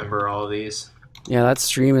to remember all of these. Yeah, that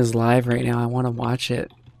stream is live right now. I want to watch it.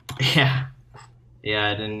 Yeah. Yeah,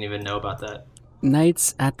 I didn't even know about that.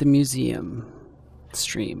 Nights at the Museum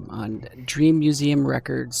stream on Dream Museum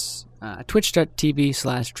Records,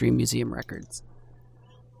 twitch.tv/Dream Museum Records.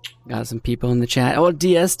 Got some people in the chat. Oh,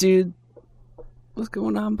 DS dude. What's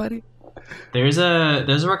going on, buddy? There's a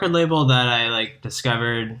record label that I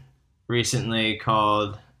discovered recently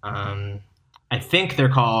called I think they're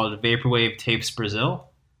called Vaporwave Tapes Brazil,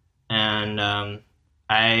 and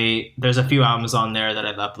there's a few albums on there that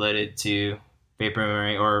I've uploaded to Vapor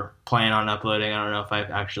Memory or plan on uploading. I don't know if I've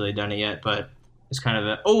actually done it yet, but it's kind of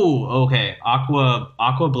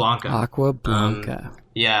Aqua Blanca. Aqua Blanca.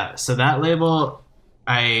 Yeah, so that label,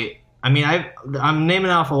 I'm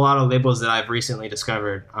naming off a lot of labels that I've recently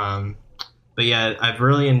discovered. But yeah, I've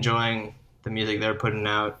really enjoying the music they're putting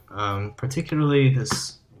out, particularly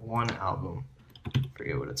this one album. I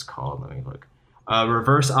forget what it's called. Let me look.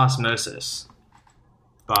 Reverse Osmosis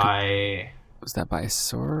by... Was that by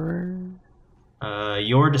Soar?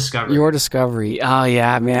 Your Discovery. Your Discovery. Oh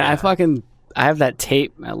yeah, man. Yeah. I have that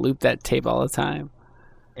tape. I loop that tape all the time.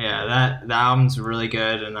 Yeah, the album's really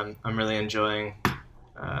good, and I'm really enjoying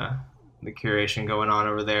the curation going on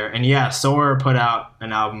over there. And yeah, Soar put out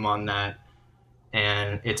an album on that,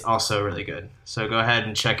 and it's also really good. So go ahead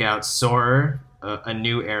and check out Soar, A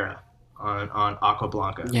New Era on Aqua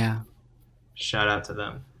Blanca. Yeah. Shout out to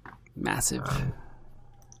them. Massive.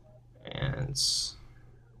 And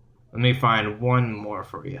let me find one more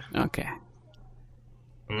for you. Okay.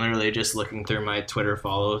 I'm literally just looking through my Twitter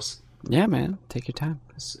follows. Yeah, man. Take your time.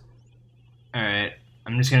 All right.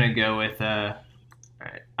 I'm just going to go with... all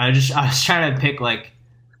right. I was trying to pick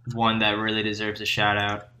one that really deserves a shout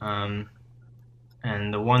out.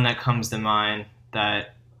 And the one that comes to mind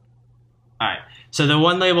that... All right. So the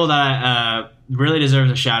one label that really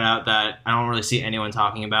deserves a shout out that I don't really see anyone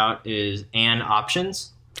talking about is And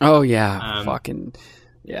Options. Oh, yeah.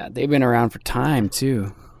 Yeah, they've been around for time,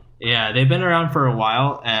 too. Yeah, they've been around for a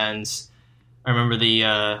while, and I remember the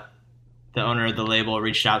owner of the label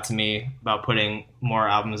reached out to me about putting more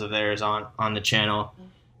albums of theirs on the channel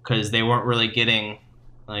because they weren't really getting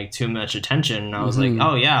too much attention. And I was like,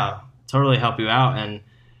 oh yeah, totally help you out. And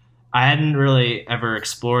I hadn't really ever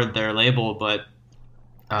explored their label, but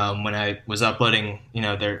when I was uploading,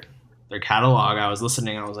 their catalog, I was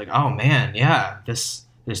listening and I was like, oh man, yeah, this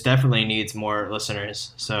definitely needs more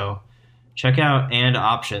listeners. So check out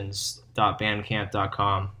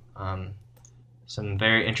andoptions.bandcamp.com. Some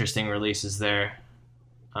very interesting releases there,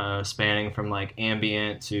 spanning from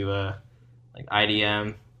ambient to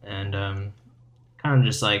IDM and kind of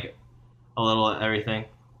just a little of everything,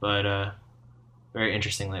 but very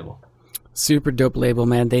interesting label. Super dope label,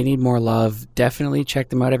 man. They need more love. Definitely check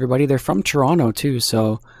them out, everybody. They're from Toronto too,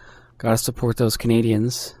 so gotta support those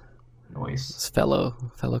Canadians. Nice. Fellow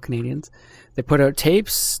Canadians. They put out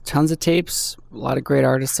tapes, tons of tapes, a lot of great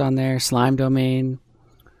artists on there. Slime Domain,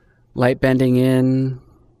 Light Bending In.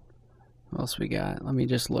 What else we got? Let me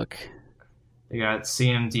just look. They got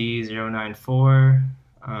CMD 094.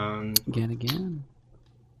 Again.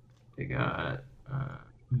 They got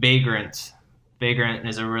Vagrant. Vagrant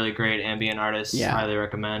is a really great ambient artist. Yeah. Highly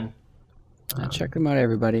recommend. Check them out,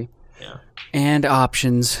 everybody. Yeah. And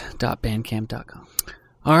options.bandcamp.com.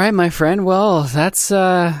 All right, my friend. Well, that's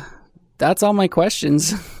all my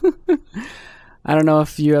questions. I don't know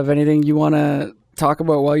if you have anything you want to talk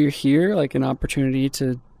about while you're here, like an opportunity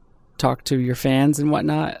to talk to your fans and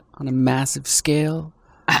whatnot on a massive scale.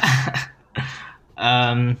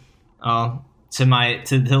 To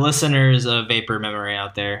the listeners of Vapor Memory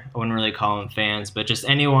out there, I wouldn't really call them fans, but just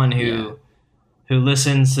anyone who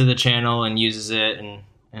listens to the channel and uses it and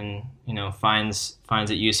you know finds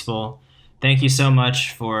it useful. Thank you so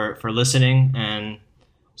much for listening and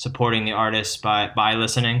supporting the artist by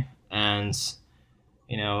listening. And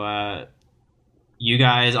you know, you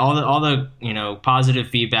guys, all the you know positive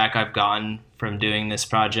feedback I've gotten from doing this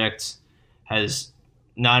project has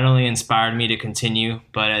not only inspired me to continue,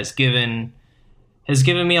 but has given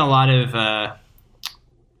me a lot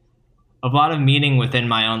of meaning within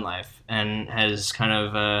my own life, and has kind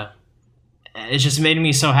of it's just made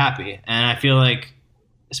me so happy. And I feel like,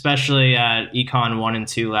 especially at Econ 1 and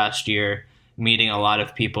 2 last year, meeting a lot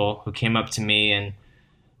of people who came up to me and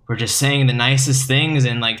were just saying the nicest things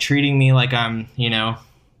and like treating me like I'm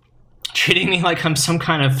some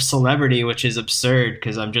kind of celebrity, which is absurd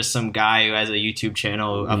because I'm just some guy who has a YouTube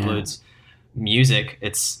channel who uploads music.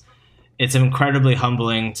 It's incredibly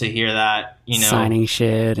humbling to hear that, you know, signing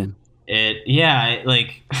shit and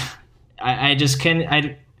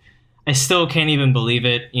I still can't even believe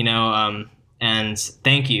it, you know. And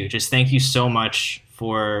thank you so much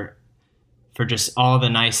for just all the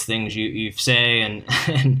nice things you say and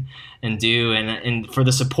do, and for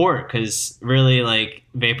the support, because really, like,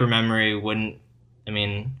 Vapor Memory wouldn't, I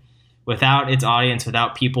mean, without its audience,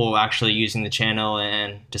 without people actually using the channel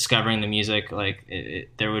and discovering the music, like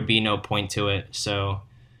there would be no point to it. So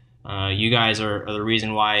you guys are the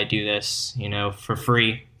reason why I do this, you know, for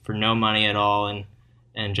free, for no money at all, and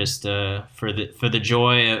just for the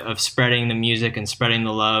joy of spreading the music and spreading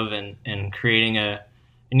the love and creating an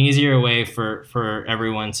easier way for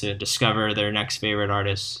everyone to discover their next favorite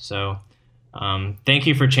artist. So thank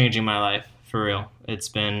you for changing my life, for real. It's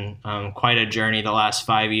been quite a journey the last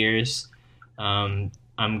 5 years. I'm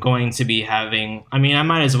going to be having, I mean, I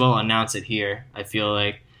might as well announce it here. I feel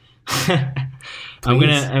like I'm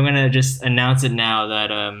gonna just announce it now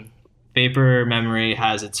that Vapor Memory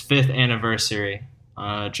has its 5th anniversary,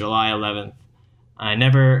 July 11th. I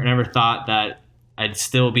never thought that I'd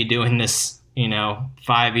still be doing this, you know,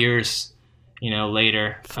 5 years, you know,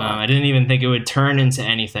 later. I didn't even think it would turn into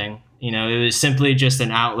anything. You know, it was simply just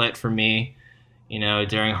an outlet for me, you know,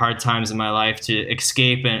 during hard times in my life to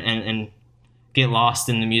escape and get lost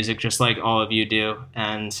in the music, just like all of you do,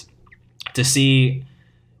 and to see,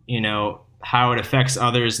 you know, how it affects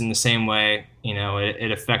others in the same way, you know,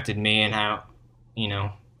 it affected me, and how, you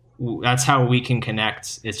know, that's how we can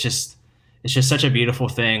connect. It's just such a beautiful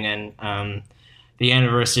thing. And the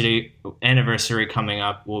anniversary coming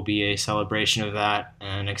up will be a celebration of that,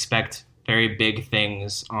 and expect very big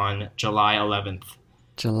things on July 11th.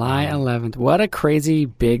 July 11th. What a crazy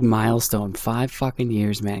big milestone. 5 fucking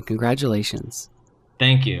years, man. Congratulations.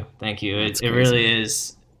 Thank you. It really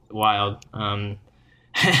is wild. I'm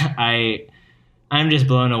just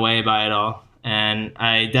blown away by it all. And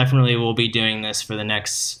I definitely will be doing this for the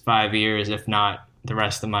next 5 years, if not the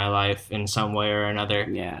rest of my life, in some way or another.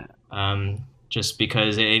 Yeah. Just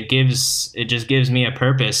because it just gives me a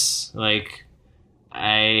purpose. Like,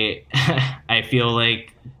 I feel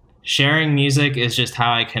like sharing music is just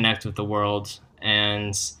how I connect with the world.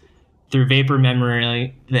 And through Vapor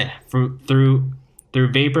Memory, through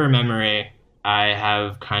Vapor Memory, I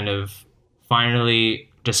have kind of finally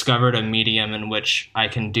discovered a medium in which I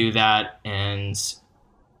can do that and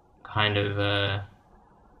kind of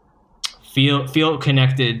feel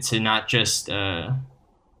connected to not just the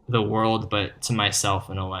world, but to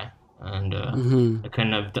myself in a way. And I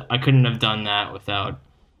couldn't have done that without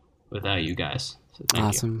you guys. So thank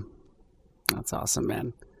awesome. You. That's awesome,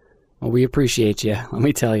 man. Well, we appreciate you. Let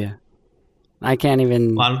me tell you, I can't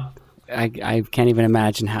even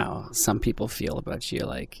imagine how some people feel about you.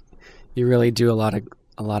 Like, you really do a lot of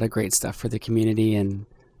great stuff for the community, and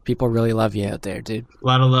people really love you out there, dude. A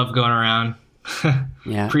lot of love going around.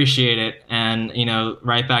 Yeah. Appreciate it. And,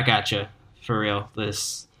 right back at you, for real.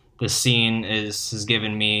 This scene has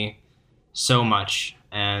given me so much.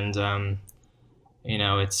 And,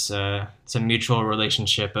 it's a mutual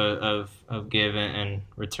relationship of give and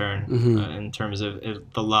return, in terms of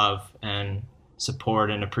the love and support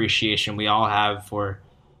and appreciation we all have for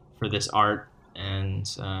this art and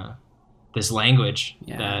this language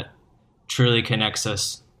that truly connects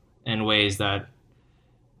us in ways that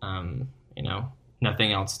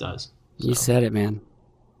nothing else does. So. You said it, man.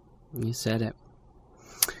 You said it.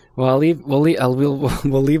 Well, we'll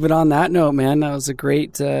leave it on that note, man. That was a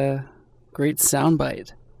great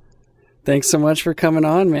soundbite. Thanks so much for coming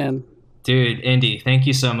on, man. Dude, Indy, thank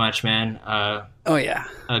you so much, man. Oh yeah.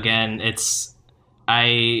 Again,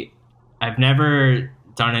 I've never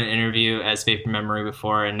done an interview as Vapor Memory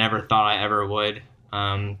before, and never thought I ever would.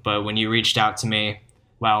 But when you reached out to me a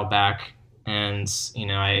while back, and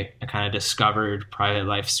I kind of discovered Private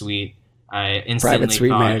Life Suite, I instantly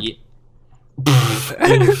Private Suite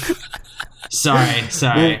thought.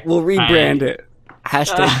 Sorry. We'll rebrand it.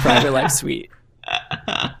 Hashtag Private Life Suite.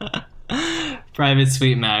 Private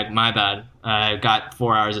Suite Mag. My bad. I got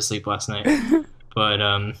 4 hours of sleep last night.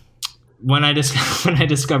 But when I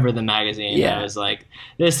discovered the magazine, I was like,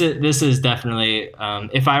 this is definitely,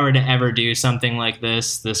 if I were to ever do something like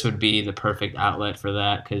this would be the perfect outlet for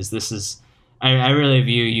that, because this is, I really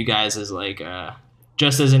view you guys as like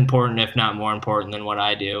just as important, if not more important, than what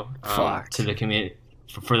I do to the community,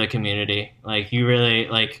 for the community. Like, you really,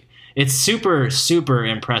 like, it's super, super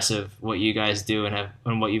impressive what you guys do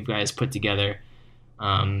and what you guys put together,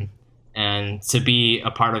 and to be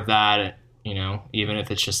a part of that, even if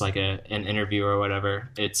it's just like an interview or whatever,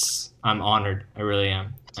 I'm honored. I really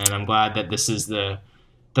am. And I'm glad that this is the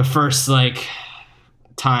first like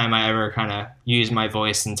time I ever kind of use my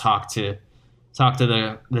voice and talk to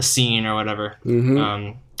the scene or whatever,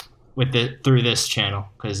 through this channel.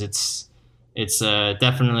 'Cause it's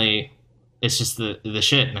definitely, it's just the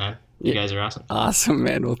shit, man. You guys are awesome. Awesome,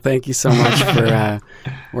 man. Well, thank you so much for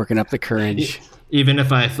working up the courage. Even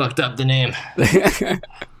if I fucked up the name.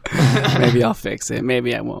 Maybe I'll fix it.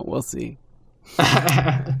 Maybe I won't. We'll see.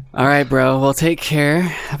 All right, bro. Well, take care.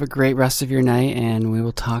 Have a great rest of your night, and we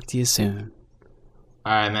will talk to you soon.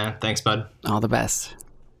 All right, man. Thanks, bud. All the best.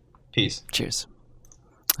 Peace. Cheers.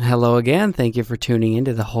 Hello again. Thank you for tuning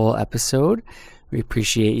into the whole episode. We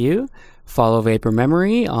appreciate you. Follow Vapor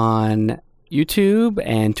Memory on YouTube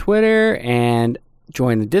and Twitter, and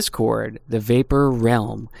join the Discord, the Vapor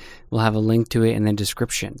Realm. We'll have a link to it in the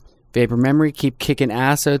description. Vapor Memory, keep kicking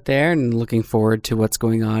ass out there, and looking forward to what's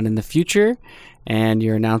going on in the future and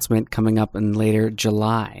your announcement coming up in later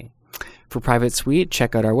July. For Private Suite,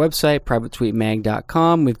 check out our website,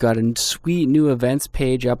 privatesuitemag.com. We've got a sweet new events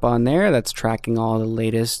page up on there that's tracking all the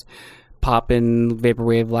latest pop-in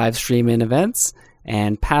Vaporwave live streaming events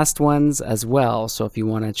and past ones as well. So if you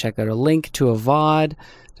want to check out a link to a VOD,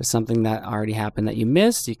 to something that already happened that you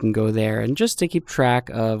missed, you can go there, and just to keep track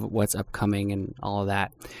of what's upcoming and all of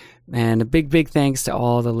that. And a big thanks to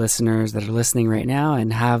all the listeners that are listening right now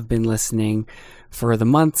and have been listening for the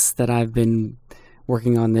months that I've been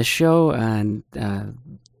working on this show, and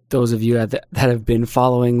those of you that have been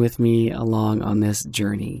following with me along on this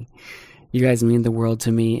journey. You guys mean the world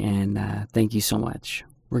to me, and thank you so much.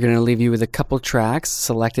 We're going to leave you with a couple tracks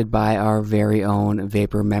selected by our very own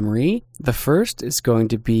Vapor Memory. The first is going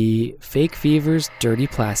to be Fake Fever's Dirty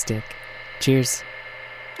Plastic. Cheers.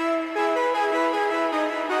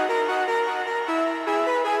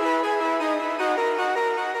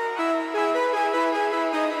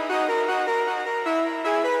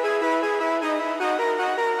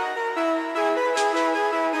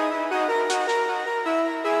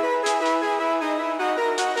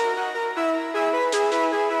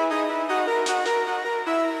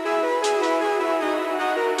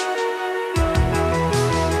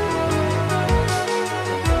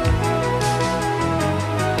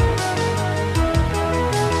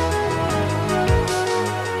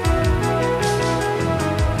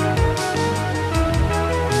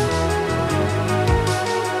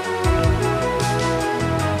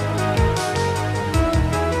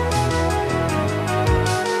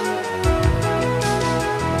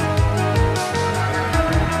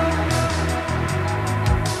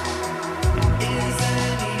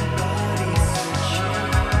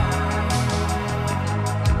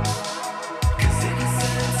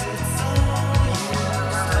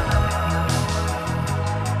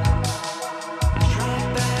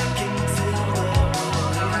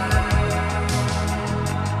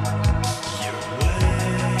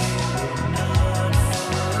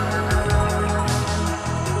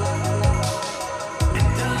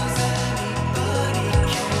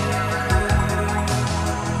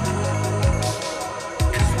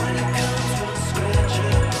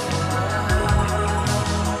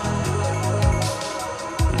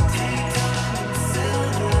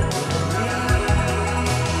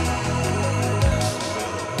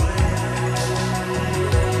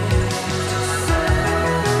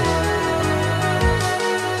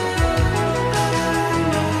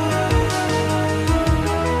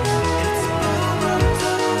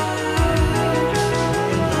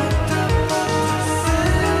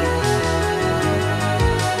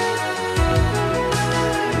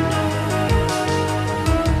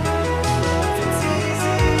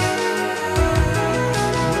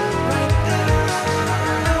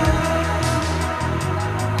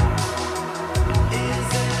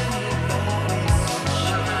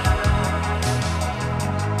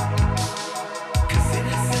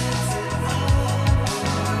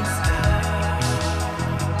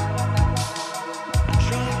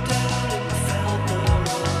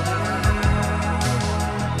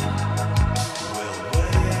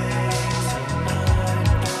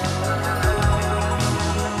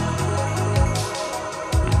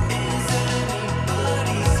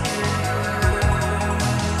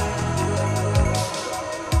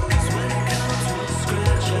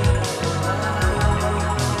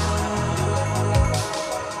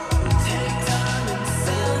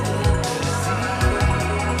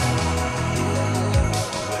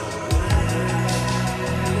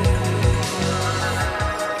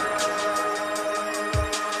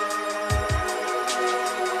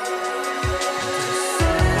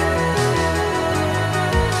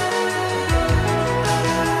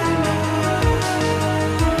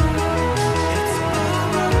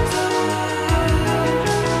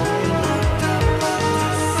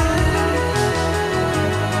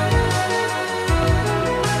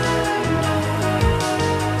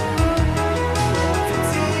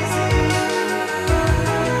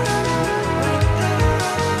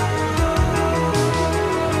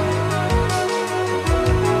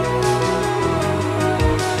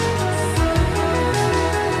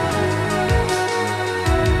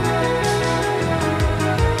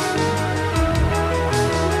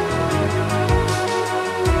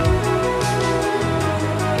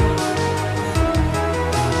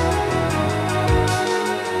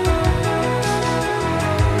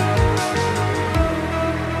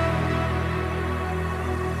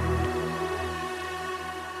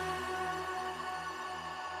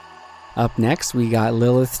 Up next, we got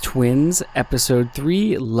Lilith Twins, Episode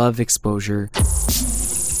 3, Love Exposure.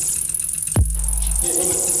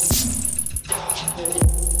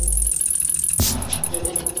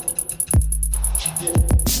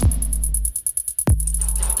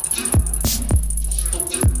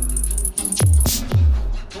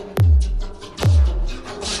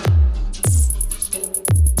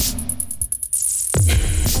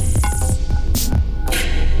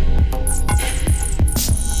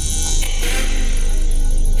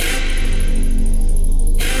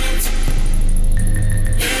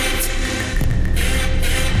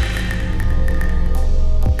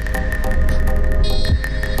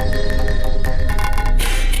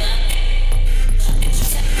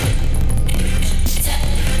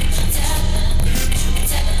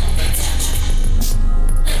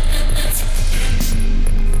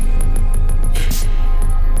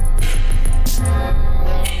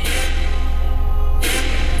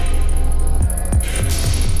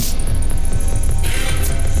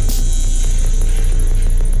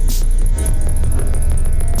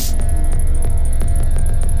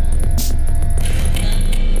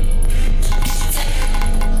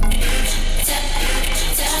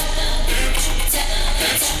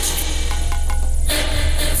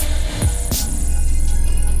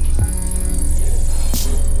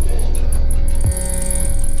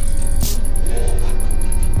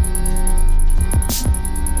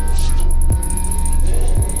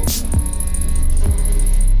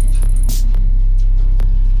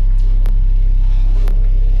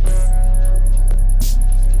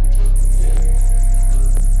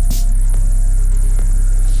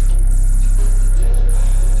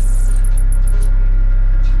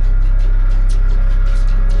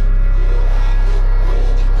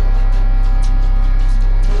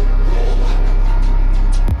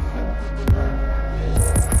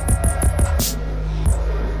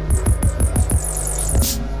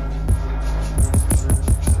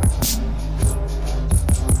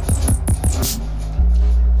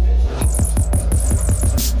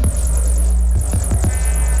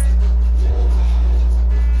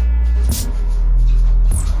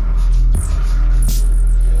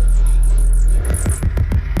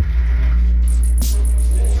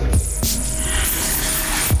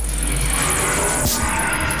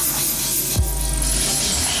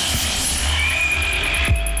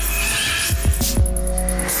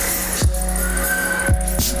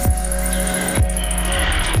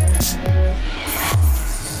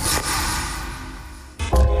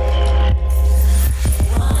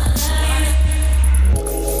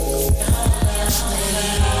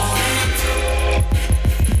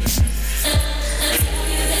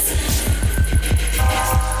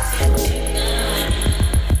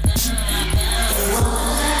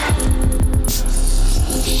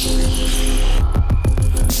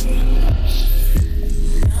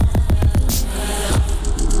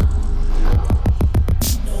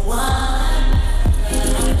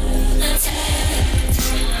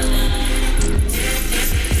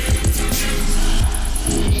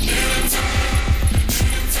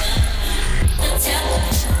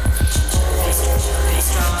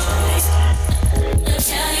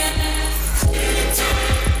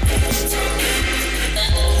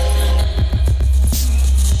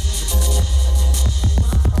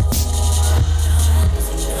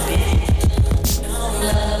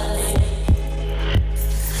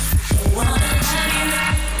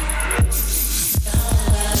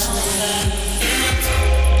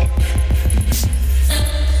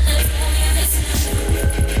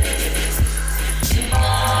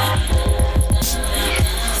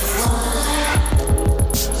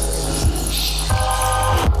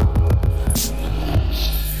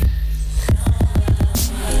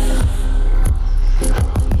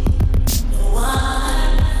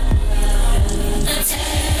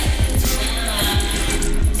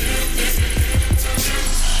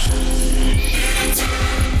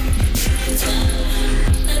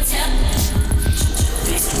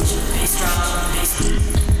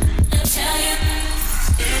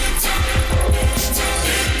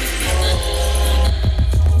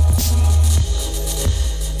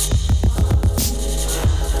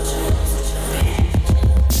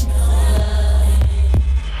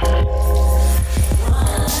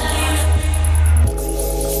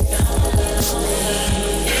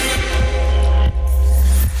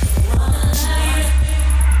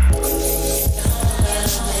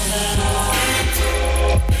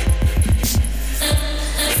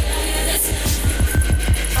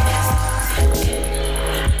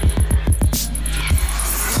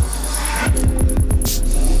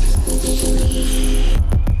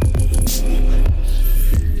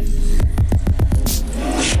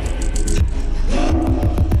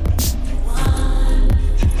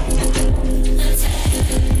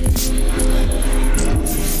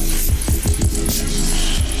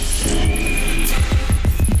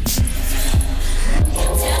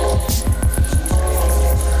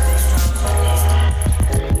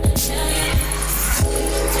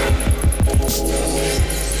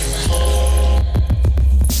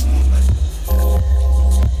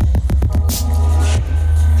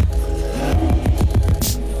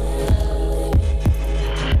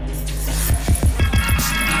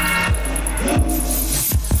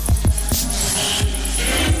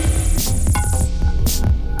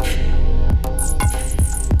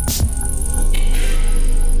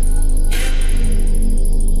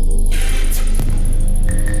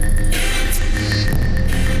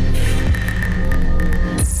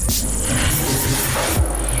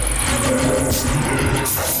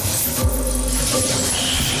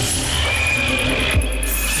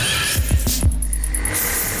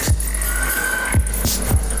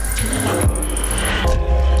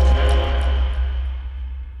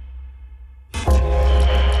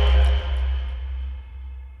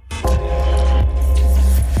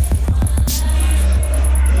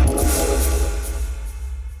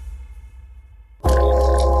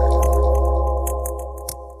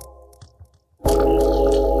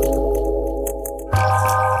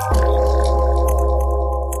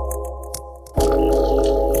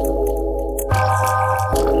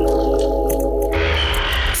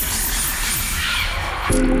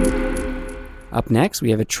 next,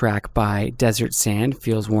 we have a track by Desert Sand,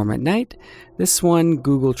 Feels Warm at Night. This one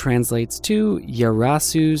Google translates to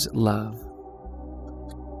Yarasu's Love.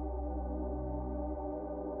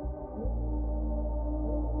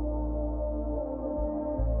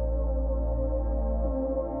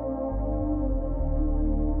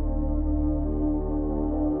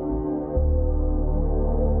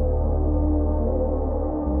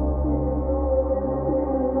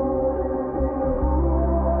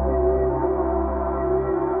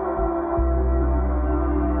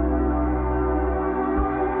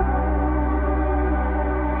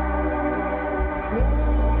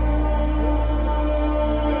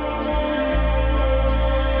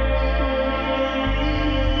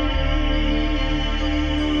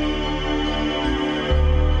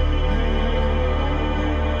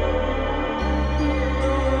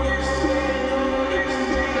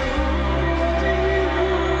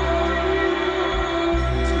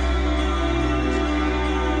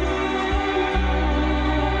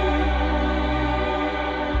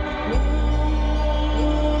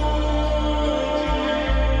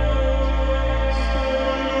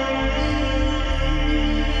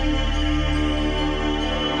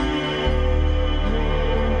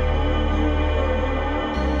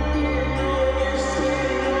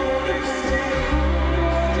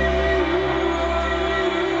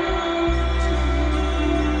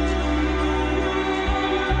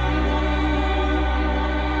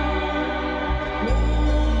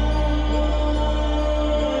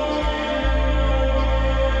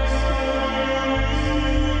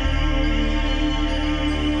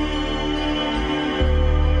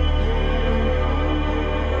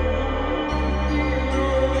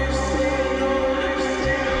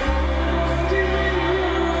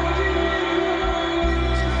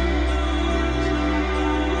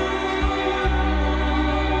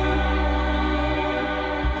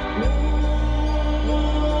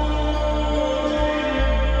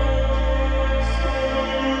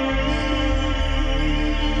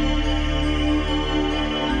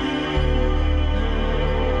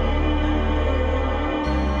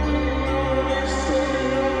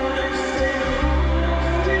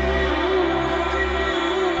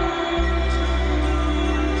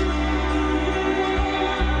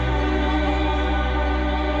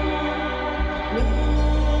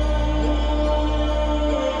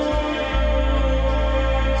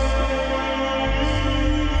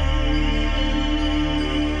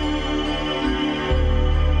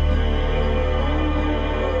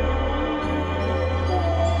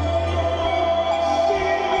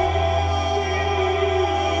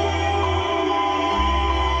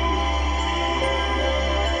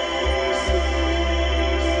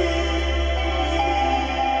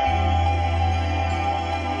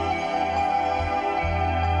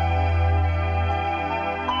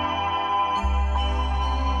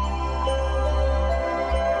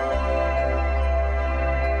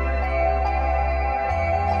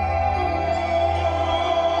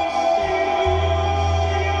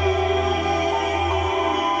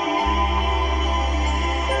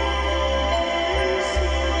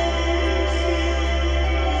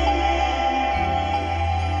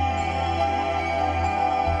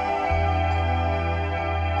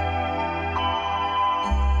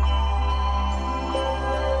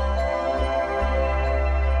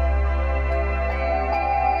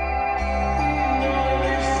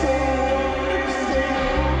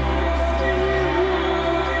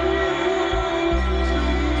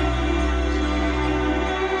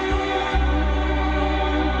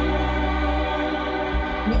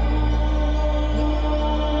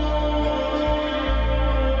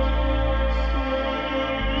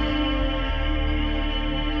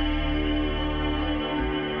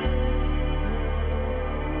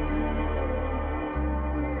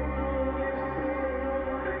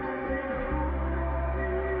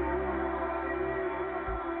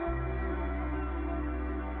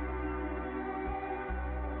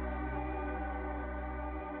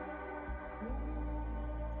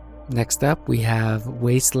 Next up, we have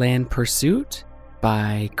Wasteland Pursuit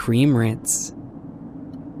by Cream Rinse.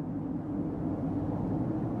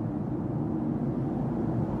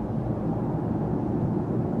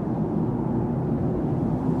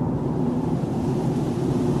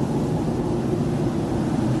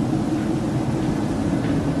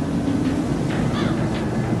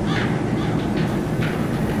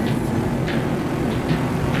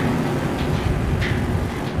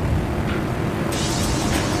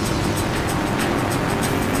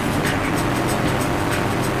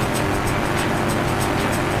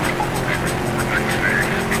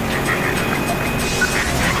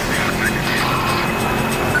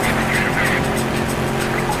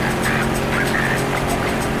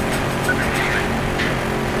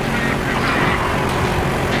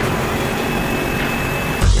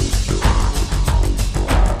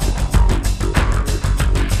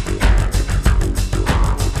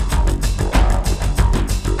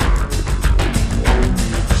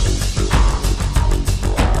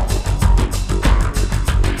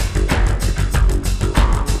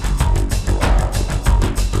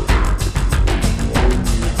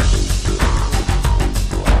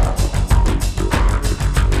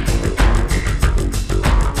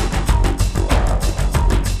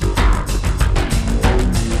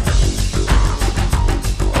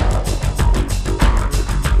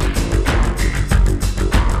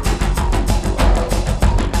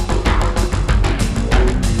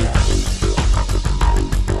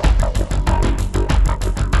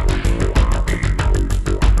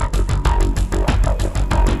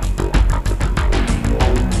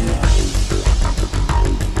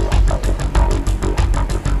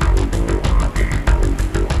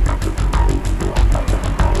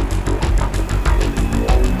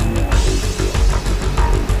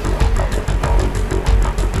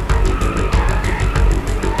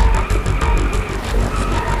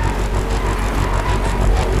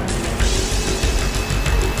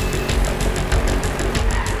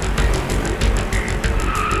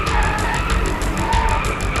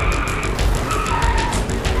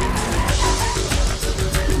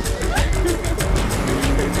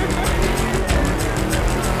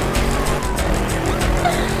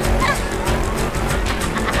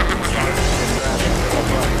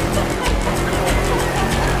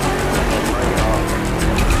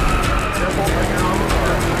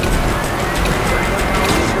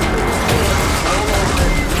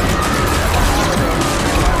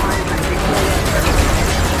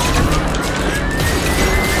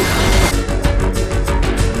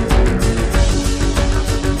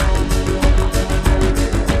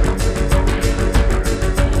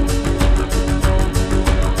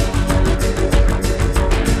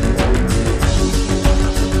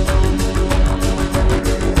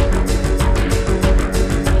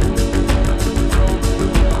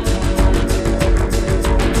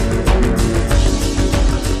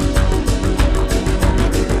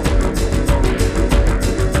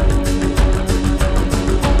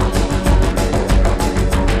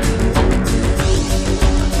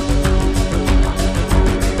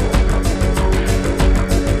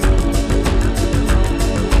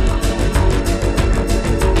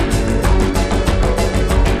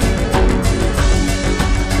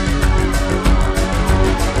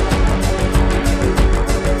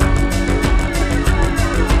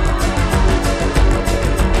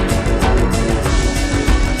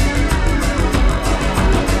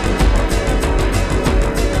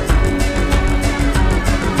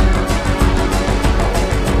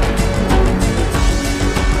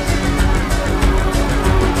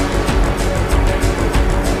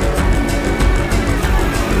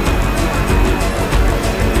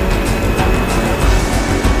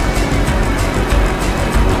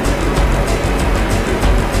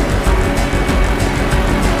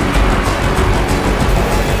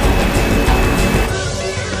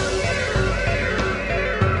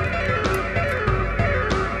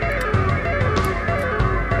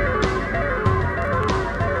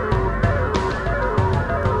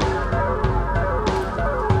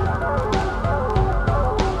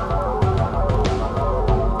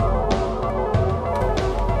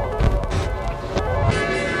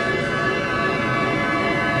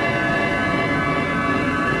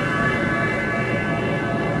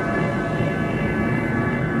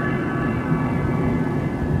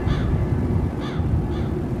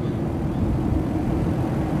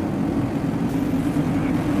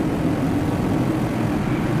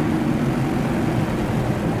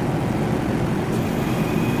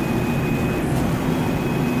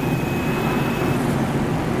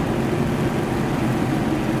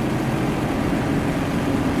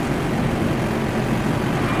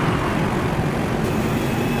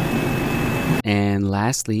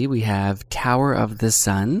 lastly, we have Tower of the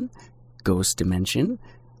Sun, Ghost Dimension.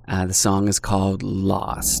 The song is called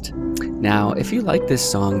Lost. Now, if you like this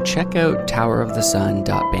song, check out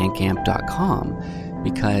towerofthesun.bandcamp.com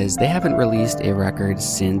because they haven't released a record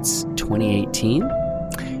since 2018,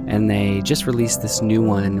 and they just released this new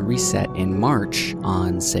one, Reset, in March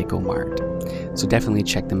on Seiko Mart. So definitely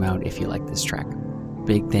check them out if you like this track.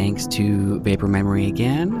 Big thanks to Vapor Memory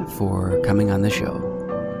again for coming on the show.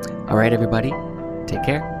 All right, everybody, take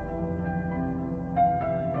care.